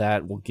climb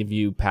that will give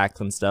you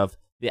packs and stuff.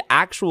 The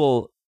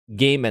actual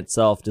game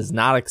itself does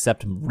not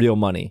accept real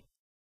money.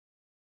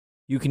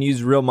 You can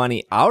use real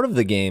money out of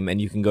the game,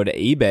 and you can go to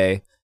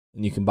eBay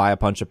and you can buy a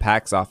bunch of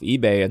packs off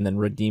eBay and then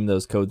redeem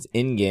those codes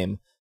in game.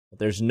 But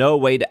there's no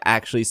way to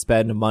actually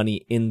spend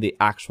money in the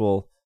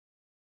actual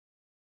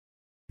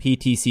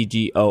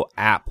PTCGO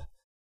app.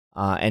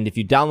 And if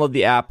you download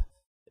the app,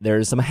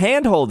 there's some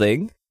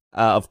hand-holding,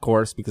 of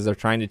course, because they're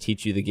trying to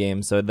teach you the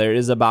game. So there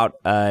is about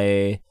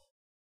a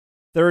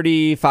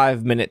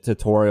 35-minute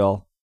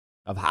tutorial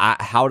of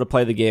how to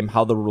play the game,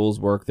 how the rules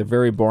work. They're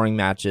very boring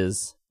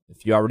matches.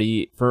 If you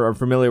already are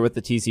familiar with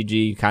the TCG,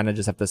 you kind of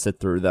just have to sit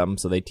through them,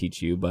 so they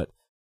teach you. But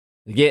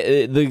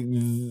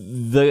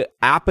the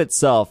app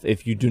itself,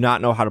 if you do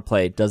not know how to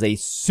play, does a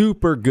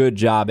super good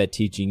job at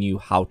teaching you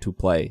how to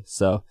play.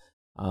 So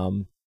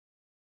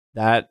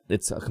that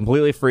it's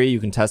completely free. You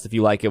can test if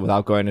you like it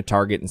without going to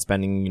Target and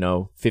spending,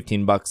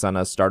 $15 on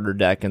a starter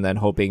deck, and then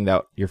hoping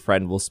that your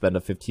friend will spend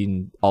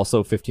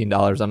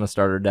 $15 on a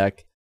starter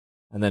deck,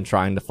 and then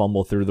trying to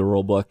fumble through the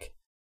rule book.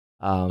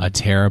 A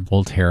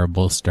terrible,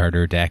 terrible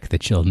starter deck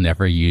that you'll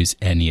never use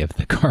any of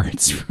the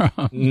cards from.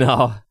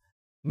 No,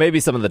 maybe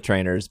some of the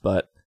trainers,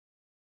 but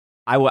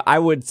I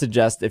would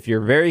suggest, if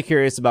you're very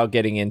curious about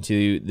getting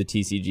into the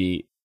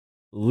TCG,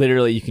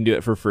 literally you can do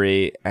it for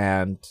free.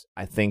 And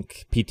I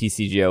think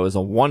PTCGO is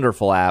a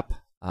wonderful app.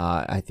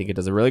 I think it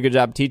does a really good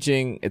job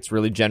teaching. It's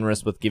really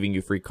generous with giving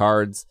you free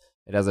cards.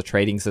 It has a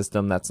trading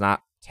system that's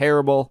not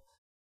terrible.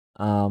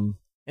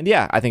 And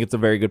yeah, I think it's a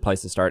very good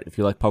place to start if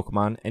you like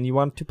Pokemon and you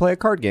want to play a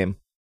card game.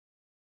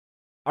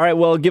 All right,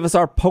 well, give us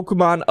our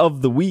Pokemon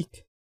of the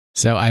week.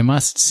 So I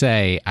must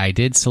say, I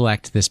did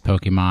select this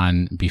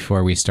Pokemon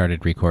before we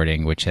started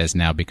recording, which has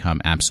now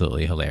become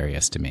absolutely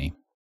hilarious to me.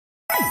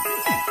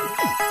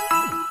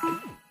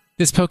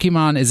 This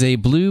Pokemon is a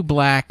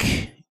blue-black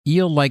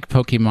eel-like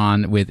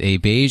Pokemon with a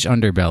beige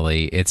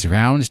underbelly. Its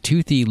round,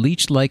 toothy,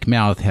 leech-like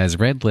mouth has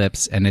red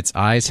lips, and its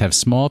eyes have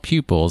small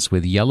pupils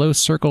with yellow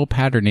circle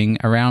patterning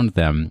around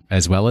them,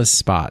 as well as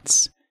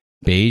spots.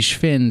 Beige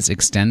fins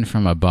extend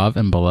from above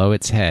and below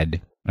its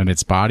head, and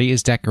its body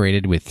is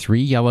decorated with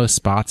 3 yellow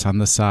spots on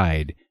the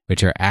side,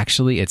 which are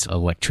actually its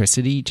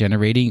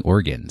electricity-generating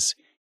organs.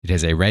 It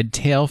has a red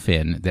tail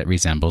fin that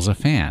resembles a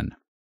fan.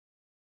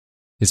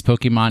 This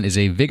Pokemon is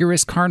a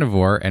vigorous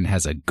carnivore and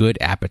has a good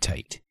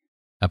appetite.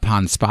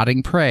 Upon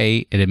spotting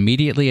prey, it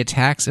immediately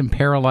attacks and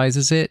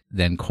paralyzes it,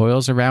 then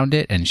coils around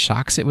it and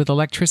shocks it with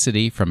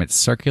electricity from its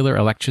circular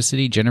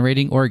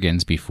electricity-generating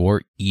organs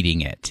before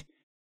eating it.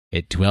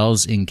 It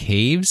dwells in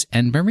caves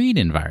and marine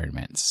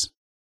environments.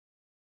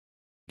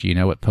 Do you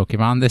know what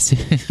Pokemon this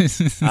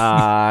is?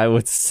 I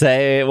would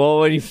say,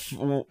 well,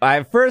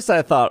 at first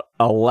I thought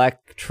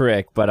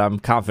electric, but I'm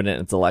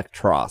confident it's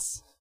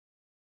Electros.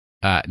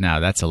 No,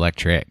 that's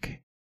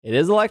electric. It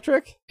is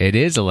electric? It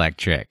is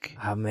electric.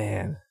 Oh,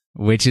 man.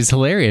 Which is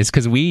hilarious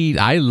because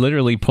I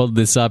literally pulled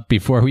this up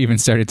before we even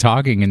started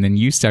talking, and then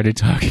you started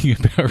talking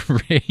about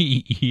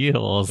ray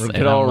eels.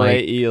 Good old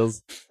ray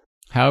eels.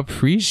 How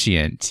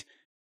prescient.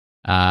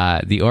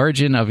 The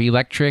origin of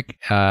electric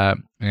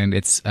and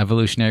its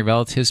evolutionary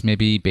relatives may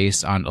be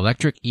based on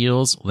electric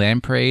eels,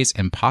 lampreys,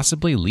 and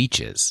possibly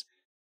leeches.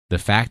 The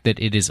fact that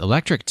it is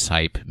electric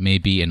type may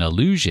be an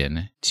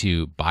allusion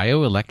to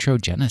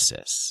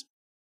bioelectrogenesis.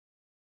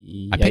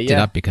 I picked it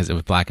up because it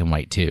was black and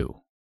white too.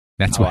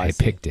 That's why I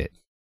picked it.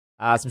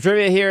 Some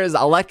trivia here is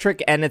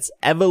electric and its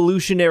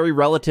evolutionary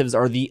relatives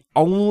are the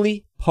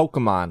only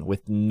Pokemon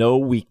with no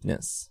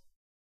weakness.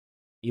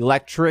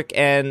 Electric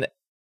is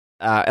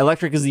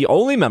the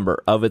only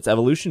member of its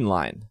evolution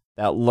line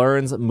that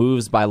learns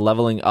moves by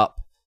leveling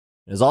up.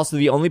 It is also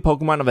the only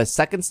Pokemon of a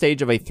second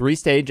stage of a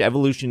 3-stage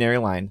evolutionary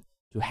line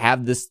to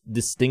have this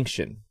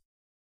distinction.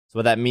 So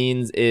what that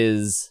means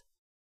is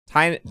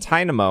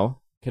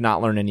Tynamo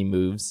cannot learn any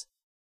moves,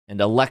 and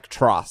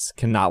Electros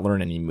cannot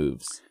learn any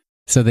moves.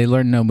 So they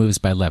learn no moves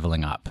by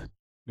leveling up.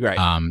 Right.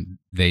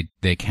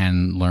 They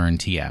can learn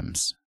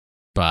TMs,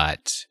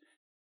 but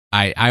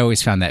I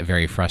always found that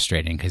very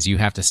frustrating because you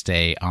have to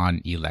stay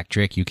on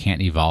electric. You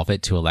can't evolve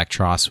it to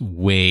Electros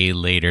way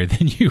later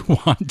than you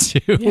want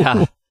to.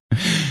 Yeah.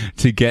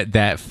 To get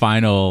that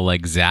final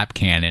like zap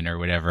cannon or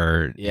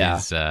whatever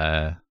is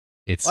I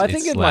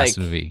think in last like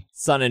movie.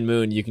 Sun and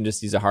Moon you can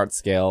just use a heart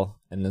scale,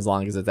 and as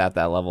long as it's at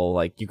that level,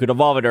 like you could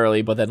evolve it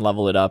early but then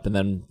level it up and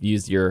then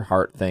use your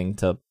heart thing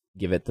to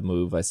give it the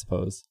move, I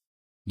suppose.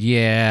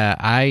 Yeah,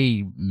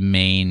 I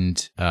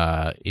mained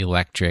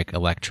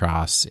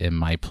Electros in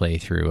my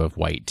playthrough of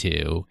White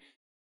 2.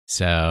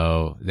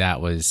 So that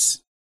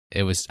was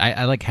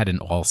I like had an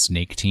all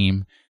snake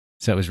team,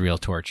 so it was real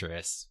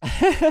torturous.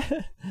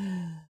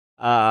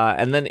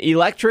 And then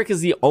Electric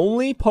is the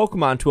only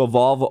Pokemon to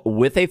evolve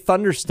with a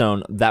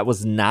Thunderstone that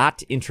was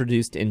not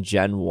introduced in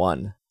Gen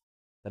 1.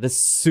 That is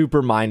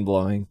super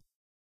mind-blowing.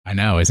 I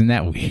know, isn't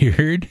that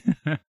weird?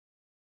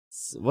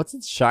 What's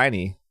its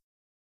shiny?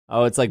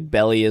 Oh, it's like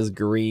belly is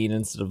green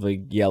instead of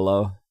like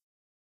yellow.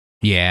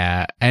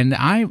 Yeah, and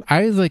I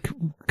like,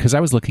 because I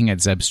was looking at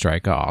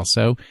Zebstrika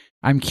also,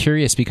 I'm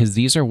curious because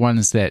these are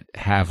ones that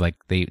have like,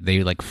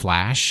 they like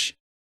flash.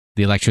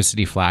 The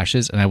electricity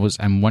flashes, and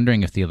I'm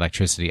wondering if the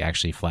electricity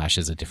actually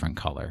flashes a different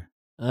color.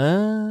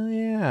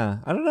 Yeah.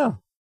 I don't know.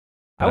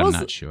 I'm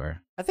not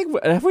sure. I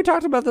think, have we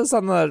talked about this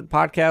on the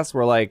podcast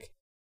where like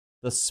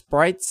the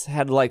sprites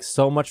had like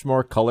so much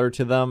more color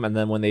to them, and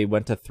then when they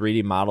went to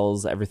 3D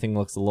models, everything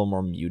looks a little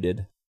more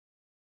muted.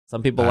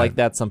 Some people like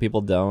that, some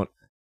people don't.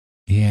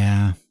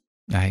 Yeah.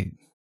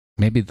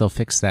 Maybe they'll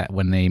fix that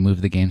when they move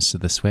the games to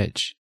the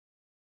Switch.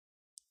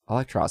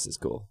 Electros is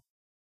cool.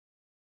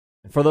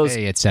 For those,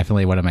 it's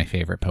definitely one of my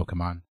favorite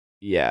Pokemon.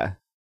 Yeah.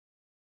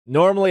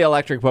 Normally,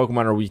 electric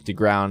Pokemon are weak to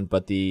ground,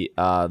 but the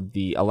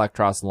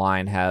Electros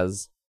line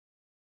has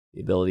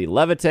the ability to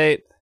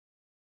levitate,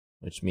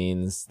 which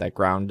means that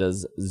ground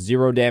does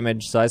 0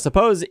 damage. So I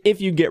suppose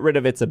if you get rid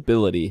of its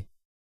ability,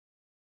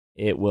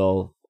 it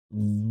will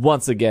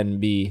once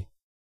again be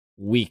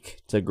weak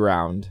to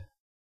ground.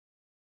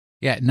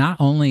 Yeah, not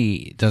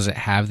only does it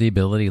have the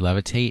ability to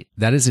levitate,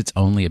 that is its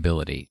only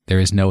ability.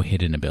 There is no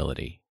hidden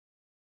ability.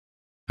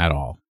 At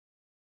all.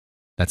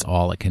 That's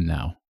all it can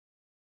know.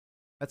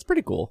 That's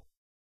pretty cool.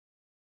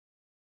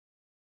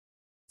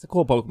 It's a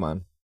cool Pokemon.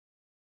 A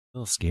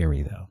little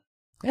scary, though.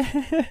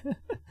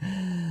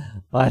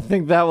 Well, I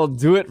think that will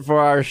do it for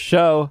our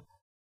show.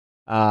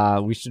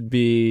 We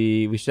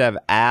should have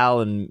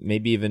Al and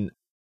maybe even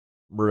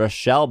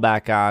Rochelle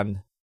back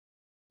on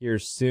here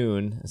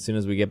soon, as soon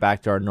as we get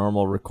back to our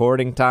normal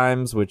recording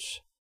times,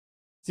 which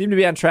seem to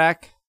be on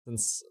track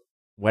since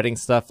wedding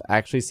stuff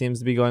actually seems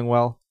to be going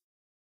well.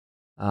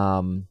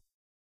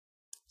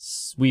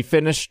 We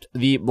finished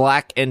the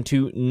Black and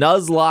 2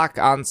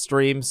 Nuzlocke on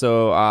stream,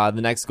 so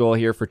the next goal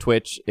here for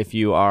Twitch, if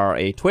you are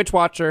a Twitch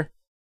watcher,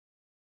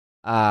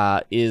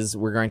 is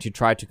we're going to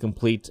try to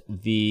complete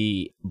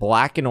the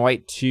Black and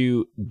White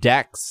 2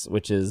 Dex,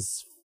 which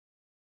is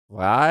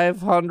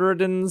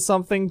 500 and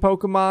something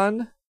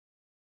Pokemon,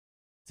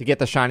 to get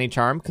the Shiny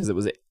Charm, because it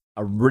was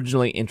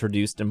originally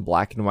introduced in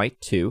Black and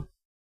White 2.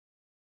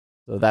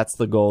 So that's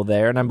the goal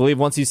there. And I believe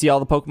once you see all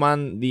the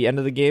Pokemon, the end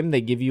of the game,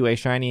 they give you a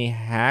shiny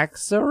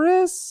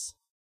Haxorus?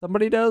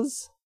 Somebody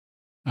does?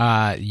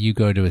 You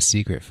go to a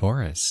secret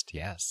forest,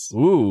 yes.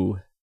 Ooh.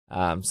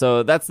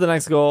 So that's the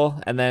next goal.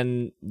 And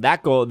then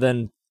that goal,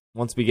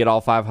 once we get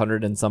all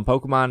 500 and some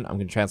Pokemon, I'm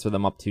going to transfer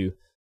them up to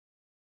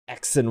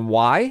X and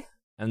Y.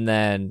 And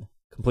then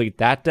complete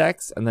that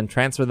dex. And then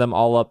transfer them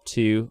all up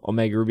to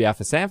Omega Ruby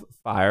Alpha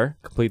Sapphire.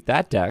 Complete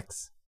that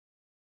dex.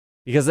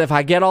 Because if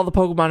I get all the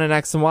Pokemon in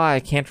X and Y, I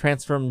can't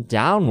transfer them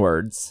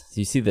downwards.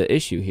 So you see the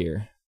issue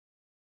here.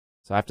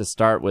 So I have to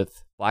start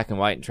with Black and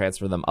White and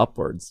transfer them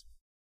upwards.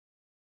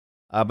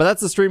 But that's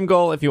the stream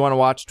goal. If you want to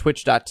watch,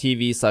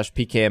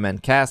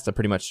 twitch.tv/PKMNcast. I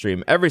pretty much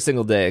stream every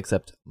single day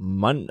except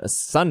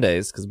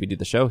Sundays, because we do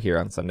the show here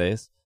on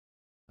Sundays.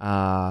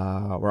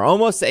 We're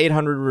almost to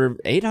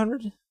 800.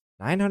 800?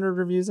 900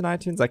 reviews in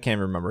iTunes? I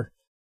can't remember.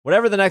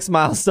 Whatever the next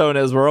milestone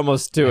is, we're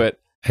almost to it.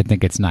 I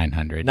think it's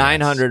 900.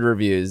 900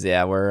 reviews.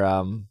 Yeah,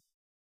 we're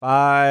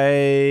by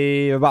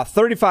about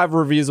 35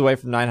 reviews away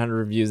from 900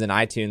 reviews in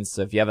iTunes.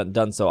 So if you haven't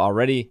done so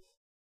already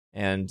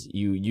and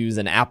you use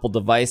an Apple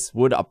device,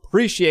 would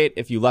appreciate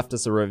if you left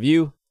us a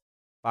review.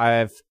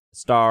 5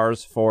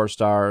 stars, 4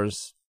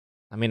 stars.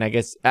 I mean,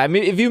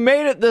 if you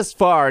made it this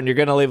far and you're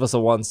going to leave us a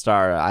 1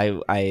 star,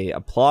 I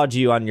applaud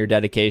you on your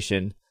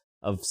dedication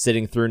of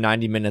sitting through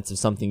 90 minutes of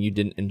something you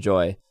didn't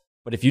enjoy.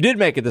 But if you did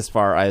make it this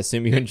far, I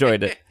assume you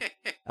enjoyed it.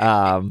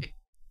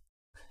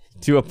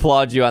 To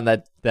applaud you on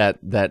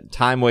that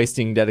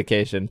time-wasting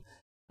dedication.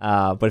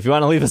 But if you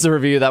want to leave us a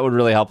review, that would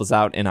really help us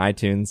out in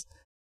iTunes.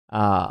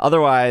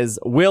 Otherwise,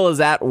 Will is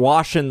at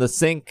Washing the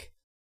Sink.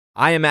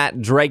 I am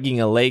at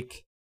Dragging a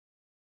Lake.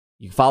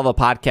 You can follow the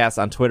podcast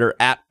on Twitter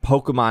at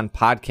Pokemon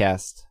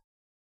Podcast.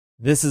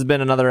 This has been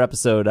another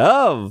episode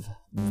of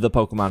the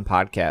Pokemon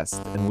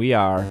Podcast, and we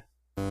are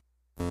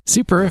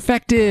super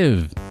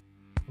effective.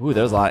 Ooh,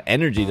 there's a lot of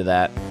energy to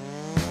that.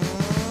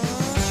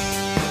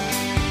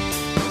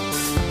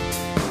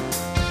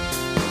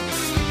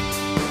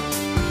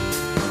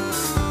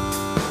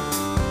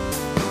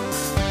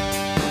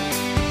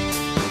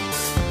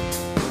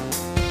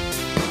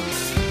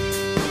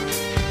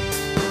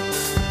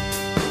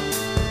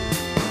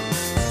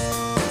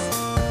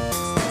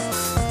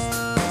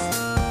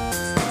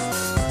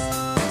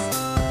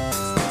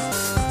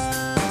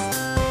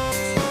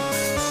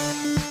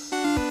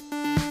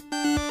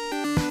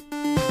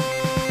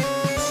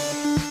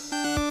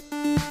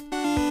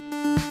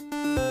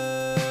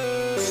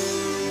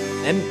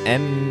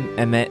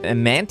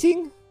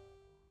 Emanting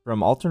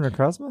from Alternate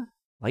Cosma?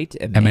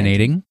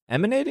 Emanating.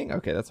 Emanating?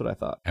 Okay, that's what I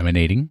thought.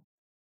 Emanating.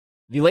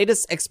 The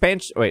latest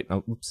expansion. Wait,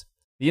 no, oops.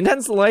 The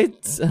intense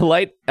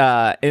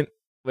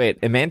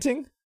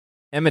emanting?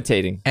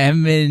 Imitating.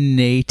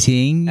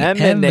 Emanating.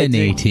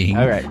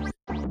 All right.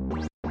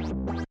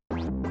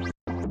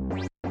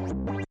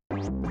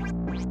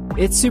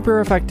 It's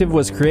Super Effective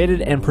was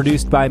created and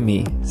produced by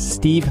me,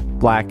 Steve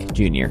Black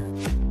Jr.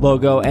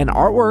 Logo and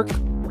artwork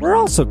were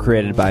also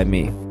created by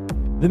me.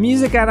 The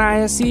music on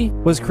ISE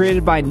was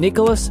created by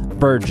Nicholas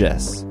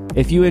Burgess.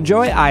 If you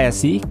enjoy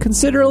ISE,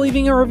 consider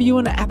leaving a review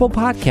on Apple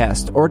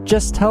Podcast or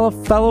just tell a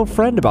fellow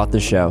friend about the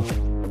show.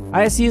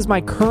 ISE is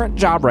my current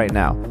job right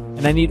now,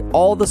 and I need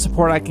all the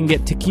support I can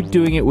get to keep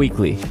doing it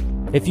weekly.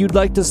 If you'd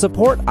like to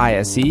support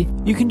ISE,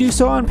 you can do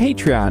so on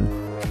Patreon.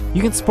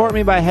 You can support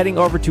me by heading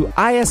over to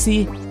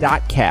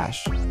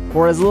ise.cash.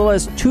 For as little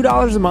as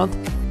 $2 a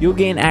month, you'll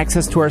gain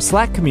access to our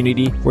Slack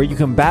community where you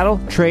can battle,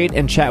 trade,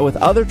 and chat with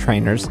other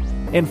trainers.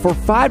 And for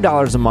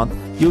 $5 a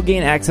month, you'll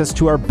gain access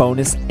to our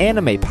bonus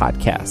anime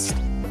podcast.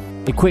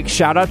 A quick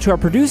shout out to our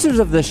producers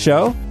of this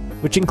show,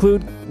 which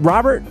include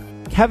Robert,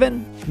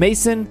 Kevin,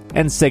 Mason,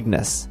 and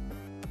Cygnus.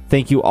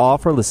 Thank you all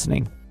for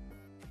listening.